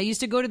sometimes. I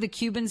used to go to the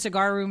Cuban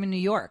cigar room in New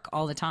York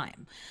all the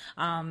time,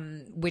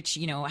 which,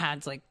 you know,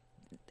 had like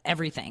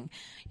everything,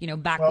 you know,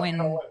 back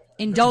when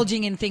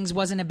indulging in things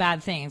wasn't a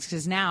bad thing,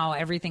 because now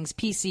everything's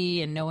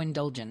PC and no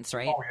indulgence,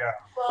 right? Oh, yeah.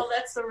 Well,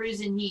 that's the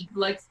reason he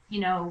likes,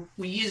 you know,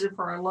 we use it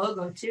for our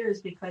logo too, is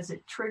because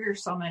it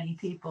triggers so many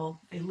people.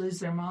 They lose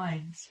their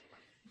minds.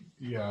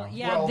 Yeah.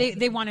 Yeah, well,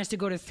 they want us to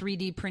go to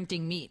 3D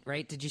printing meat,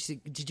 right? Did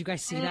you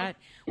guys see that?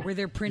 Where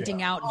they're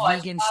printing out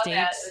vegan I saw steaks?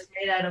 that. It was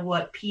made out of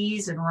what,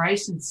 peas and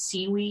rice and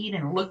seaweed,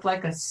 and it looked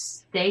like a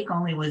steak,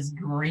 only was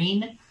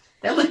green.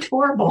 That looked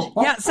horrible.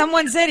 Yeah,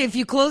 someone said if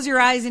you close your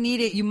eyes and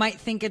eat it, you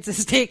might think it's a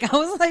steak. I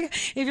was like,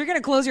 if you're going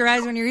to close your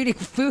eyes when you're eating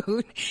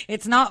food,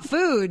 it's not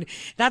food.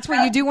 That's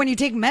what you do when you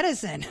take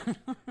medicine.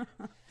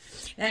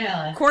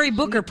 And Cory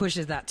Booker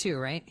pushes that too,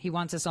 right? He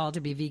wants us all to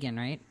be vegan,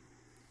 right?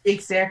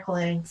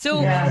 Exactly.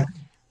 So,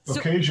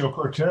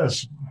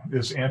 Ocasio-Cortez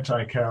is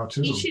anti-cow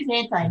too. She's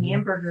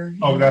anti-hamburger.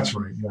 Oh, that's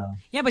right. Yeah.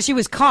 Yeah, but she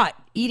was caught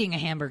eating a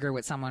hamburger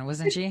with someone,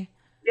 wasn't she?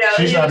 Yeah,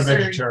 she's not a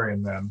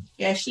vegetarian then.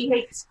 Yeah, she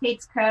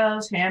hates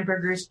cows,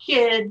 hamburgers,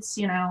 kids.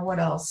 You know what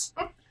else?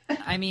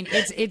 I mean,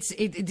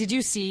 did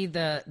you see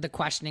the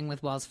questioning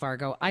with Wells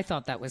Fargo? I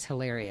thought that was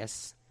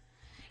hilarious.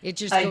 It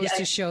just goes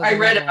to show. I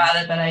read about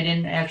it, but I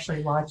didn't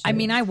actually watch it. I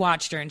mean, I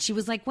watched her, and she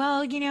was like,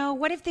 well, you know,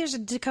 what if there's a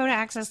Dakota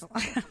Access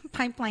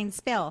Pipeline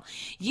spill?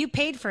 You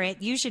paid for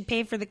it. You should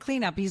pay for the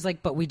cleanup. He's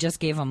like, but we just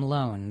gave them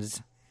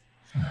loans.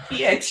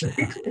 Yeah.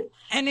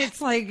 And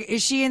it's like,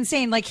 is she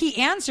insane? Like, he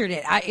answered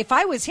it. If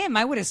I was him,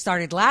 I would have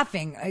started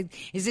laughing.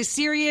 Is this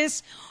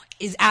serious?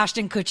 Is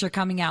Ashton Kutcher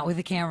coming out with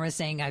a camera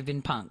saying I've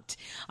been punked?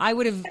 I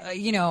would have,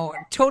 you know,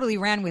 totally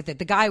ran with it.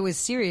 The guy was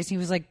serious. He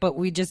was like, but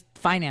we just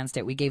financed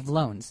it. We gave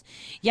loans.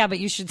 Yeah, but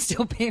you should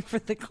still pay for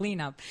the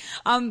cleanup.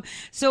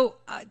 So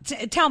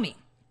tell me.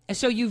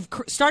 So you've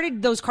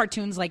started those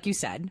cartoons, like you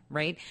said,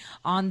 right?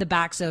 On the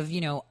backs of,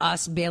 you know,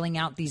 us bailing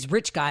out these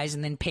rich guys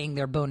and then paying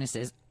their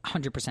bonuses.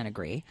 100%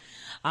 agree.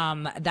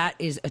 That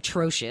is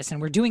atrocious.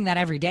 And we're doing that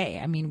every day.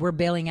 I mean, we're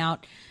bailing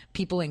out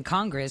people in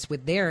Congress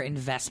with their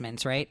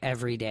investments, right?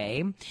 Every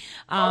day.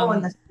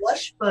 And the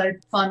slush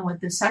fund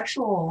with the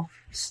sexual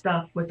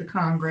stuff with the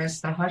Congress,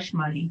 the hush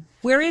money.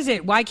 Where is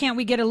it? Why can't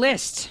we get a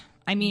list?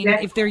 I mean,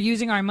 if they're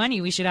using our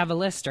money, we should have a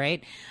list,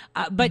 right?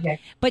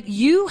 But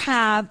you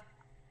have,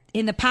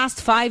 in the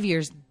past 5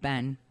 years,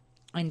 Ben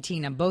and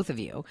Tina, both of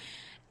you,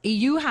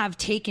 you have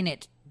taken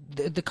it,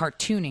 the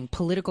cartooning,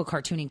 political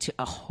cartooning, to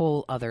a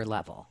whole other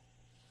level.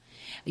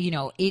 You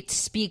know, it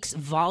speaks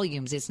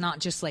volumes. It's not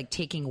just like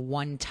taking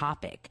one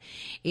topic.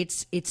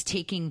 It's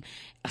taking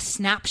a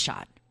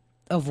snapshot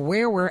of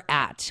where we're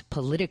at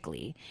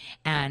politically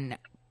and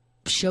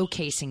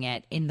showcasing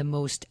it in the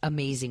most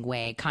amazing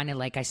way. Kind of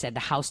like I said, the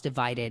house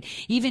divided.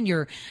 Even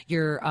your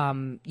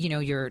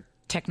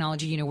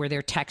technology, you know, where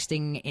they're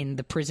texting in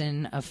the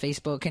prison of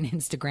Facebook and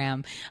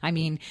Instagram. I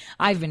mean,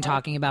 I've been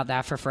talking about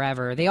that for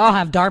forever. They all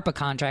have DARPA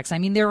contracts. I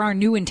mean, they're our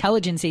new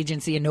intelligence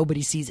agency and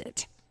nobody sees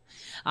it.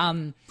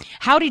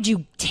 How did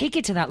you take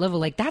it to that level?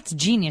 Like, that's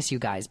genius, you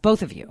guys,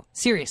 both of you,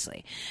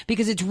 seriously,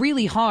 because it's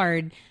really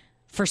hard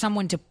for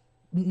someone to,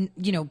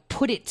 you know,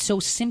 put it so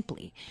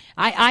simply.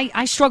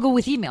 I struggle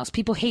with emails.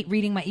 People hate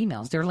reading my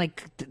emails. They're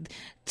like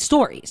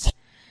stories,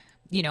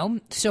 you know?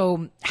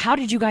 So how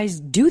did you guys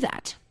do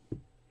that?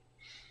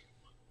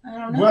 I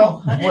don't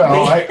know.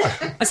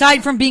 Well,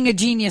 aside from being a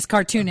genius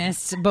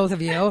cartoonist, both of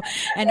you,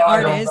 and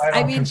artists,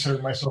 I mean, consider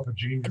myself a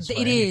genius.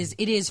 It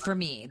is for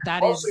me.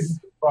 That also is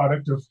the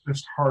product of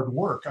just hard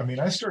work. I mean,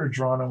 I started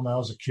drawing when I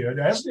was a kid,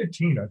 as did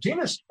Tina.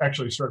 Tina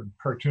actually started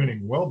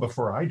cartooning well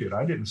before I did.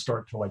 I didn't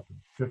start till like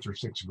the 5th or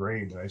 6th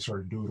grade that I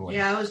started doodling.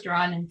 Yeah, I was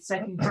drawing in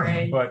 2nd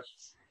grade.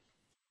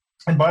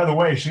 And by the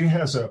way, she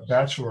has a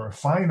Bachelor of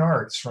Fine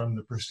Arts from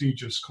the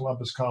prestigious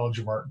Columbus College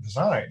of Art and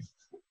Design.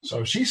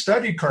 So she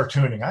studied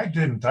cartooning. I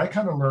didn't. I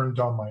kind of learned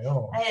on my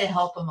own. I had to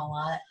help him a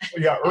lot.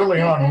 Yeah,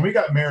 early on when we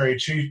got married,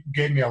 she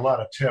gave me a lot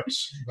of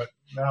tips, but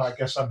now I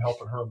guess I'm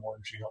helping her more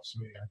than she helps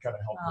me. I kind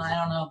of help her. I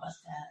don't know about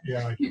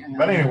that. Yeah.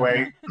 But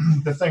anyway,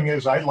 the thing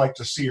is, I'd like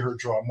to see her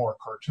draw more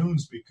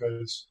cartoons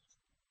because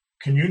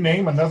can you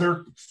name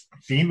another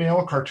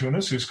female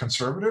cartoonist who's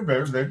conservative?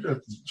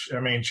 I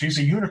mean, she's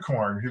a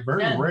unicorn. She's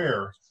very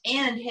rare.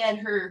 And had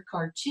her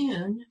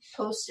cartoon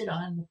posted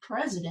on the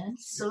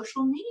president's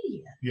social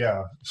media.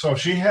 Yeah. So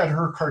she had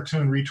her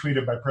cartoon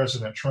retweeted by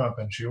President Trump,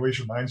 and she always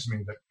reminds me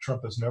that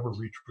Trump has never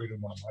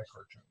retweeted one of my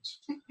cartoons.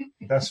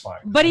 That's fine.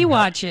 But he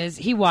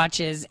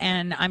watches,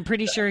 and I'm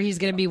pretty sure he's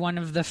going to be one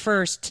of the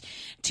first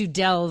to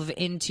delve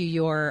into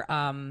your,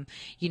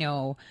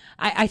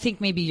 I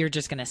think maybe you're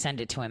just going to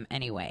send it to him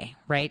anyway,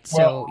 right?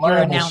 Well, so your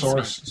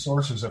announcement.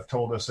 Sources have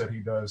told us that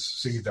he does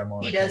see them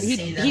on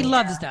occasion. He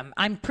loves them.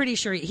 I'm pretty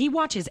sure he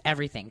watches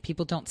everything.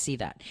 People don't see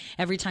that.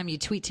 Every time you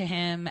tweet to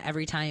him,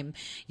 every time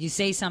you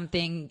say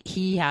something,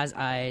 he has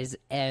eyes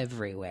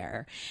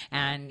everywhere.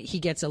 And he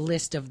gets a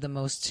list of the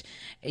most,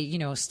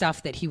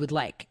 stuff that he would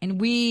like. And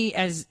we,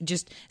 as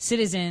just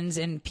citizens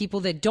and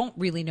people that don't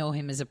really know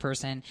him as a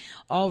person,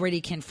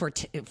 already can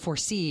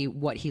foresee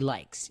what he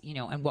likes,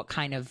 and what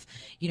kind of,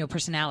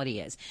 personality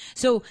is.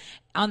 So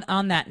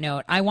on that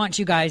note, I want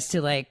you guys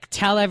to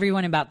tell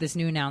everyone about this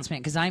new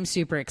announcement because I'm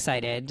super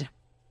excited.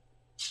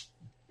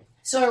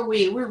 So are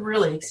we. We're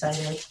really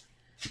excited.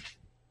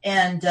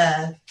 And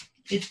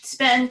it's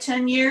been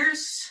 10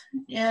 years,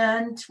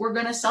 and we're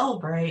going to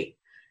celebrate.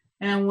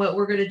 And what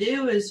we're going to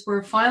do is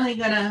we're finally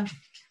going to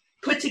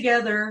put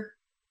together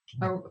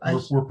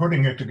we're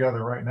putting it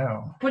together right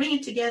now. Putting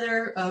it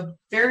together a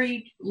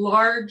very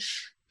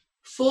large,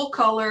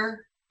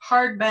 full-color,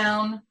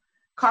 hardbound,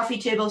 coffee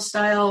table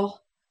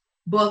style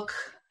book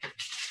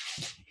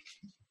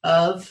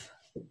of...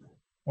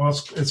 Well,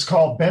 it's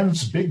called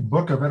Ben's Big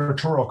Book of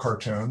Editorial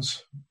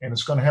Cartoons, and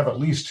it's going to have at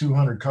least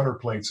 200 color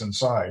plates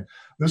inside.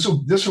 This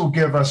will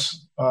give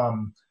us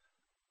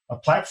a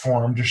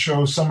platform to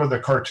show some of the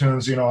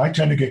cartoons. I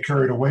tend to get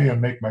carried away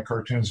and make my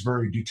cartoons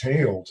very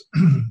detailed.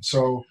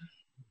 So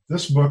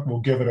this book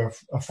will give it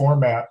a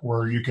format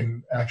where you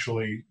can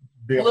actually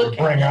be able to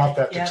bring out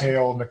that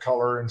detail and the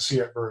color and see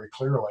it very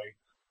clearly.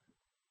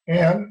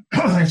 And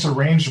it's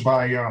arranged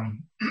by,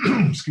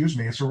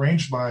 it's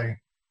arranged by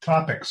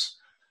topics.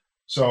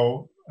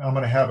 So I'm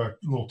going to have a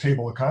little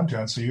table of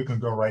contents so you can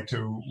go right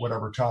to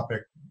whatever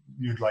topic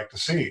you'd like to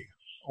see.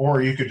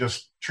 Or you could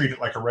just treat it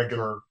like a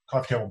regular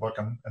coffee table book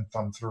and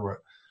thumb through it.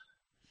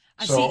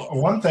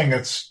 One thing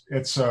it's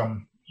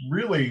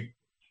really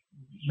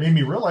made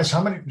me realize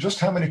how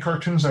many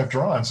cartoons I've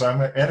drawn. So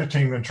I'm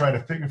editing and trying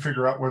to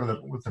figure out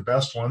what the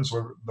best ones,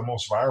 or the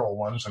most viral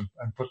ones, and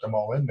put them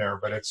all in there.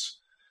 But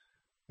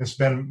it's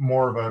been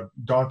more of a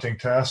daunting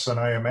task than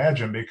I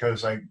imagined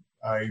because I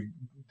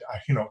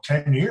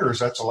 10 years,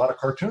 that's a lot of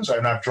cartoons.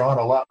 And I've drawn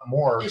a lot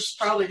more. It's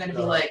probably going to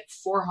be like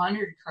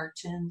 400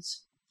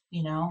 cartoons.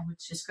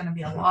 It's just going to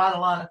be a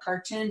lot of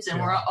cartoons.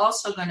 And we're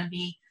also going to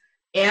be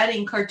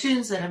adding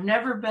cartoons that have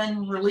never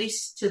been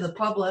released to the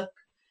public,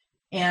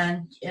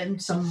 and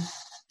some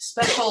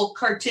special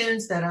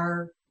cartoons that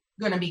are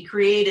going to be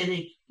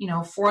created,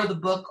 for the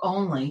book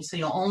only. So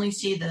you'll only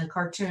see the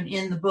cartoon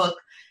in the book.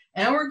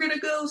 And we're going to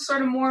go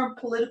sort of more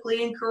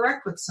politically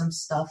incorrect with some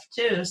stuff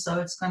too. So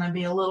it's going to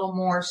be a little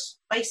more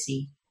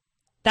spicy.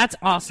 That's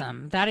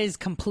awesome. That is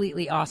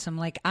completely awesome.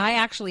 I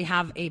actually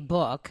have a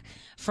book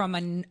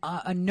from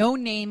a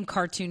no-name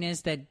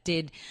cartoonist that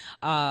did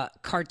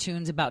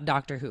cartoons about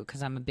Doctor Who,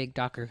 because I'm a big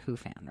Doctor Who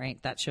fan,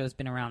 right? That show's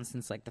been around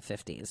since the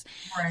 50s.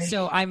 Right.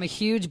 So I'm a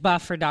huge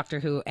buff for Doctor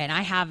Who, and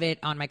I have it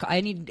on my...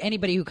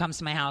 Anybody who comes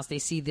to my house, they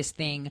see this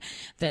thing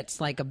that's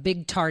like a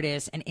big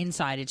TARDIS, and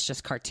inside it's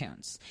just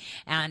cartoons.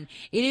 And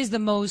it is the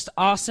most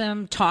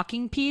awesome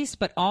talking piece,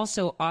 but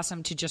also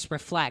awesome to just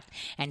reflect.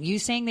 And you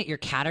saying that you're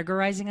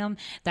categorizing them,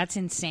 that's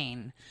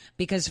insane.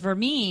 Because for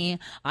me,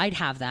 I'd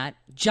have that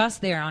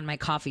just there on my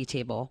coffee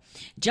table,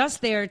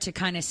 just there to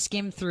kind of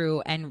skim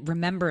through and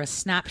remember a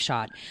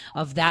snapshot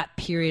of that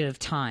period of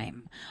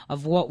time,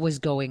 of what was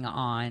going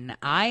on.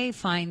 I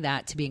find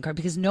that to be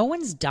incredible because no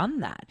one's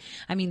done that.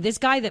 I mean, this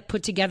guy that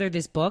put together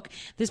this book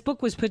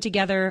was put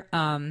together,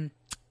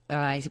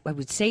 I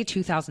would say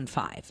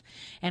 2005.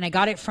 And I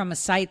got it from a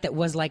site that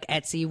was like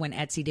Etsy when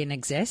Etsy didn't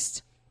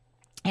exist.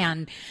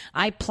 And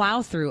I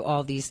plow through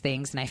all these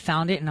things and I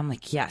found it and I'm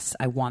like, yes,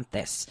 I want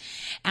this.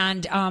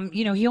 And,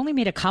 he only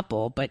made a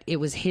couple, but it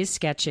was his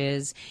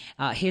sketches,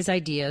 his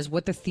ideas,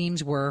 what the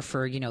themes were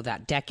for,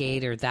 that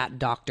decade or that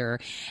doctor.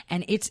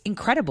 And it's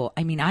incredible.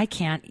 I mean, I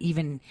can't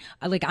even,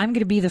 I'm going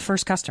to be the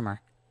first customer.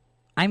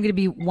 I'm going to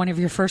be one of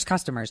your first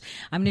customers.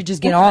 I'm going to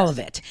just get all of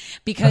it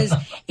because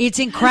it's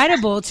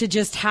incredible to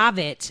just have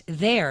it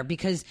there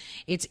because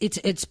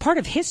it's part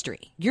of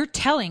history. You're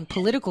telling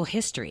political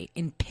history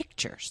in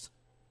pictures.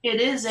 It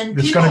is, and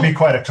it's going to be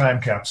quite a time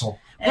capsule.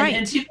 Right.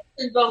 And people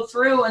can go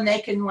through and they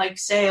can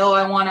say, oh,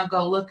 I want to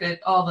go look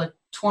at all the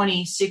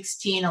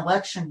 2016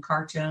 election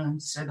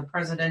cartoons or the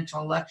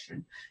presidential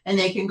election. And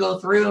they can go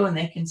through and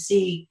they can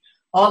see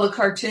all the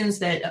cartoons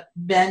that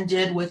Ben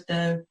did with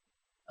the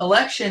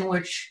election,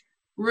 which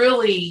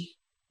really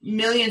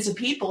millions of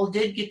people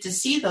did get to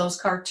see those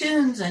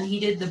cartoons. And he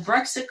did the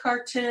Brexit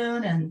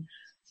cartoon and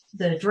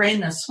the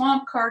Drain the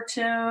Swamp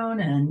cartoon.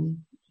 And,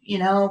 you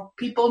know,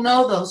 people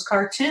know those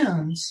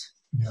cartoons.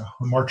 Yeah,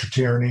 the March of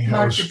Tyranny.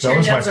 That was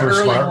my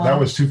first one. That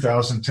was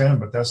 2010,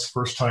 but that's the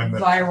first time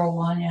that viral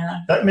one, yeah.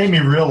 That made me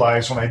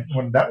realize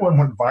when that one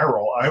went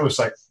viral, I was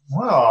like,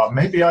 wow,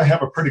 maybe I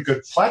have a pretty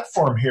good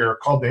platform here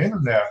called the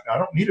internet. I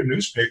don't need a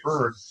newspaper.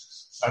 Or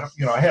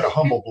I had a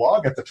humble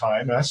blog at the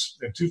time.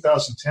 In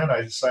 2010,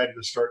 I decided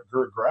to start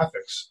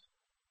GrrrGraphics.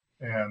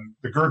 And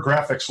the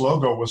GrrrGraphics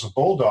logo was a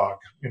bulldog,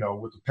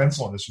 with a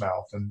pencil in his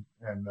mouth. And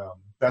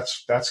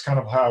that's kind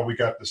of how we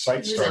got the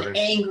site started. An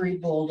angry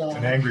bulldog.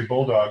 An angry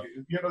bulldog.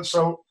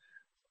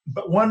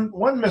 But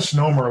one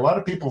misnomer, a lot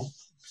of people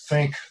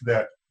think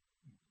that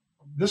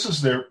this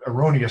is the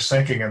erroneous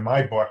thinking in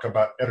my book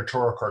about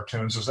editorial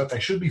cartoons, is that they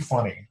should be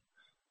funny.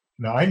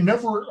 Now, I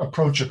never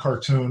approach a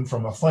cartoon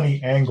from a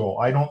funny angle.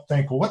 I don't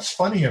think, well, what's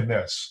funny in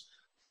this?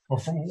 Well,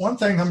 for one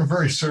thing, I'm a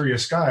very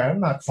serious guy. I'm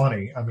not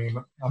funny. I mean,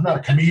 I'm not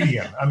a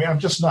comedian. I mean, I'm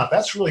just not.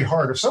 That's really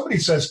hard. If somebody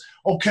says,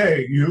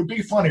 okay, you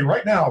be funny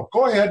right now,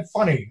 go ahead,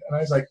 funny. And I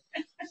was like,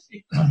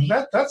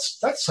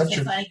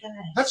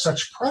 that's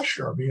such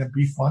pressure. I mean,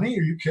 be funny?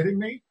 Are you kidding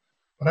me?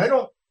 But I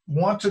don't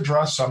want to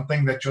draw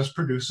something that just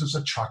produces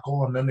a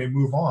chuckle and then they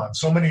move on.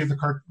 So many of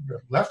the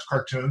left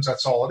cartoons,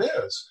 that's all it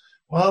is.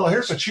 Well,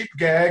 here's a cheap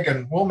gag,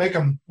 and we'll make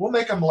them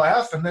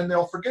laugh, and then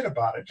they'll forget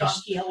about it.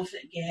 Donkey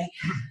elephant gag.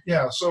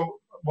 Yeah. So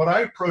my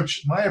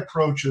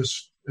approach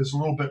is a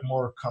little bit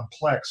more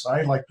complex.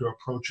 I like to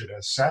approach it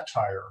as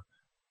satire.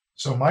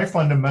 So my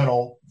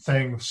fundamental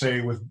thing,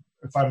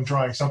 if I'm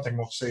drawing something,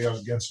 let's say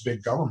against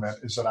big government,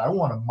 is that I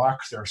want to mock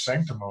their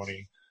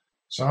sanctimony.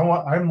 So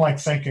I'm like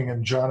thinking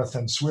in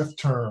Jonathan Swift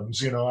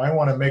terms. I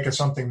want to make it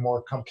something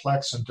more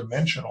complex and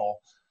dimensional.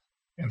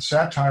 And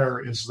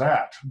satire is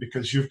that,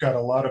 because you've got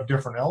a lot of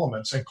different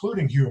elements,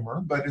 including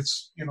humor, but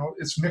it's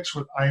mixed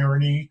with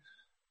irony,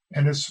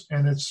 and it's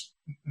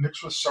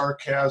mixed with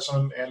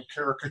sarcasm and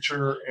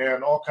caricature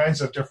and all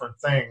kinds of different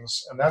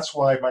things. And that's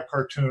why my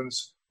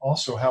cartoons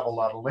also have a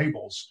lot of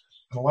labels.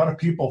 And a lot of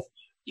people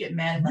get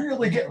mad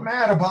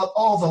about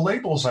all the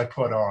labels I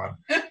put on.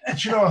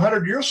 But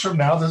 100 years from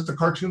now, the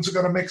cartoons are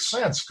going to make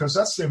sense, because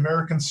that's the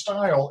American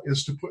style,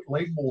 is to put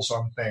labels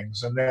on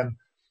things. And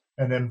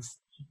then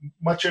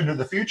much into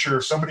the future,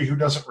 somebody who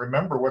doesn't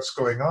remember what's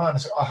going on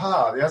says,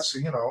 aha, that's,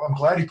 I'm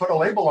glad he put a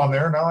label on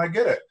there. Now I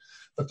get it.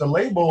 But the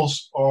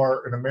labels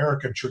are an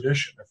American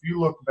tradition. If you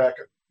look back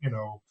at,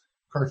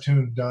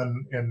 cartoon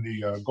done in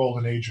the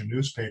golden age of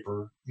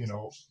newspaper,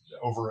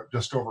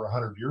 just over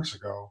 100 years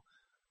ago,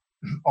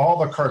 all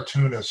the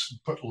cartoonists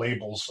put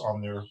labels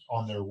on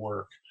their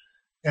work.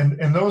 And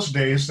in those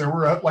days, there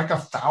were like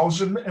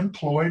 1,000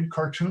 employed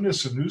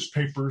cartoonists in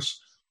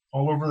newspapers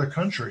all over the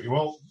country.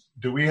 Well,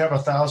 do we have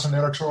 1,000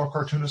 editorial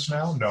cartoonists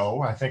now?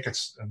 No, I think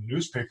it's in the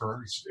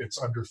newspaper,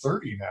 it's under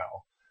 30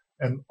 now.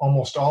 And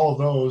almost all of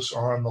those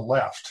are on the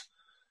left,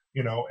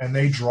 and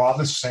they draw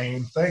the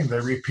same thing. They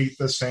repeat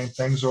the same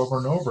things over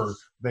and over.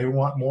 They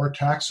want more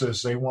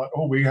taxes. They want,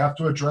 we have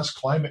to address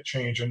climate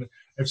change. And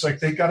it's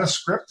like they got a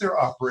script they're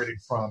operating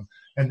from,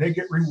 and they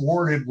get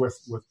rewarded with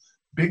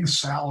big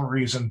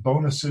salaries and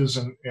bonuses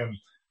and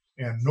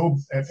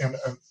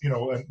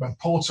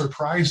Pulitzer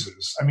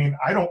prizes. I mean,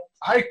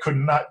 I could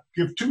not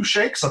give two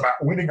shakes about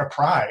winning a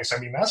prize. I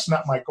mean, that's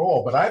not my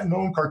goal. But I've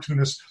known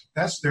cartoonists,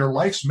 that's their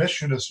life's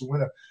mission, is to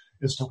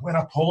win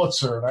a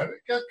Pulitzer. And I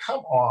think, come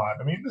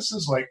on. I mean, this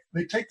is like,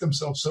 they take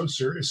themselves so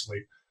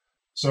seriously.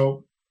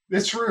 So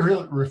it's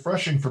really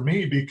refreshing for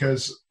me,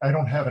 because I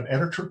don't have an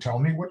editor tell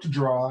me what to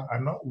draw.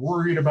 I'm not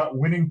worried about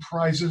winning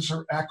prizes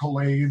or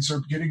accolades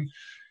or getting,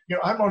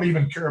 I don't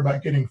even care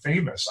about getting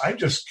famous. I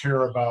just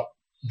care about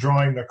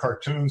drawing the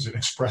cartoons and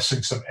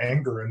expressing some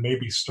anger and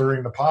maybe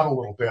stirring the pot a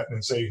little bit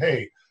and say,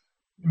 hey,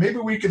 maybe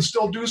we can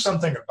still do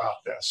something about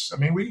this. I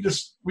mean, we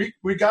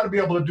got to be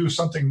able to do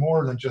something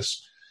more than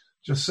just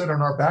sit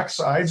on our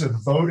backsides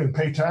and vote and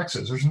pay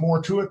taxes. There's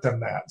more to it than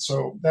that.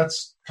 So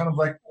that's kind of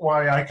like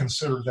why I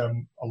consider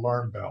them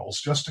alarm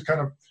bells, just to kind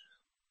of,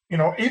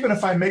 even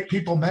if I make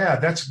people mad,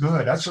 that's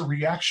good. That's a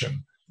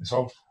reaction.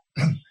 So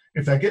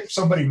if I get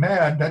somebody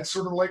mad, that's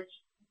sort of like,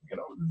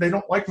 they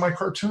don't like my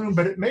cartoon,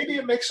 but maybe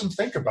it makes them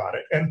think about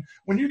it. And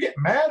when you get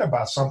mad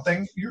about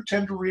something, you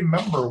tend to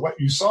remember what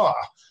you saw.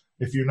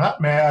 If you're not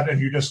mad and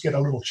you just get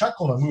a little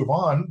chuckle and move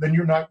on, then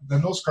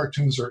then those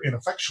cartoons are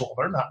ineffectual.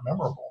 They're not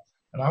memorable.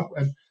 And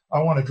I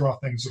want to draw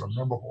things that are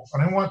memorable.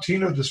 And I want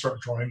Tina to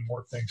start drawing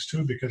more things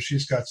too, because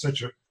she's got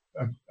such a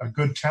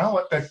good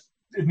talent that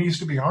it needs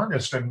to be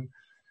harnessed. And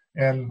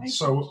And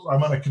so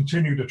I'm going to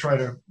continue to try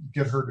to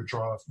get her to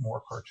draw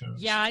more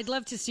cartoons. Yeah, I'd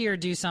love to see her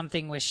do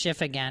something with Schiff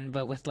again,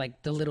 but with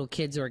like the little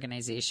kids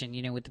organization,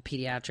 with the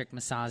pediatric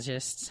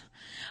massagists.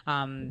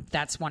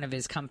 That's one of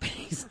his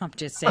companies. I'm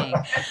just saying.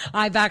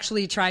 I've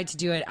actually tried to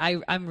do it.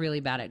 I'm really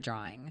bad at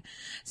drawing.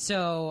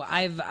 So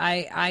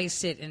I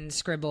sit and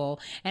scribble,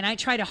 and I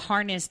try to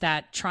harness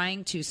that,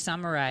 trying to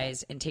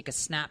summarize and take a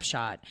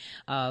snapshot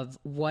of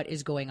what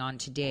is going on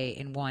today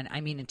in one.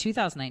 I mean, in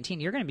 2019,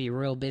 you're going to be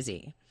real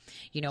busy.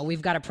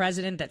 We've got a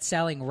president that's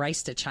selling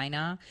rice to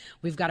China.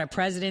 We've got a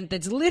president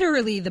that's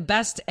literally the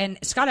best, and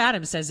Scott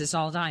Adams says this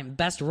all the time,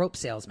 best rope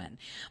salesman.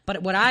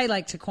 But what I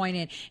like to coin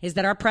it is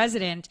that our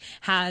president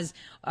has,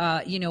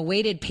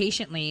 waited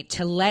patiently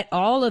to let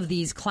all of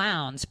these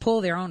clowns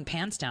pull their own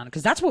pants down.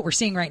 Because that's what we're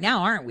seeing right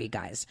now, aren't we,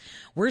 guys?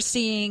 We're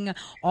seeing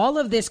all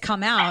of this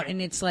come out,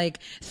 and it's like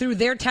through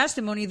their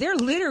testimony, they're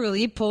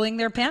literally pulling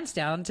their pants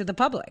down to the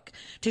public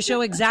to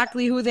show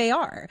exactly who they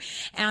are.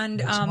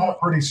 And it's not a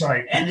pretty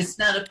sight. And it's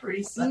not a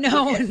pretty sight.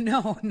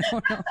 No.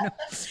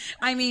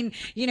 I mean,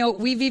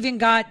 we've even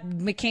got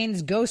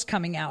McCain's ghost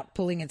coming out,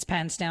 pulling its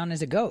pants down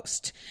as a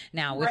ghost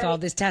now with all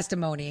this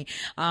testimony.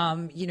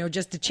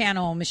 Just to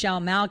channel Michelle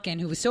Malkin,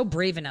 who was so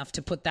brave enough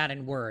to put that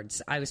in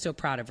words. I was so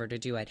proud of her to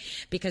do it,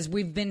 because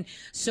we've been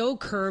so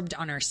curbed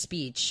on our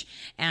speech.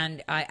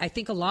 And I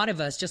think a lot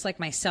of us, just like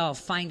myself,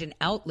 find an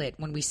outlet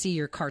when we see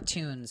your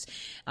cartoons,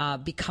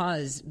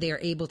 because they're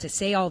able to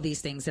say all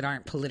these things that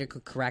aren't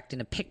politically correct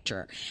in a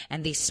picture,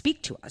 and they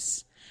speak to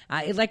us.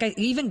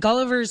 Even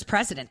Gulliver's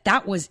President,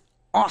 that was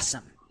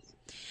awesome.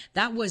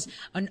 That was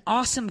an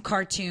awesome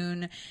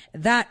cartoon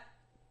that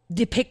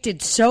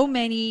depicted so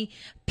many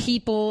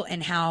people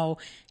and how,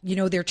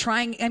 they're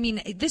trying. I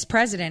mean, this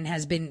president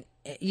has been,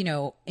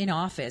 in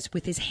office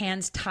with his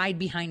hands tied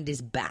behind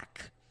his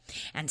back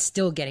and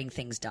still getting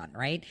things done,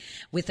 right?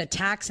 With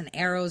attacks and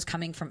arrows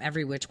coming from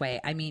every which way.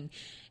 I mean,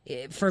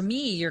 for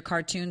me, your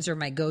cartoons are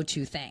my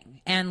go-to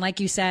thing. And like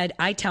you said,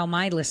 I tell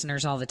my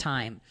listeners all the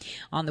time,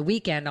 on the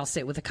weekend, I'll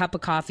sit with a cup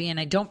of coffee, and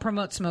I don't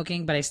promote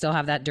smoking, but I still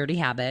have that dirty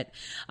habit.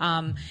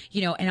 And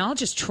I'll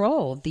just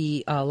troll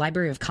the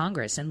Library of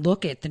Congress and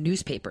look at the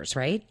newspapers,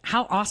 right?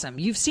 How awesome.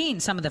 You've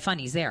seen some of the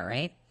funnies there,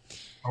 right?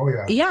 Oh,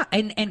 yeah. Yeah.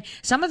 And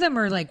some of them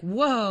are like,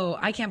 whoa,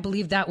 I can't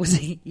believe that was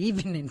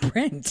even in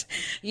print,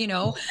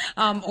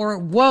 or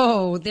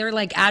whoa, they're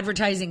like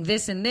advertising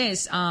this and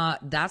this.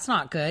 That's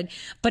not good.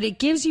 But it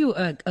gives you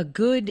a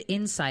good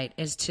insight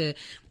as to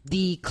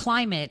the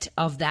climate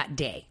of that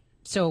day.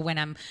 So when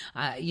I'm,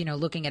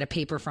 looking at a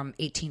paper from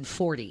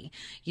 1840,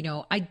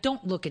 I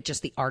don't look at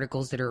just the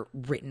articles that are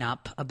written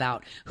up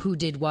about who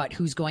did what,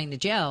 who's going to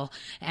jail,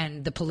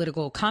 and the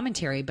political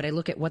commentary, but I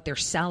look at what they're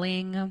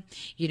selling,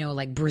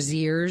 like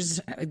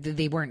braziers.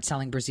 They weren't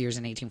selling braziers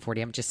in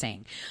 1840. I'm just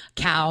saying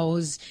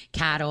cows,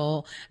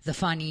 cattle, the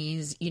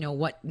funnies,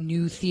 what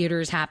new theater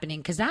is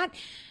happening, because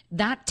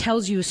that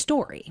tells you a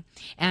story.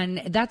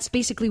 And that's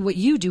basically what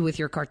you do with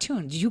your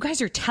cartoons. You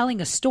guys are telling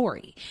a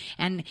story.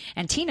 And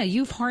Tina,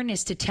 you've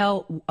harnessed to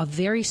tell a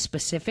very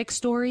specific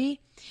story.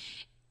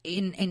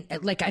 In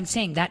like I'm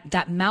saying,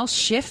 that Mouse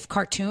Schiff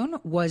cartoon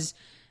was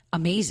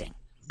amazing,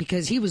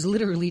 because he was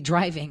literally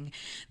driving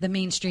the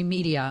mainstream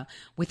media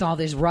with all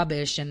this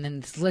rubbish, and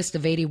then this list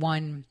of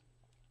 81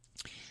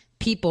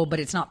 people, but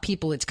it's not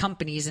people, it's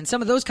companies. And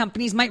some of those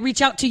companies might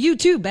reach out to you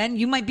too, Ben.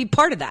 You might be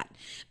part of that,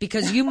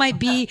 because you might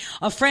be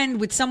a friend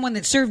with someone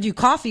that served you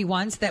coffee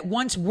once, that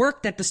once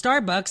worked at the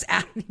Starbucks.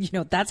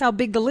 That's how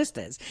big the list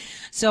is.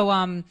 So,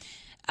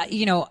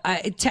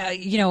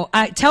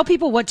 I tell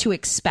people what to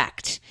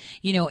expect,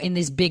 in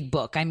this big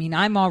book. I mean,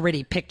 I'm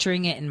already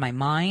picturing it in my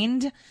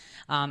mind,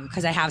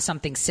 because I have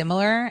something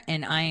similar,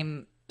 and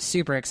I'm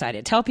super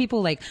excited. Tell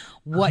people like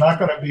what. I'm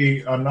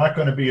not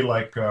going to be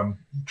like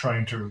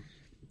trying to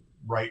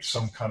write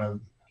some kind of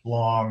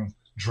long,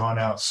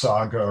 drawn-out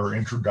saga or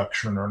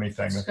introduction or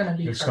anything.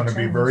 It's going to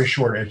be very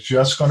short. It's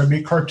just going to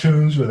be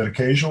cartoons with an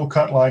occasional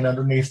cut line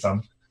underneath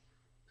them.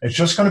 It's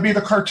just going to be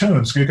the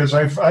cartoons, because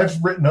I've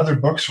written other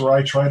books where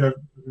I try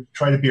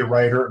to be a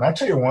writer. And I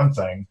tell you one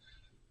thing,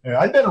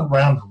 I've been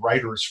around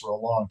writers for a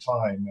long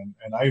time,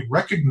 and I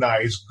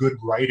recognize good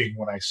writing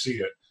when I see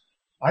it.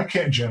 I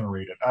can't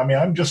generate it. I mean,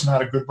 I'm just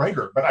not a good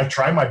writer, but I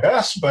try my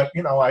best. But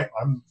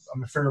I'm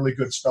a fairly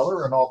good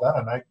speller and all that,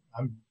 and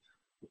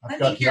I've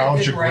got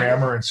knowledge of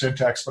grammar and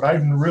syntax, but I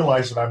didn't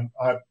realize that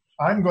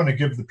I'm going to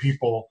give the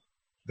people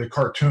the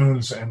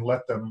cartoons and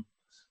let them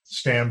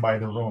stand by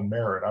their own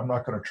merit. I'm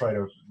not going to try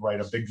to write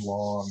a big,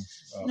 long,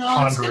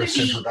 ponderous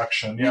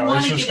introduction.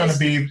 It's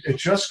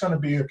just going to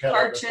be a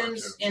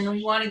cartoons, and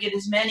we want to get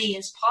as many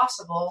as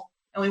possible,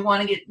 and we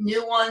want to get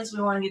new ones.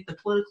 We want to get the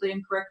politically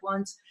incorrect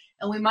ones,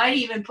 and we might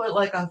even put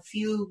like a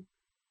few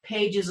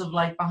pages of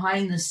like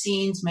behind the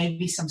scenes,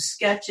 maybe some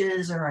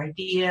sketches or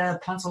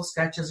pencil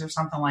sketches or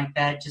something like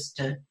that, just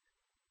to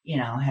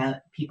have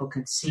people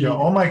could see. Yeah,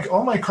 all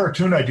my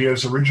cartoon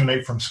ideas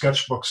originate from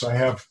sketchbooks. I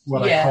have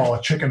what I call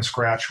a chicken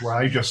scratch, where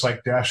I just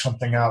like dash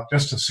something out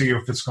just to see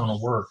if it's going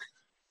to work,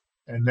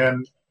 and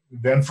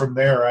then from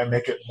there I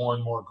make it more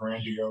and more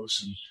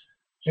grandiose.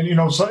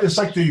 And so it's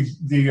like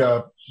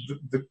the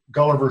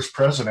Gulliver's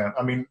President.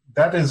 I mean,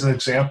 that is an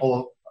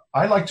example.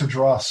 I like to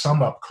draw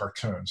sum up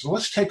cartoons. So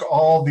let's take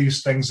all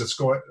these things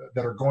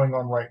that are going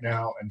on right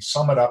now and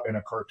sum it up in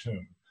a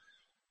cartoon.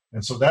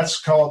 And so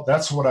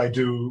that's what I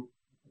do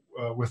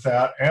with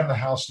that, and the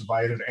House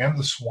Divided, and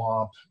the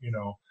Swamp.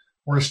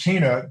 Whereas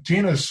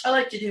Tina's I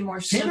like to do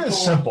more simple. Tina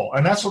is simple,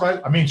 and that's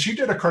what I mean. She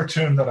did a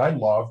cartoon that I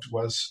loved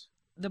was.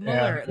 The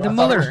Muller. The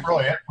Muller. It was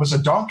brilliant. It was a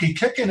donkey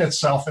kicking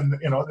itself, and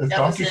the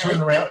donkey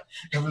turning around.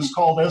 It was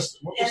called As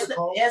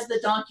the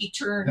Donkey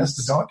Turns. As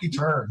the Donkey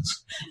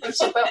Turns. And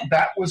so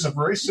that was a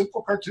very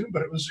simple cartoon,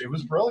 but it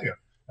was brilliant.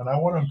 And I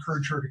want to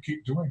encourage her to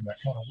keep doing that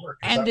kind of work.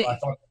 And I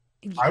thought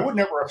I would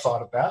never have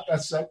thought of that.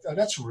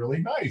 That's really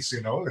nice,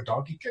 the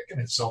donkey kicking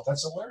itself.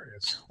 That's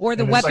hilarious. Or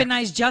the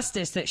weaponized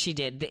justice that she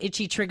did, the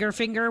itchy trigger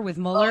finger with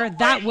Mueller.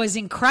 That was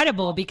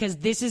incredible because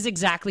this is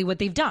exactly what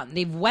they've done.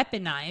 They've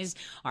weaponized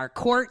our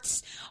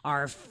courts,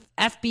 our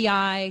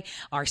FBI,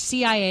 our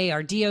CIA,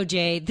 our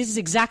DOJ. This is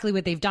exactly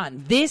what they've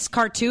done. This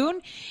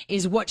cartoon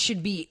is what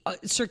should be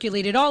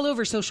circulated all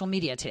over social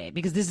media today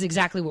because this is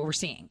exactly what we're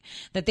seeing,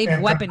 that they've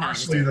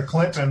weaponized. Conversely, the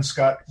Clintons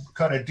cut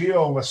a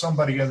deal with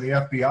somebody in the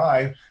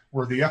FBI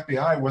where the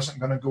FBI wasn't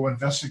going to go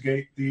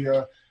investigate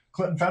the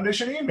Clinton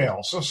Foundation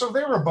emails. So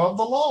they're above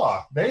the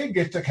law. They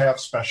get to have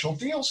special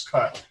deals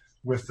cut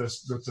with the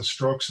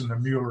Strokes and the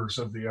Muellers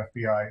of the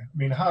FBI. I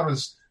mean, how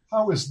is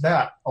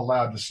that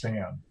allowed to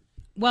stand?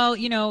 Well,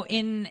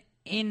 in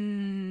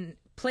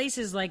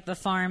places like the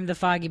Farm, the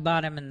Foggy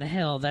Bottom, and the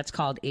Hill, that's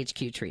called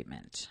HQ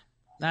treatment.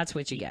 That's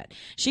what you get.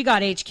 She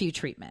got HQ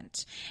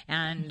treatment.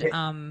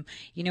 And,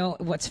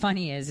 what's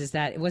funny is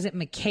that, was it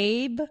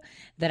McCabe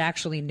that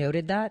actually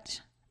noted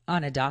that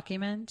on a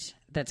document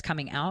that's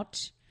coming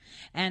out?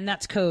 And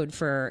that's code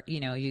for,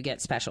 you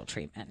get special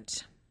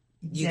treatment.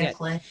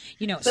 Exactly.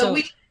 So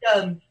we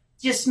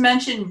just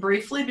mentioned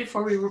briefly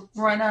before we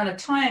run out of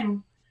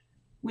time,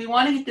 we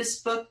want to get this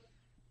book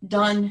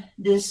done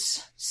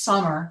this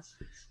summer.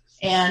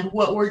 And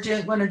what we're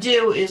going to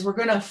do is we're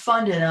going to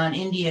fund it on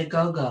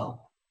Indiegogo.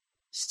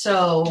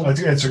 So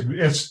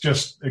it's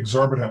just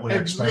exorbitantly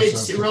expensive.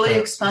 It's really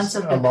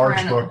expensive. A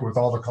large book with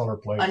all the color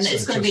plates. And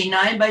it's going to be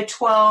 9 by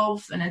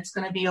 12, and it's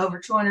going to be over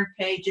 200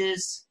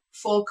 pages,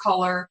 full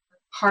color,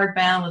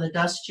 hardbound with a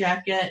dust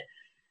jacket.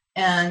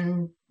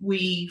 And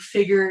we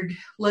figured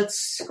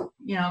let's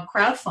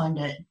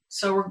crowdfund it.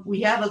 So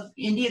we have an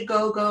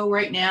Indiegogo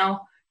right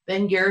now,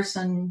 Ben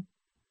Garrison,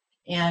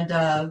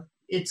 and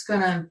it's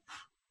going to.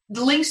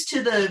 The links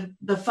to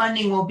the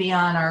funding will be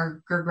on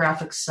our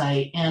GrrrGraphics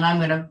site, and I'm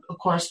going to, of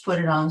course, put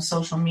it on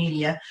social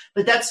media.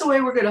 But that's the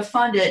way we're going to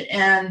fund it.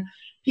 And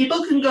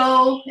people can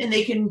go and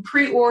they can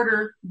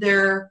pre-order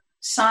their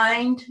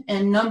signed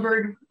and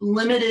numbered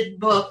limited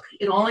book.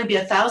 It'll only be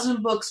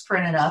 1,000 books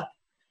printed up,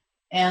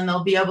 and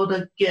they'll be able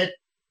to get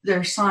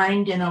their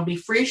signed, and it'll be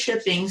free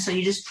shipping. So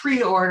you just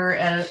pre-order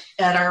at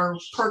our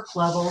perk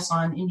levels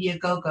on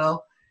Indiegogo.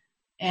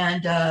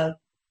 And,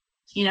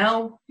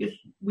 if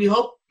we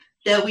hope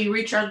that we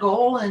reach our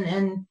goal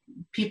and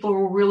people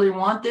will really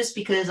want this,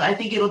 because I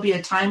think it'll be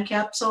a time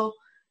capsule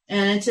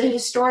and it's a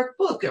historic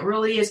book. It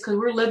really is, because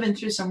we're living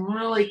through some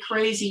really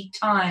crazy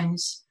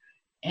times,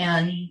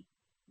 and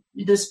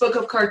this book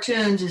of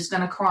cartoons is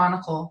going to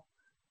chronicle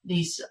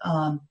these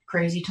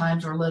crazy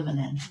times we're living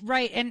in.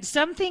 Right. And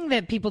something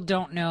that people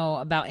don't know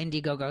about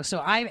Indiegogo. So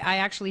I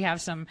actually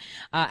have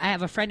I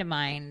have a friend of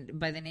mine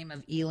by the name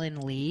of Elon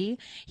Lee.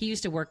 He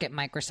used to work at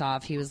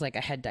Microsoft. He was like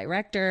a head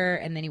director,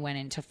 and then he went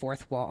into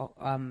Fourth Wall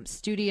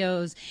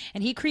Studios,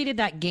 and he created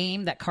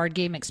that card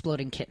game,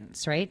 Exploding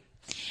Kittens, right?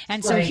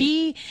 And so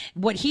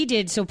what he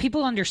did, so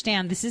people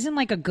understand, this isn't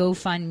like a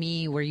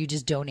GoFundMe where you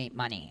just donate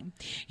money.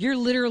 You're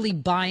literally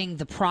buying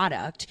the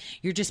product.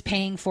 You're just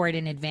paying for it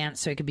in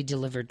advance so it could be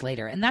delivered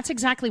later. And that's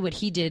exactly what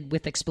he did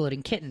with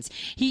Exploding Kittens.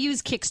 He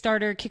used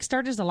Kickstarter.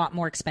 Kickstarter's a lot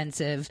more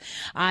expensive.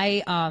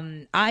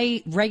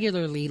 I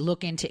regularly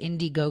look into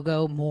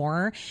Indiegogo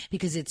more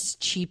because it's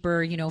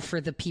cheaper,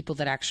 for the people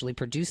that actually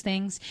produce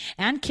things,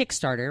 and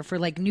Kickstarter for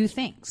like new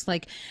things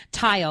like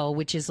Tile,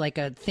 which is like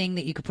a thing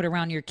that you could put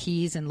around your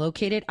keys and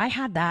locate it. I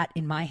had that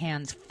in my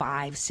hands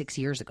 5-6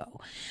 years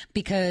ago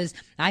because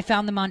I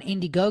found them on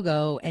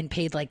Indiegogo and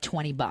paid like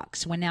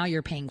 $20 when now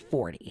you're paying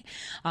 $40.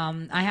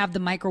 I have the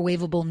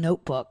microwavable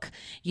notebook,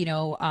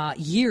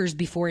 years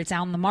before it's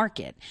out in the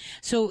market.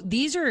 So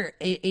these are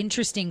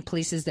interesting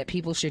places that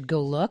people should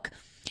go look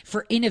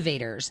for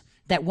innovators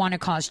that want to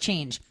cause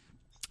change.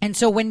 And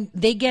so when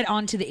they get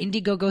onto the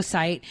Indiegogo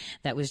site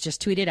that was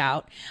just tweeted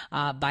out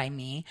by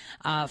me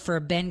for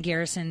Ben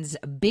Garrison's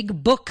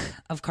big book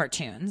of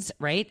cartoons,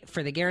 right,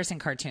 for the Garrison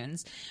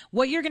cartoons,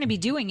 what you're going to be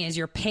doing is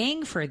you're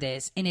paying for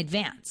this in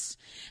advance.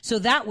 So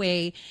that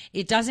way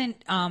it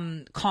doesn't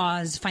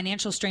cause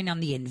financial strain on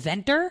the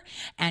inventor,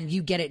 and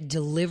you get it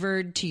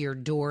delivered to your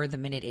door the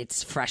minute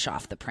it's fresh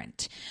off the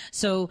print.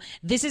 So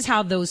this is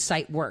how those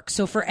sites work.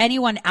 So for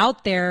anyone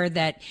out there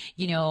that,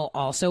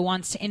 also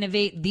wants to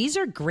innovate, these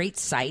are great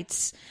sites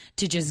sites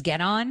to just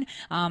get on,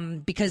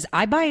 because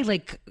I buy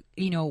like,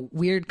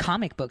 weird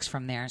comic books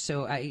from there.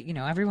 So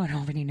everyone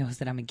already knows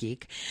that I'm a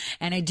geek,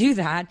 and I do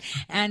that.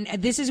 And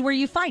this is where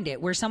you find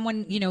it, where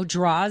someone,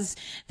 draws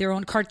their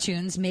own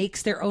cartoons,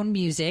 makes their own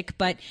music,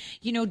 but,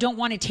 don't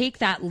want to take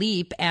that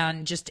leap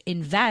and just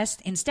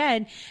invest.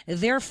 Instead,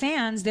 their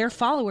fans, their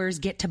followers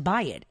get to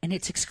buy it, and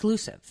it's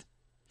exclusive.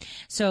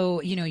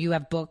 So, you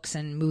have books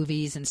and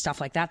movies and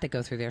stuff like that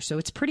go through there. So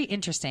it's pretty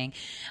interesting.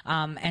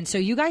 And so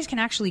you guys can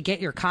actually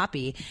get your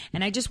copy.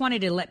 And I just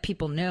wanted to let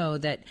people know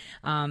that,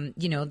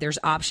 there's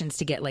options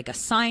to get like a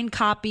signed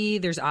copy.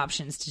 There's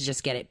options to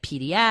just get it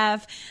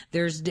PDF.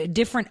 There's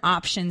different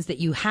options that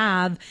you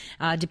have,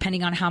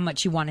 depending on how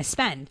much you want to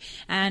spend.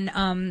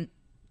 And,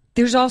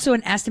 there's also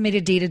an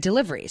estimated date of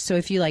delivery. So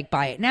if you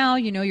buy it now,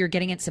 you're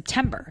getting it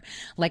September.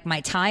 Like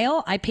my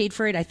tile, I paid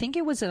for it. I think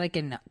it was like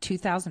in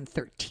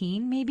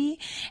 2013 maybe.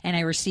 And I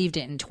received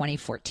it in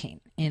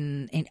 2014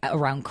 in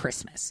around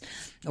Christmas,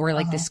 or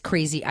like this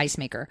crazy ice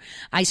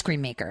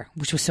cream maker,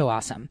 which was so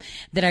awesome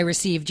that I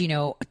received,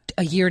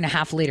 a year and a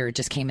half later, it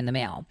just came in the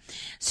mail.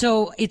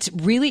 So it's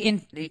really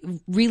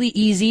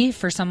easy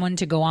for someone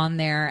to go on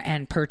there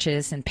and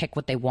purchase and pick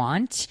what they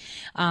want.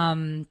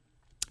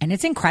 And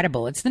it's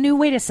incredible. It's the new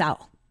way to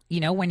sell,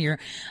 when you're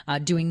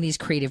doing these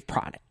creative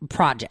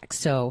projects.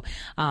 So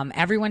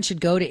everyone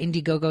should go to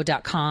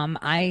Indiegogo.com.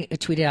 I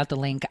tweeted out the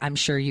link. I'm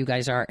sure you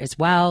guys are as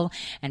well.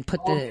 And put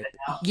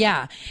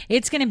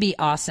it's going to be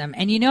awesome.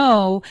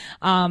 And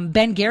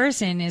Ben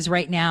Garrison is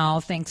right now,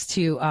 thanks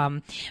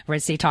to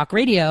Red State Talk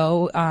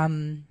Radio,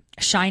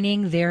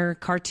 shining their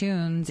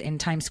cartoons in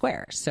Times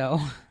Square. So...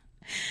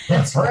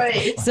 That's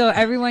right. So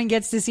everyone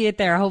gets to see it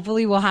there.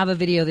 Hopefully we'll have a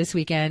video this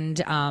weekend,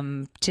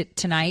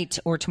 tonight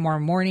or tomorrow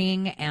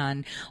morning,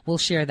 and we'll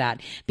share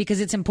that because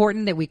it's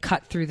important that we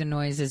cut through the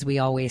noise, as we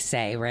always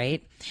say,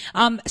 right?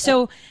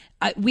 So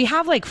we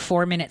have like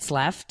 4 minutes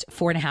left,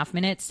 4.5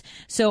 minutes.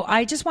 So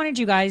I just wanted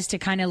you guys to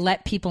kind of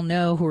let people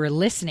know who are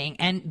listening,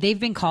 and they've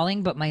been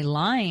calling, but my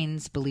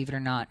lines, believe it or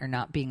not, are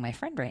not being my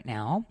friend right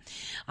now.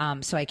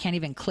 So I can't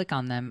even click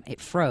on them. It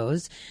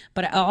froze,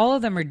 but all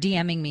of them are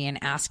DMing me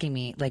and asking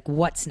me like,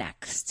 what's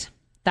next?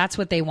 That's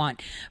what they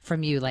want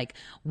from you. Like,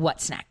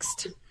 what's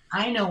next?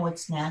 I know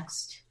what's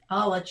next.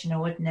 I'll let you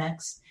know what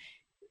next.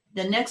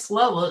 The next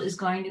level is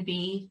going to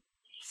be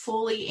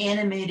fully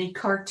animated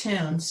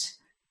cartoons.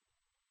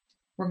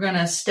 We're going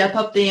to step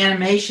up the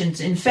animations.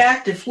 In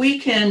fact, if we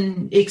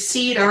can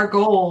exceed our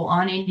goal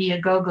on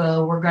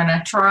Indiegogo, we're going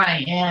to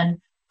try and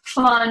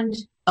fund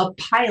a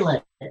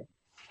pilot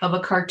of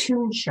a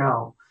cartoon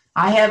show.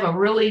 I have a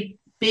really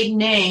big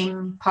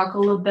name,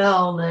 Paco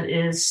LaBelle, that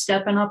is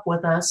stepping up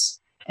with us,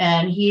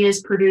 and he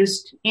has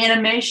produced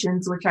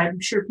animations, which I'm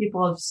sure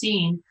people have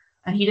seen,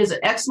 and he does an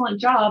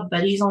excellent job,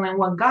 but he's only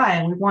one guy,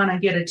 and we want to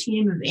get a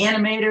team of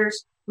animators.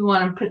 We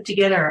want to put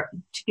together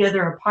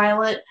a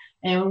pilot,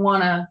 and we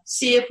want to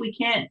see if we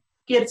can't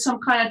get some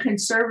kind of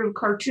conservative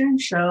cartoon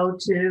show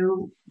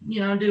to,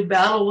 do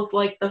battle with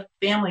like the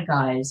Family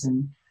Guys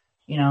and,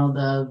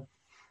 the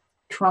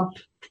Trump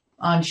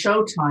on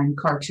Showtime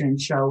cartoon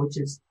show, which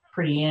is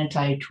pretty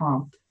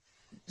anti-Trump.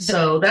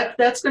 So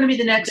that's going to be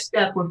the next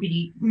step, would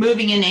be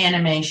moving in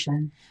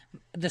animation.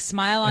 The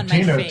smile on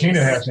my face.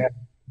 Tina has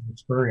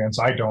experience.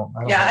 I don't.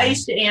 I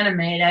used to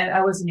animate.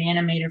 I was an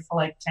animator for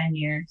like 10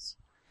 years.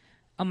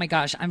 Oh my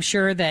gosh, I'm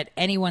sure that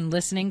anyone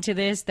listening to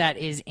this that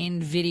is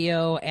in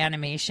video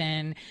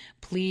animation,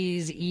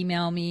 please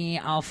email me.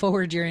 I'll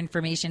forward your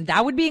information.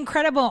 That would be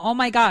incredible. Oh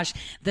my gosh.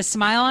 The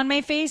smile on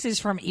my face is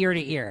from ear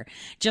to ear.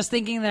 Just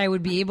thinking that I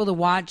would be able to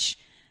watch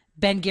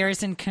Ben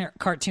Garrison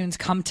cartoons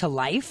come to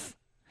life.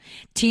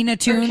 Tina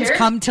Toons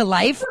come to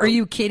life. Are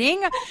you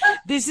kidding?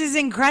 This is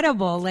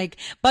incredible.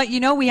 But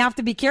we have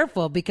to be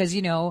careful because,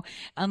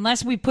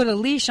 unless we put a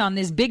leash on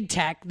this big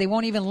tech, they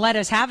won't even let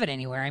us have it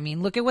anywhere. I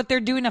mean, look at what they're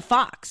doing to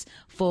Fox.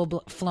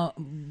 Full-fledged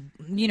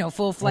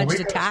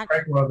attack.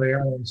 Well, they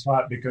are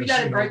hot because we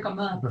got to break them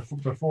up.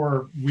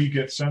 Before we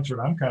get censored,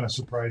 I'm kind of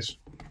surprised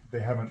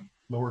they haven't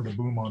lowered the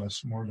boom on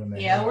us more than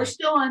they have. Yeah, we're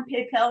still on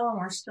PayPal and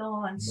we're still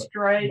on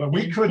Stripe. But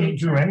we couldn't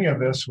do any of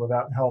this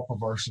without help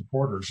of our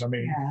supporters. I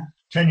mean,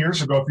 10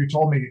 years ago, if you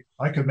told me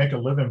I could make a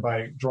living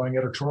by drawing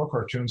editorial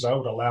cartoons, I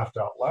would have laughed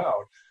out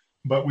loud.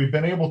 But we've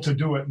been able to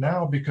do it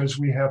now because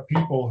we have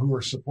people who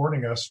are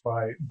supporting us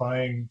by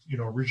buying,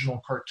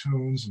 original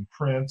cartoons and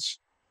prints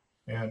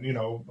and,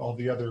 all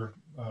the other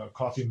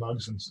coffee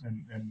mugs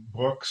and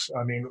books.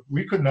 I mean,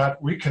 we cannot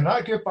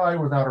get by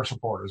without our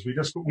supporters. We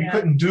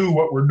couldn't do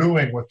what we're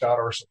doing without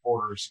our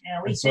supporters.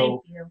 Yeah,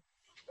 thank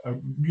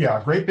you.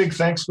 Great big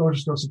thanks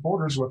goes to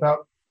supporters.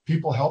 Without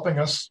people helping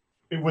us,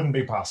 it wouldn't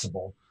be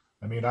possible.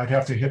 I mean, I'd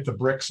have to hit the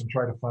bricks and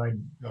try to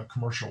find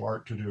commercial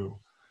art to do,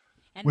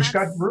 which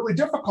got really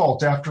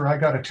difficult after I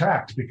got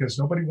attacked because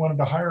nobody wanted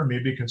to hire me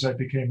because I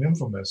became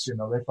infamous.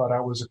 They thought I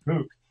was a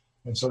kook.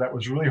 And so that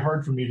was really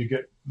hard for me to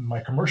get my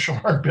commercial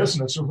art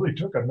business. It really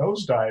took a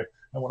nosedive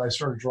when I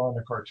started drawing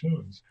the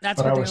cartoons.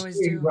 That's what they always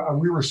do.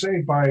 We were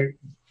saved by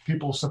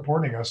people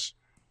supporting us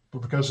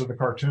because of the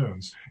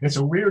cartoons. It's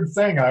a weird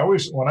thing.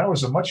 When I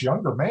was a much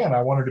younger man,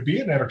 I wanted to be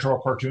an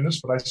editorial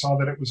cartoonist, but I saw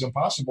that it was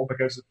impossible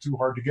because it's too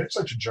hard to get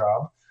such a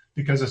job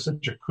because it's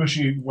such a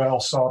cushy, well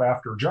sought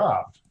after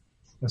job.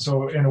 And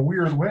so in a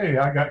weird way,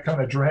 I got kind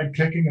of dragged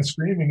kicking and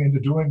screaming into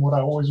doing what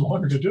I always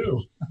wanted to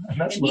do.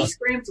 And he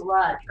screams a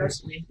lot,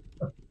 trust me.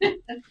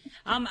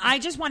 I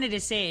just wanted to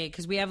say,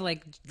 because we have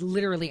like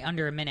literally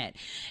under a minute,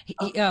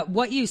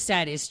 what you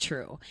said is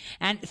true.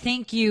 And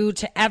thank you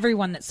to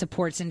everyone that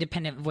supports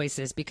independent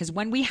voices, because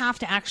when we have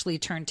to actually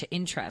turn to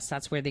interest,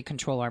 that's where they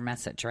control our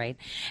message, right?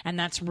 And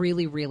that's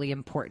really, really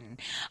important.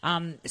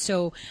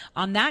 So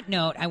on that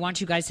note, I want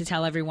you guys to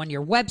tell everyone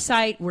your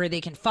website, where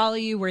they can follow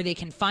you, where they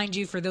can find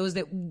you for those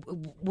that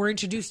were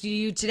introduced to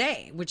you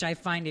today, which I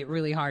find it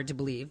really hard to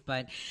believe.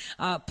 But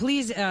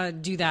please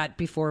do that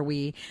before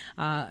we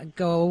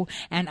go.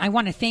 And I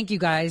want to thank you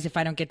guys, if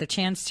I don't get the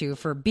chance to,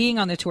 for being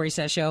on the Tori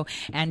Says Show.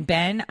 And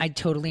Ben, I'd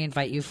totally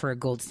invite you for a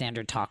gold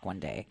standard talk one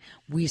day.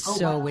 We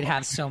would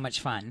have so much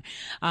fun.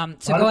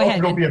 So go ahead.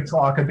 It'll be a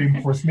talk. I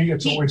mean, with me,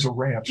 it's always a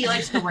rant. He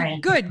likes to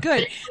rant.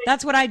 Good.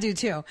 That's what I do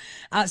too.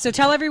 So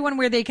tell everyone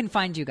where they can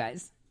find you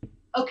guys.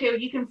 Okay, well,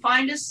 you can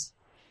find us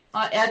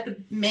at the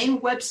main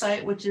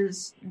website, which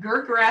is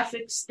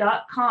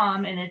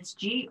GrrrGraphics.com, and it's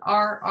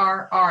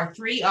GRRR,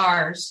 3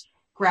 R's,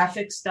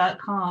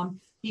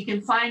 graphics.com. You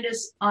can find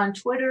us on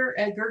Twitter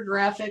at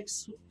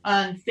GrrrGraphics,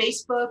 on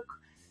Facebook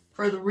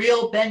for the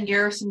real Ben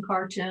Garrison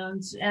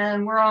cartoons,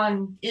 and we're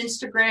on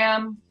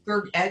Instagram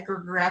at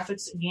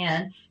GrrrGraphics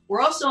again. We're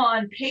also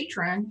on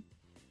Patreon.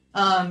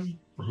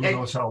 For who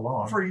knows how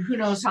long. For who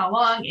knows how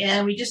long.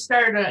 And we just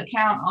started an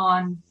account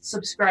on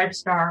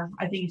Subscribestar.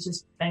 I think it's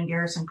just Ben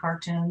Garrison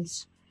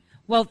cartoons.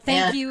 Well,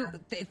 thank you.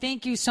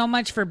 Thank you so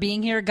much for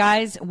being here,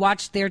 guys.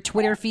 Watch their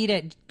Twitter feed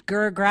at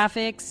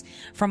GrrrGraphics.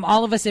 From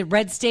all of us at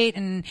Red State,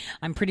 and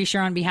I'm pretty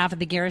sure on behalf of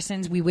the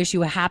Garrisons, we wish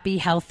you a happy,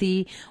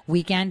 healthy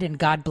weekend, and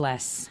God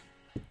bless.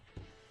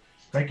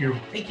 Thank you.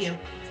 Thank you.